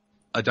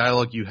a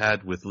dialogue you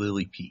had with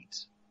Lily Pete.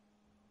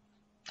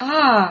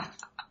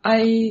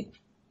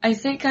 I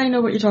think I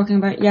know what you're talking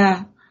about.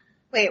 Yeah.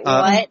 Wait,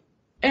 what?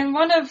 In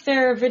one of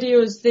their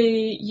videos,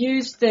 they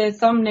used the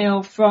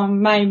thumbnail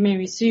from my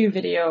Mary Sue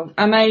video.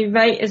 Am I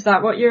right? Is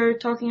that what you're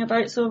talking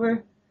about,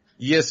 Silver?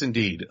 Yes,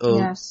 indeed.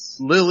 Yes.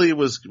 Lily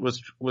was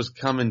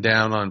coming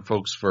down on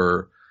folks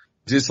for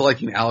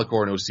disliking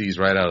Alicorn OCs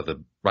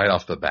right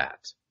off the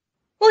bat.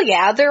 Well,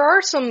 yeah, there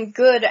are some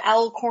good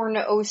Alicorn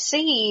OC.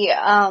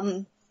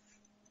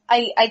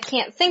 I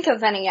can't think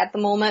of any at the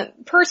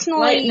moment. Personally,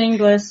 Lightning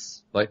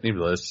Bliss.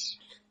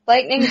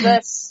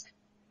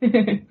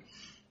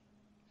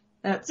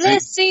 That's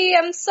Lissy,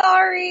 I'm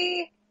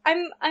sorry.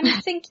 I'm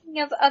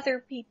thinking of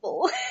other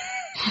people.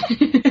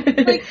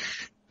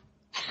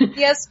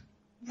 Yes,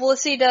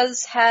 Lissy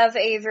does have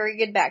a very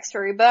good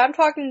backstory, but I'm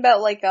talking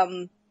about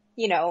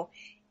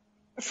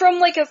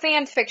from a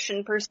fan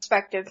fiction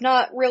perspective,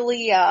 not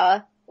really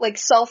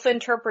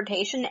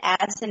self-interpretation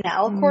as an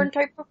Alicorn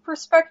type of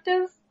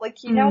perspective.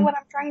 You know what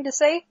I'm trying to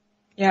say?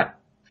 Yeah.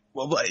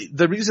 Well,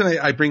 the reason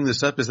I bring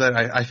this up is that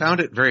I found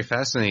it very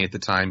fascinating at the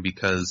time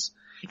because,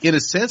 in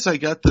a sense, I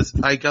got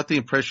the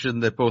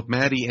impression that both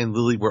Maddie and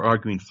Lily were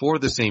arguing for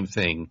the same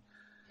thing.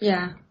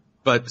 Yeah.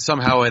 But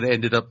somehow it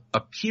ended up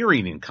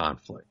appearing in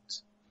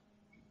conflict.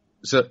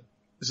 So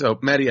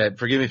Maddie,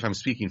 forgive me if I'm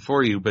speaking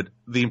for you, but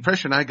the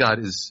impression I got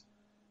is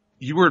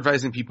you were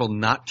advising people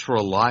not to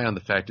rely on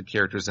the fact of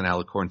characters in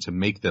Alicorn to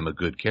make them a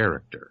good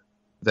character.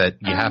 That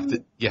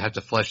you have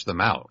to flesh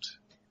them out.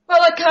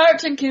 Well, a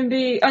character can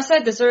be, I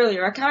said this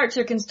earlier, a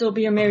character can still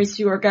be a Mary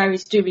Sue or Garry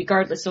Stu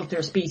regardless of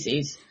their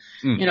species.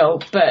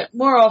 But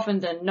more often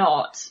than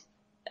not,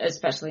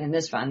 especially in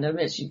this fandom,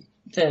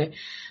 the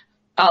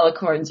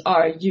Alicorns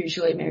are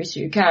usually Mary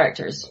Sue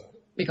characters.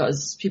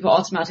 Because people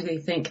automatically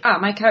think,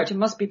 my character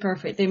must be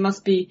perfect, they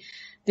must be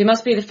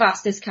the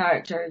fastest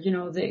character,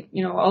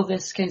 all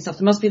this kind of stuff.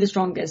 They must be the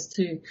strongest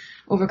to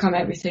overcome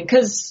everything.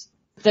 Cause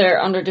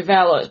they're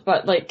underdeveloped,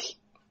 but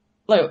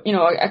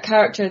a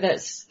character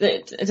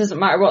it doesn't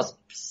matter what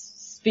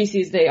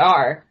species they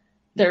are,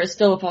 there is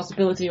still a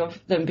possibility of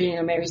them being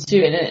a Mary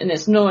Sue, and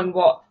it's knowing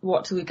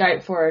what to look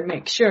out for and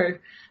make sure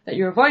that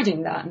you're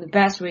avoiding that. And the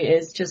best way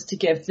is just to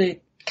give the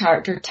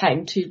character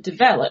time to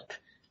develop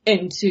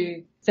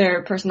into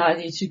their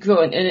personality to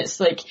grow. And it's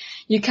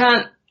you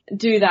can't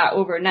do that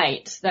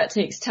overnight. That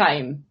takes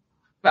time.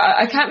 But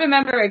I can't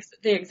remember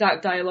the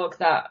exact dialogue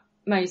that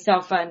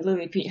myself and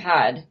Lily Pete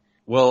had.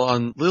 Well,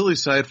 on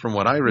Lily's side, from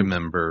what I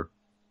remember,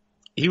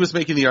 he was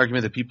making the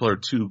argument that people are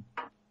too,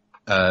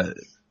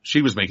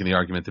 she was making the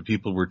argument that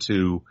people were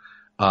too,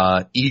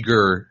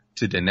 eager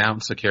to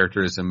denounce a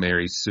character as a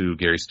Mary Sue,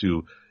 Garry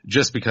Stu,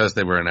 just because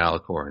they were an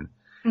Alicorn.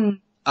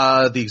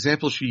 The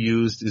example she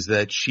used is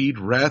that she'd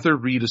rather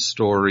read a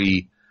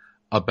story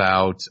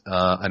about,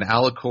 an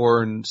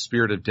Alicorn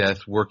spirit of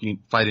death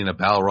fighting a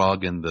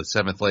Balrog in the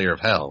 7th layer of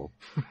hell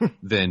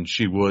than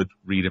she would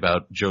read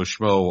about Joe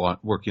Schmo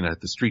working at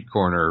the street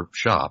corner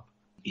shop.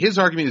 His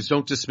argument is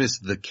don't dismiss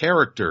the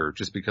character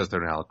just because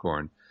they're an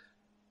Alicorn.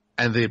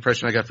 And the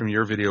impression I got from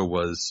your video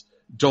was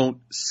don't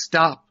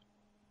stop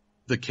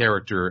the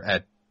character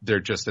at they're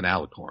just an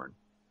Alicorn.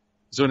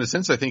 So in a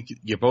sense, I think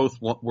you both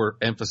were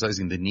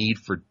emphasizing the need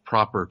for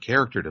proper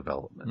character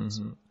development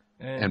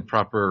and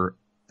proper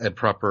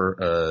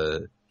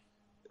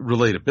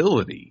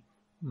relatability.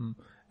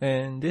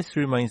 And this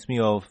reminds me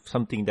of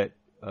something that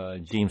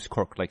James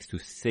Cork likes to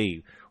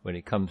say when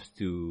it comes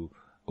to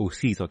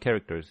OCs or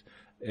characters,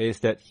 is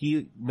that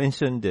he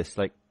mentioned this,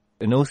 like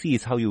an OC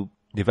is how you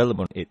develop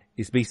on it.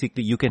 It's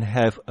basically you can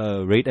have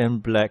a red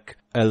and black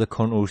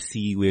Alicorn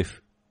OC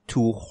with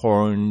 2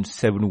 horns,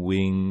 7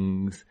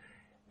 wings,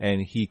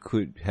 and he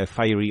could have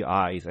fiery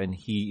eyes, and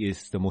he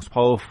is the most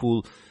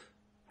powerful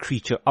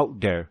creature out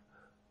there.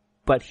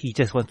 But he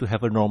just wants to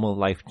have a normal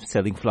life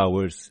selling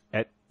flowers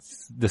at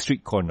the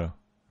street corner.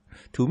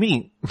 To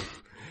me,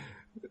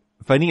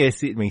 funny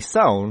as it may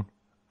sound,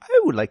 I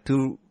would like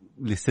to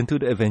listen to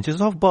the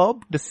adventures of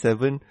Bob, the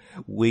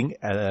 7-winged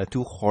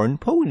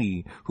 2-horned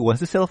pony who wants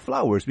to sell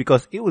flowers,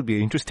 because it would be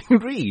an interesting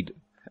read.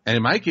 And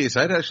in my case,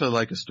 I'd actually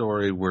like a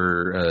story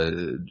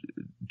where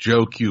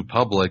Joe Q.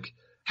 Public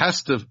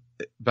has to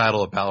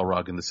battle a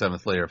Balrog in the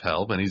 7th layer of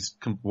hell, and he's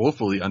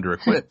woefully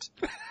under-equipped.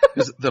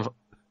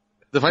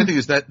 The funny thing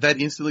is that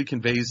instantly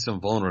conveys some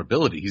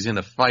vulnerability. He's in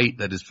a fight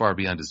that is far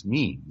beyond his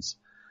means.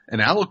 And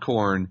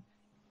Alicorn,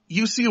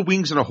 you see a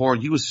wings and a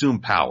horn, you assume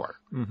power.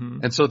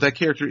 Mm-hmm. And so that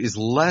character is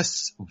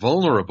less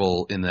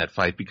vulnerable in that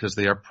fight because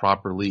they are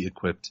properly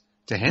equipped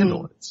to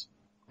handle it.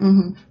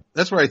 Mm-hmm.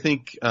 That's where I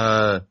think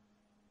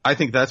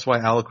that's why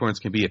Alicorns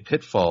can be a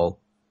pitfall.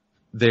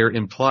 They're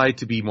implied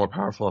to be more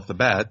powerful off the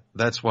bat.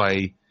 That's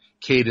why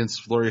Cadence,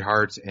 Flurry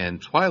Heart,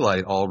 and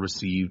Twilight all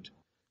received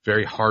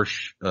very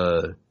harsh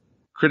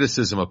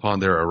criticism upon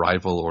their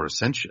arrival or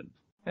ascension.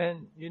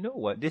 And you know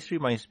what? This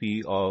reminds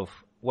me of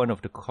one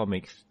of the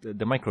comics,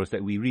 the micros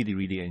that we really,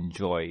 really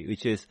enjoy,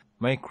 which is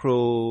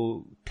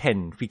Micro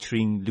 10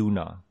 featuring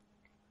Luna.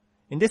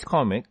 In this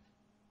comic,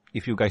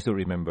 if you guys don't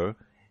remember,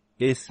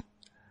 is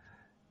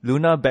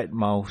Luna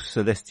badmouth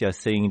Celestia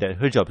saying that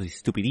her job is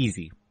stupid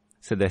easy.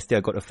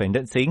 Celestia got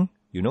offended saying,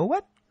 you know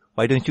what?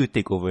 Why don't you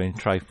take over and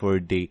try for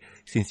a day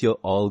since you're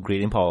all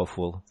great and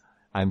powerful?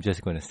 I'm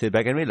just going to sit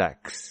back and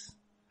relax.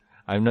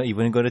 I'm not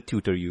even going to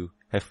tutor you.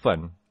 Have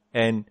fun.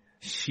 And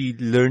she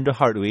learned the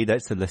hard way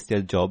that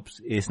Celestia's job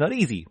is not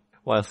easy,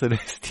 while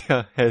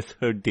Celestia has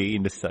her day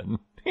in the sun.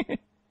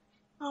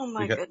 Oh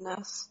my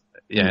goodness.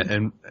 Yeah,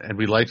 and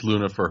we liked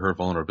Luna for her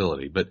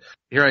vulnerability. But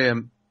here I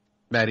am,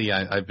 Maddie,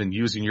 I've been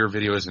using your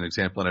video as an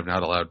example, and I've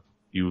not allowed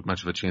you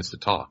much of a chance to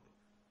talk.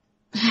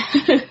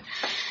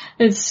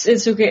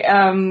 It's okay.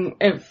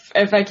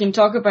 If I can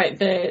talk about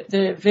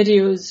the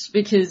videos,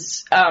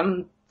 because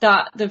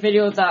the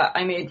video that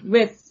I made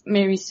with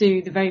Mary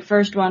Sue, the very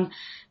first one,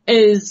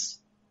 is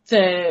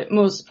the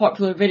most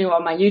popular video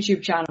on my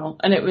YouTube channel,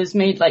 and it was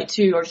made like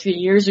 2 or 3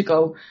 years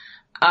ago,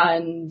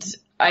 and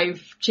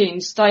I've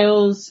changed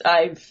styles,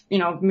 I've,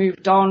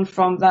 moved on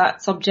from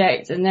that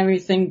subject and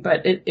everything,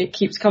 but it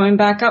keeps coming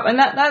back up, and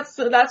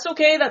that's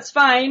okay, that's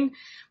fine.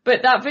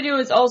 But that video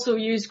is also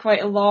used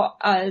quite a lot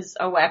as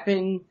a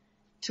weapon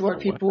toward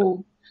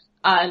people.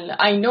 And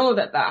I know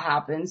that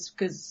happens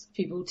because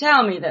people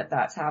tell me that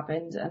that's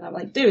happened. And I'm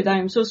like, dude,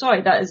 I'm so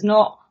sorry. That is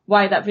not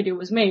why that video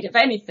was made. If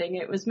anything,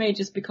 it was made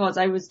just because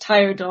I was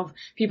tired of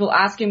people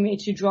asking me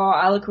to draw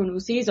Alicorn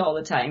OCs all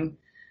the time.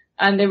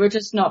 And they were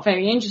just not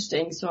very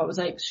interesting. So I was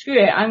like,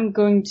 screw it. I'm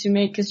going to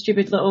make a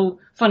stupid little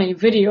funny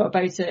video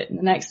about it. And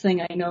the next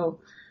thing I know,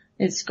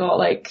 it's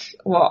got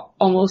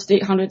almost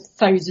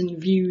 800,000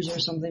 views or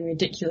something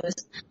ridiculous.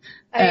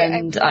 I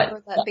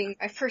remember that being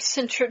my first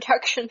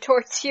introduction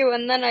towards you,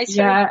 and then I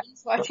started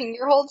watching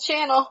your whole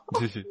channel.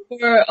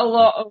 For a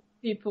lot of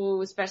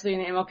people, especially in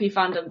the MLP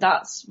fandom,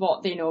 that's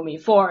what they know me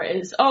for,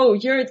 is,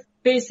 you're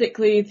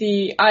basically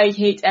the I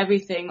hate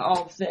everything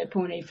of the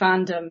pony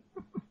fandom.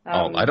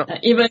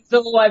 Even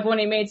though I've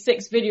only made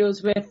 6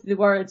 videos with the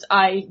words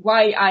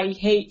why I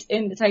hate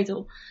in the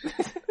title.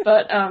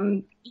 But,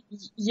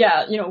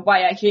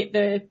 why I hate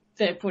the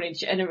pony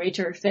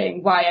generator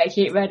thing, why I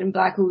hate red and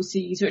black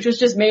OCs, which was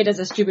just made as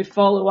a stupid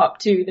follow-up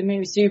to the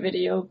Mary Sue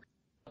video.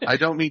 I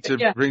don't mean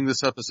to bring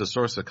this up as a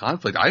source of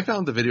conflict. I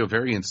found the video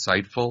very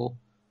insightful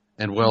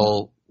and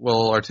well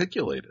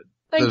articulated.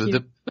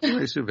 The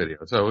Mary Sue video.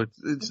 So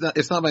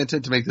it's not my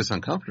intent to make this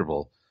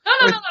uncomfortable.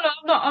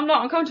 No, I'm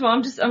not uncomfortable.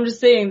 I'm just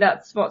saying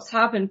that's what's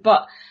happened.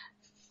 But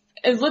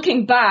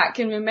looking back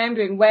and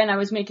remembering when I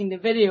was making the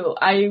video,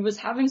 I was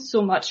having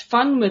so much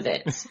fun with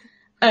it.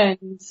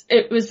 And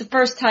it was the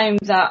first time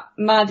that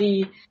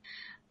Maddie,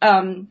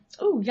 cinnamon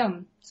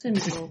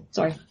roll.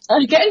 Sorry.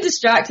 I'm getting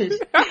distracted.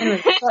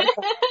 Anyway,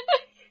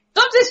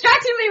 stop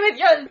distracting me with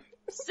your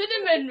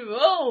cinnamon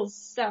rolls,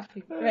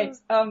 Sapphire. Right,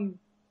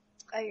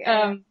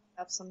 I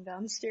have some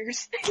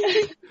downstairs.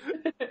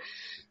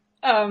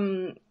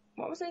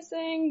 What was I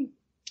saying?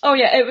 Oh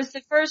yeah, it was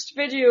the first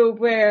video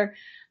where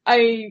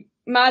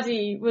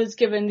Maddie was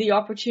given the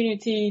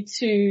opportunity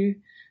to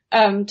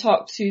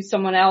talk to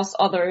someone else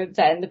other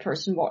than the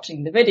person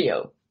watching the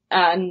video.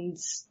 And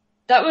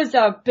that was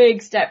a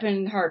big step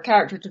in her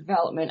character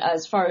development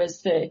as far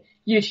as the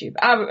YouTube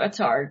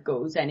avatar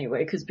goes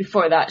anyway, because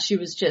before that she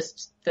was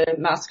just the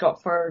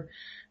mascot for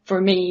for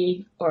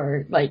me,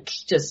 or like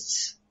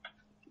just,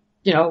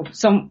 you know,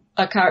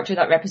 a character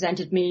that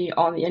represented me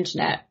on the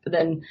internet. But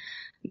then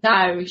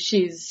now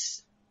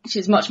she's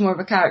much more of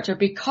a character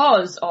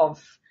because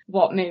of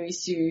what Mary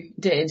Sue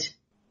did.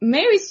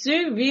 Mary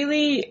Sue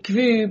really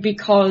grew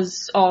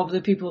because of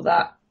the people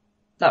that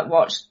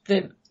watched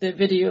the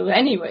video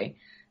anyway.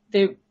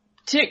 They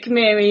took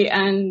Mary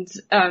and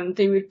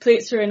they would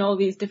place her in all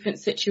these different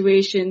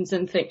situations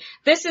and think,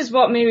 this is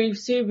what Mary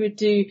Sue would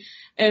do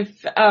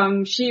if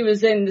she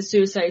was in the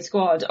Suicide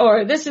Squad,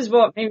 or this is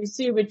what Mary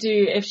Sue would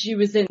do if she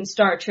was in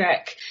Star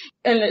Trek.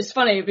 And it's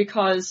funny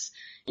because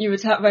you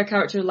would have a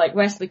character like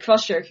Wesley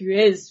Crusher, who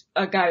is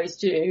a Garry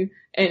Stu,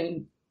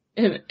 and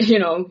you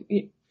know,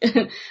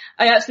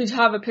 I actually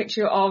have a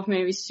picture of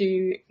Mary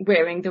Sue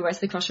wearing the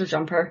Wesley Crusher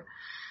jumper.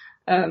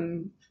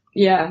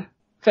 Yeah,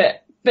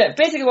 but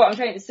basically what I'm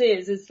trying to say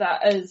is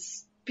that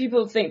as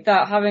people think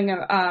that having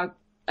a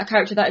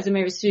character that is a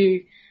Mary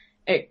Sue,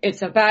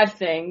 it's a bad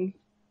thing,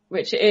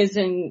 which it is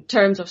in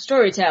terms of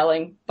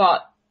storytelling,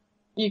 but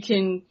you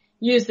can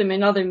use them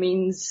in other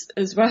means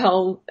as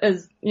well.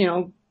 As, you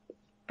know,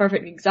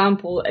 perfect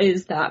example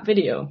is that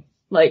video.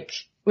 Like,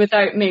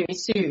 without Mary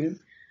Sue,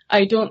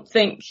 I don't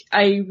think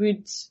I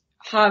would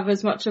have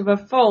as much of a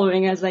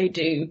following as I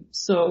do.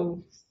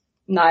 So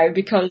now,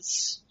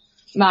 because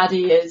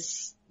Maddie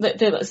is,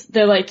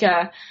 they're like,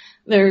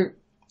 they're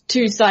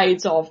two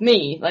sides of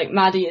me. Like,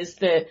 Maddie is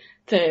the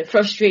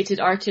frustrated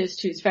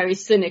artist who's very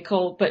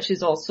cynical, but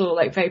she's also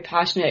like very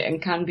passionate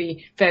and can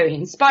be very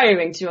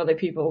inspiring to other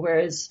people.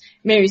 Whereas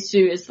Mary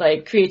Sue is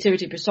like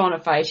creativity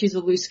personified. She's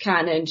a loose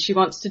cannon. She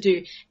wants to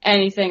do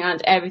anything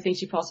and everything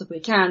she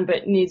possibly can,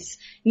 but needs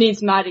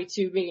Maddie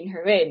to rein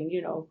her in,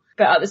 you know.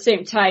 But at the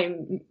same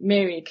time,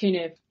 Mary kind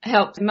of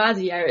helped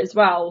Maddie out as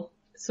well.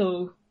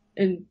 So,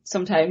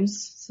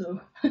 sometimes, so.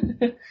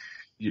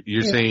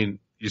 You're saying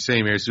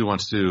Mary Sue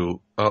wants to,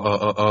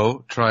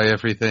 try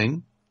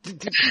everything?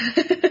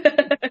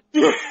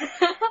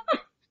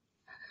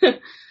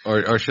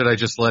 or should I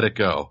just let it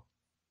go?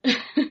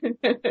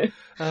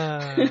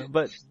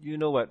 But you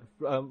know what?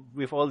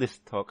 With all this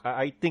talk,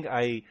 I think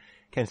I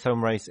can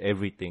summarize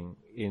everything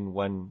in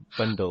one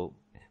bundle,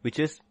 which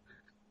is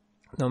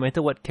no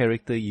matter what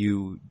character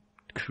you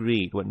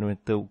create, no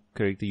matter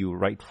character you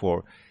write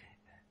for,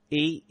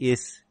 A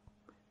is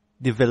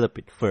develop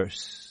it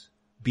first.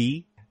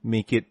 B,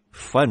 make it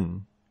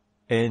fun.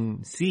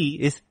 And C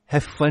is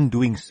have fun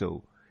doing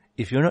so.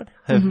 If you're not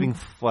having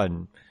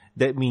fun,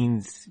 that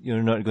means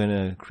you're not going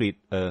to create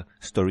a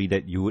story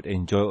that you would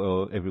enjoy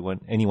or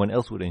anyone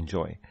else would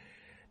enjoy.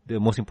 The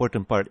most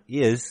important part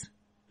is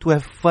to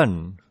have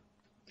fun.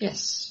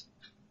 Yes.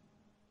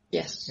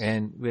 Yes.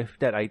 And with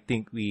that, I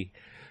think we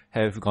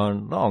have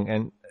gone long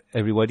and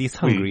everybody's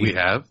hungry. We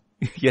have.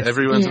 Yes.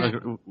 Everyone's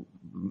hungry.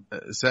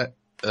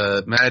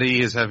 Maddie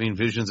is having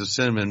visions of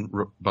cinnamon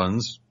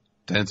buns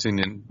dancing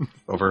in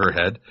over her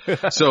head.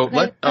 So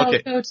Let's all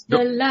go to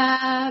the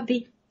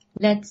lobby.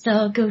 Let's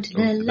all go to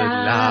the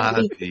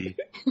lobby.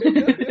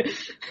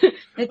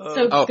 Let's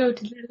all go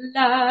to the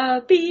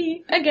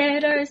lobby and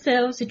get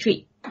ourselves a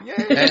treat.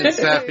 And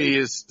Sappy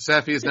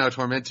is now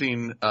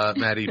tormenting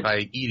Maddie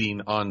by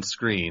eating on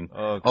screen,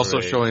 also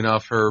showing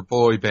off her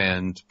boy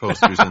band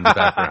posters in the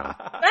background.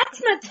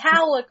 That's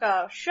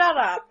Metallica. Shut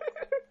up.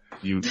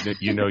 You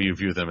know you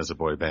view them as a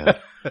boy band.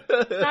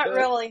 Not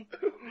really.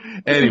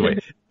 Anyway,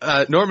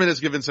 Norman has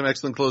given some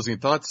excellent closing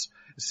thoughts.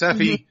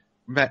 Sappy,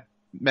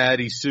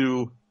 Maddie,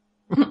 Sue,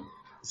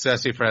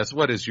 Sassafras,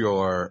 what is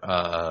your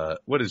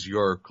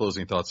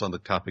closing thoughts on the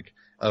topic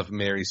of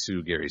Mary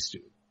Sue, Garry Stu?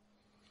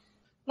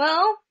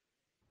 Well,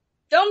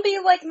 don't be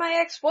like my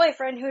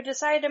ex-boyfriend who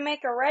decided to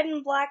make a red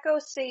and black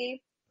OC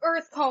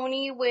Earth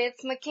pony with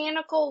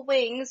mechanical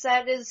wings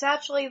that is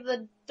actually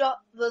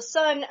the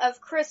son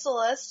of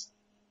Chrysalis,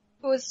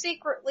 who is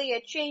secretly a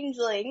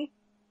changeling,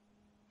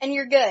 and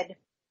you're good.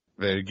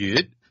 Very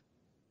good.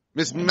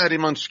 Miss Maddie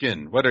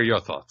Munchkin, what are your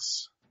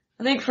thoughts?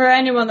 I think for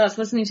anyone that's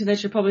listening to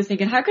this, you're probably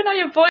thinking, how can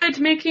I avoid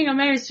making a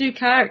Mary Sue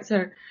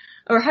character?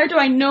 Or how do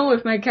I know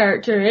if my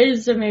character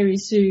is a Mary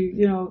Sue,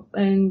 you know?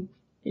 And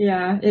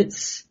yeah,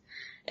 it's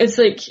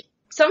like,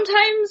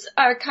 sometimes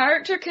a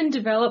character can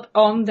develop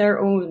on their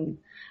own.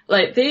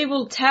 Like, they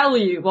will tell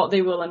you what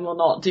they will and will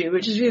not do,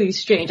 which is really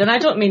strange. And I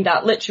don't mean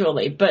that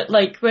literally, but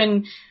like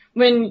when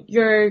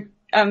you're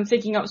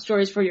thinking up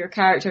stories for your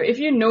character, if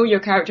you know your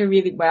character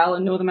really well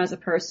and know them as a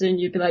person,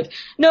 you'd be like,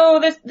 no,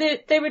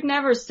 they would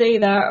never say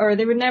that, or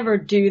they would never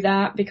do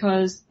that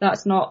because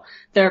that's not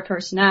their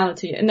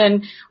personality. And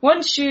then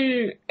once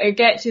you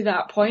get to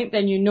that point,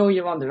 then you know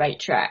you're on the right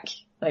track.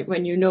 Like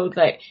when you know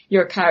that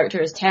your character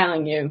is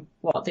telling you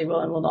what they will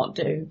and will not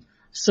do.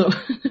 So,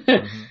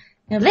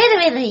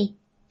 literally,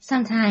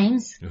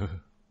 sometimes.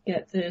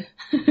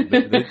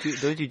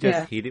 Don't you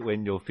just hate it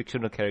when your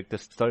fictional character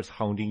starts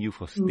hounding you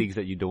for things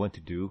that you don't want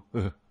to do?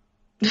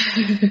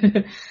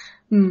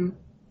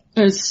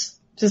 It's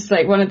just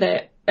like one of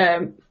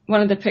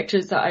the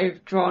pictures that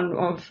I've drawn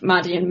of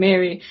Maddie and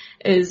Mary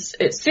is,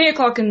 it's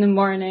 3:00 in the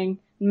morning,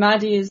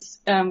 Maddie is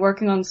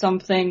working on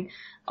something,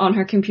 on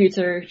her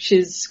computer.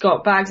 She's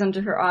got bags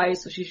under her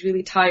eyes, so she's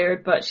really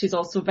tired, but she's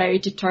also very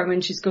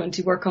determined she's going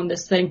to work on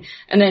this thing.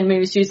 And then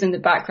Mary Sue's in the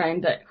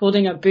background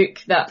holding a book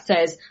that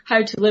says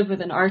How to Live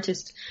with an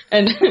Artist.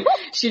 And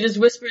she just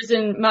whispers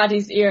in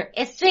Maddie's ear,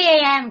 It's 3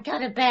 a.m., go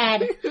to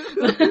bed.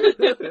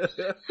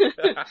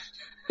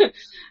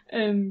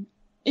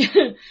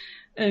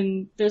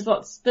 And there's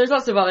lots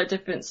of other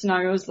different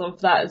scenarios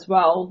of that as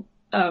well.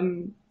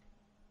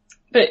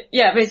 But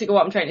yeah, basically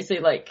what I'm trying to say,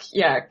 like,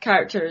 yeah,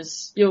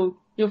 characters, you'll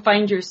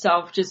find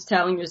yourself just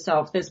telling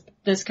yourself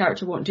this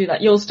character won't do that.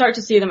 You'll start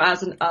to see them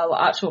as an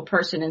actual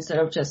person instead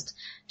of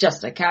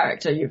just a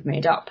character you've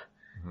made up.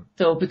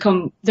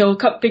 Mm-hmm. They'll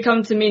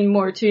become to mean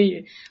more to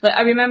you. Like,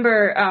 I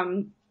remember,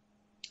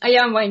 I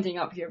am winding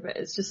up here, but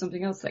it's just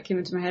something else that came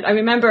into my head. I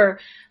remember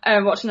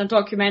watching a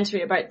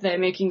documentary about the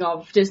making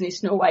of Disney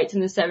Snow White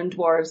and the Seven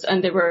Dwarfs,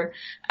 and they were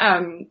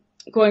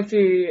going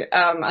through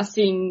the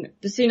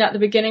scene at the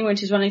beginning when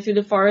she's running through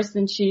the forest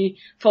and she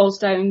falls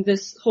down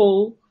this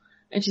hole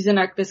and she's in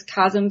like this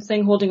chasm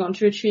thing holding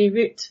onto a tree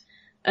root.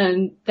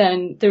 And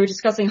then they were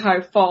discussing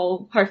how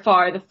far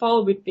the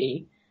fall would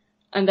be.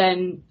 And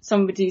then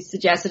somebody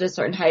suggested a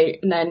certain height,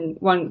 and then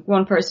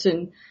one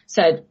person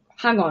said,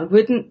 hang on,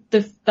 wouldn't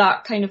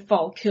that kind of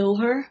fall kill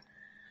her?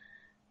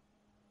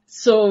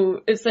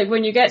 So it's like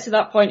when you get to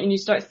that point and you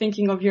start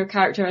thinking of your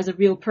character as a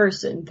real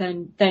person,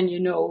 then you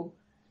know,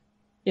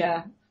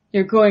 yeah,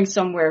 you're going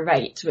somewhere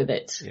right with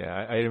it. Yeah,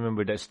 I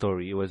remember that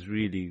story. It was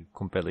really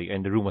compelling,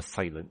 and the room was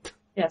silent.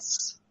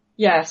 Yes.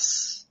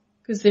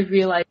 Because they've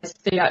realized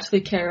they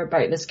actually care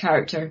about this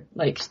character.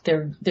 Like,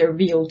 they're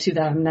real to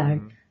them now.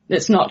 Mm-hmm.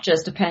 It's not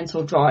just a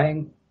pencil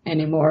drawing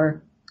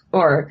anymore,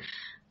 or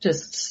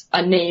just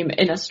a name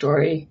in a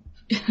story.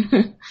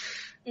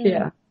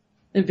 Yeah.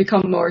 They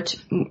become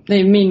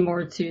they mean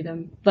more to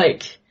them.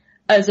 Like,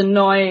 as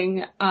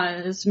annoying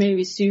as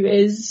Mary Sue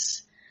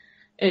is,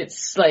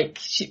 it's like,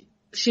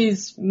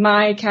 she's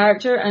my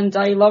character and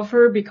I love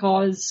her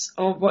because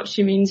of what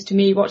she means to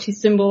me, what she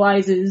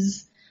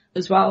symbolizes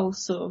as well.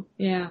 So,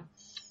 yeah.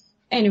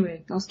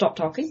 Anyway, I'll stop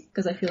talking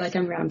because I feel like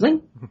I'm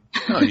rambling.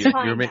 No,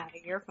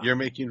 you're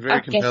making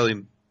very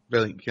compelling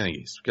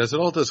case, because it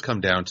all does come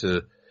down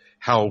to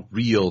how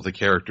real the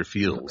character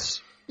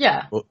feels.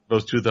 Yeah.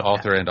 Both to the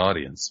author and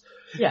audience.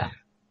 Yeah.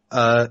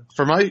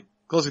 For my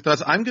closing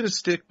thoughts, I'm going to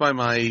stick by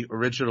my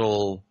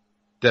original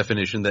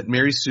definition that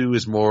Mary Sue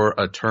is more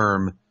a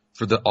term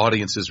for the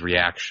audience's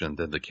reaction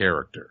than the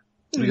character.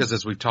 Because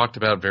as we've talked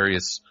about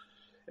various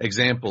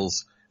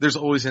examples, there's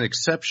always an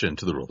exception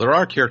to the rule. There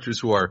are characters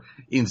who are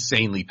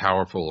insanely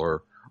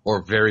powerful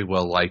or very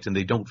well liked, and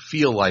they don't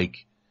feel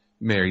like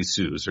Mary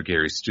Sue's or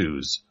Garry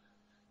Stu's.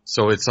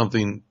 So it's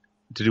something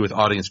to do with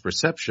audience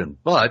perception.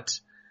 But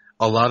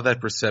a lot of that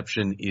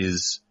perception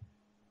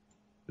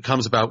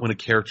comes about when a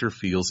character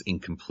feels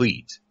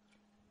incomplete.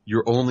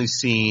 You're only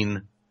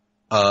seeing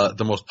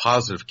the most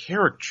positive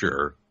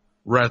character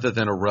rather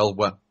than a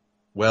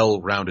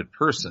well-rounded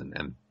person.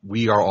 And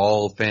we are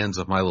all fans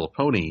of My Little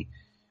Pony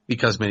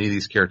because many of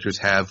these characters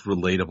have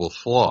relatable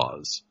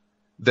flaws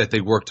that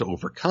they work to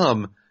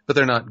overcome, but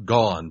they're not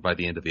gone by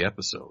the end of the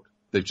episode.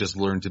 They've just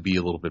learned to be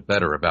a little bit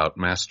better about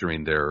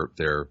mastering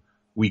their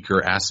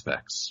weaker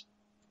aspects.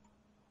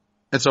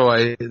 And so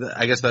I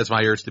guess that's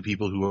my urge to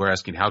people who are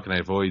asking, how can I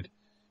avoid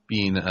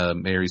being a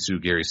Mary Sue,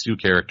 Garry Stu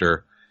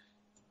character?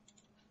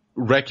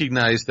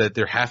 Recognize that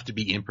there have to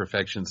be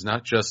imperfections,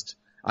 not just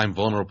I'm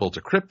vulnerable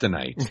to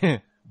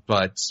kryptonite,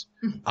 but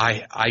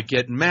I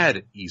get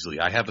mad easily.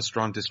 I have a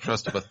strong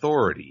distrust of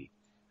authority.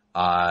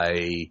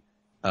 I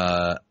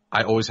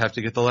always have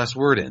to get the last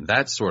word in,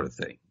 that sort of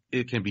thing.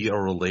 It can be a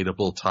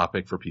relatable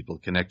topic for people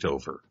to connect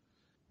over.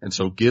 And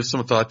so give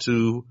some thought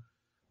to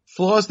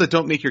flaws that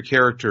don't make your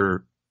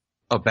character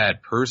a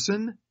bad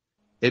person.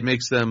 It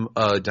makes them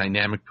a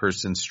dynamic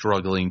person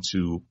struggling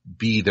to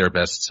be their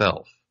best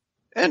self.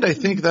 And I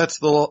think that's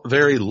the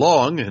very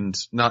long and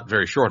not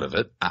very short of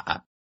it.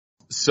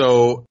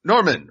 So,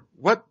 Norman,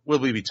 what will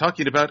we be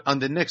talking about on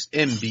the next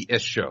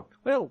MBS show?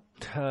 Well,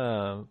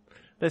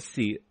 let's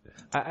see.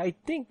 I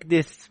think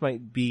this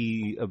might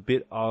be a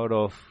bit out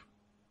of,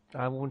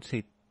 I won't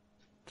say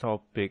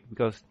topic,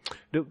 because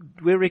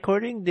we're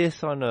recording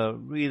this on a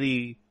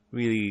really,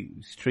 really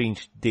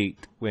strange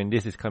date when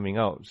this is coming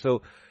out.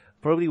 So,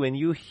 probably when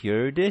you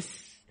hear this,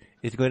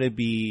 it's going to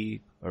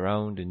be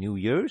around the New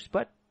Year's,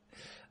 but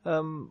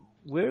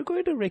we're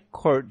going to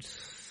record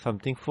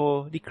something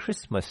for the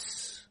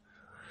Christmas,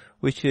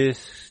 which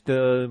is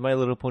the My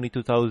Little Pony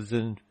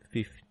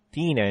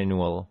 2015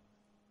 annual,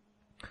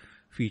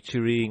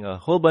 featuring a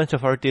whole bunch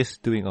of artists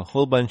doing a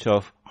whole bunch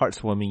of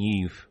Heartwarming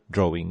Eve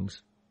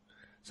drawings.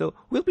 So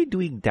we'll be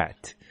doing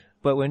that.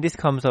 But when this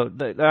comes out,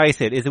 like I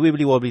said, it's the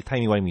wibbly-wobbly,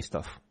 timey-wimey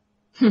stuff.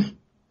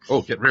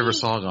 Oh, get River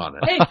Song on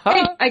it. Hey,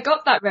 I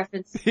got that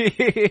reference.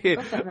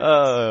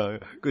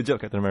 Good job,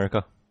 Captain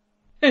America.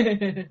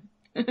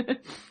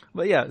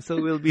 But yeah, so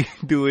we'll be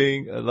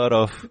doing a lot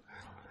of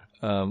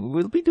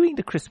we'll be doing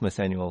the Christmas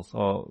annuals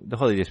or the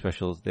holiday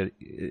specials that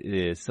it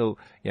is. So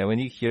yeah, when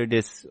you hear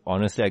this,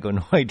 honestly, I got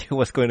no idea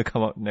what's going to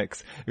come out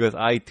next because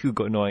I too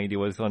got no idea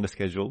what's on the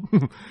schedule.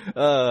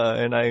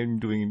 And I'm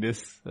doing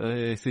this.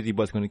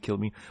 Citybot's going to kill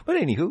me. But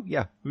anywho,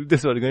 yeah,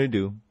 that's what we're going to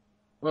do.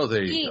 Well,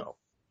 there you go.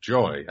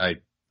 Joy,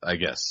 I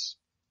guess.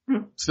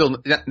 Still,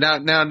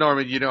 now,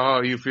 Norman, you know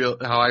how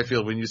I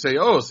feel when you say,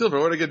 "Oh, Silver,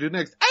 what are you gonna do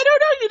next?" I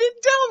don't know. You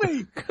didn't tell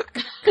me.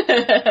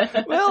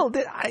 Well,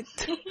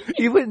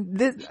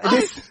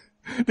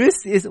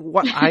 this is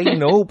what I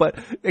know, but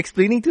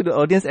explaining to the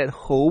audience at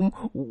home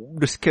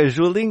the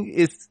scheduling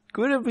is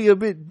going to be a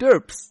bit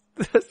derps.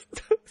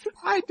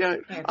 I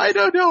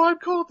don't know. I'm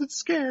cold and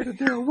scared, and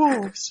there are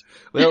wolves.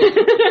 Well,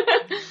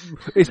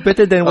 it's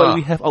better than what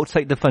we have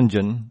outside the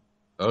fungeon.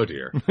 Oh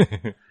dear.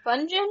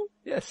 Fungeon?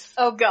 Yes.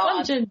 Oh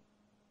god. Dungeon.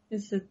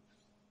 It's a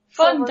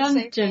fun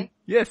dungeon.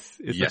 Yes,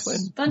 it's a fun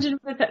dungeon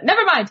with it.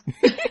 Never mind.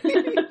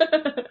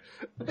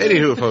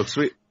 Anywho, folks,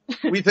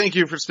 we thank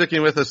you for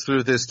sticking with us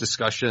through this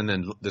discussion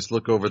and this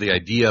look over the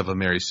idea of a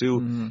Mary Sue.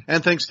 Mm-hmm.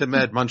 And thanks to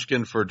Mad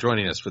Munchkin for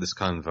joining us for this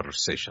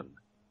conversation.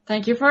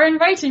 Thank you for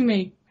inviting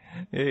me.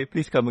 Hey,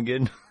 please come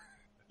again.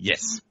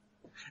 Yes.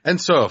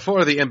 And so,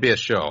 for the MBS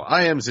show,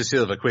 I am the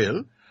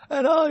Silver-Quill.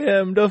 And I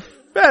am the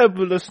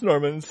fabulous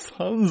Norman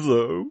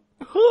Sanzo.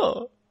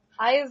 Huh.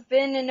 I have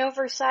been an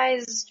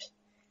oversized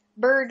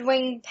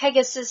bird-winged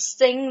Pegasus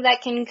thing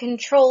that can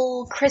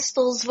control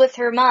crystals with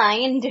her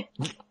mind.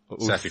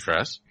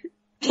 Sapphire.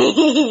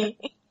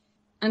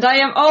 And I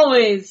am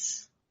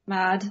always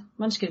Mad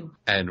Munchkin.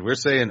 And we're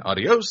saying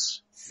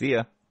adios. See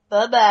ya.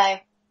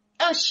 Bye-bye.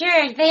 Oh,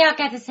 sure, they all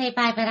got to say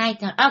bye, but I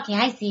don't. Okay,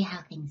 I see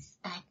how things,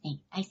 I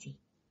see.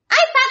 I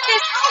thought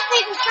this whole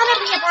thing was gonna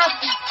be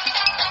about me.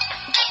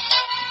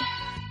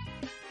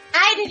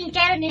 I didn't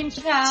get an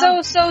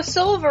intro. So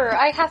Silver,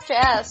 I have to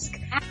ask,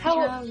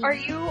 are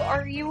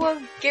you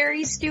a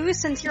Garry Stu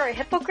since you're a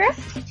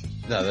hippogriff?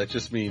 No, that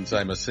just means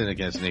I'm a sin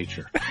against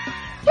nature.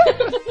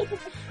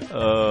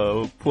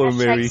 Poor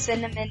Mary.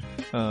 Cinnamon.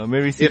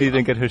 Mary Sue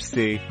didn't get her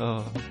say.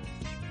 Oh.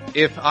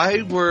 If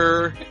I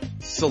were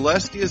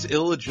Celestia's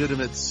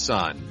illegitimate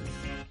son,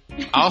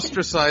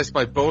 ostracized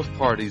by both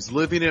parties,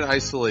 living in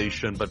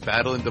isolation but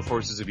battling the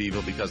forces of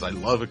evil because I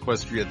love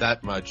Equestria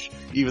that much,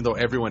 even though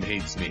everyone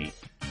hates me,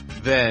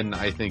 then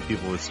I think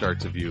people would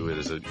start to view it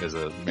as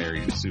a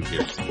Mary Sue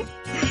here.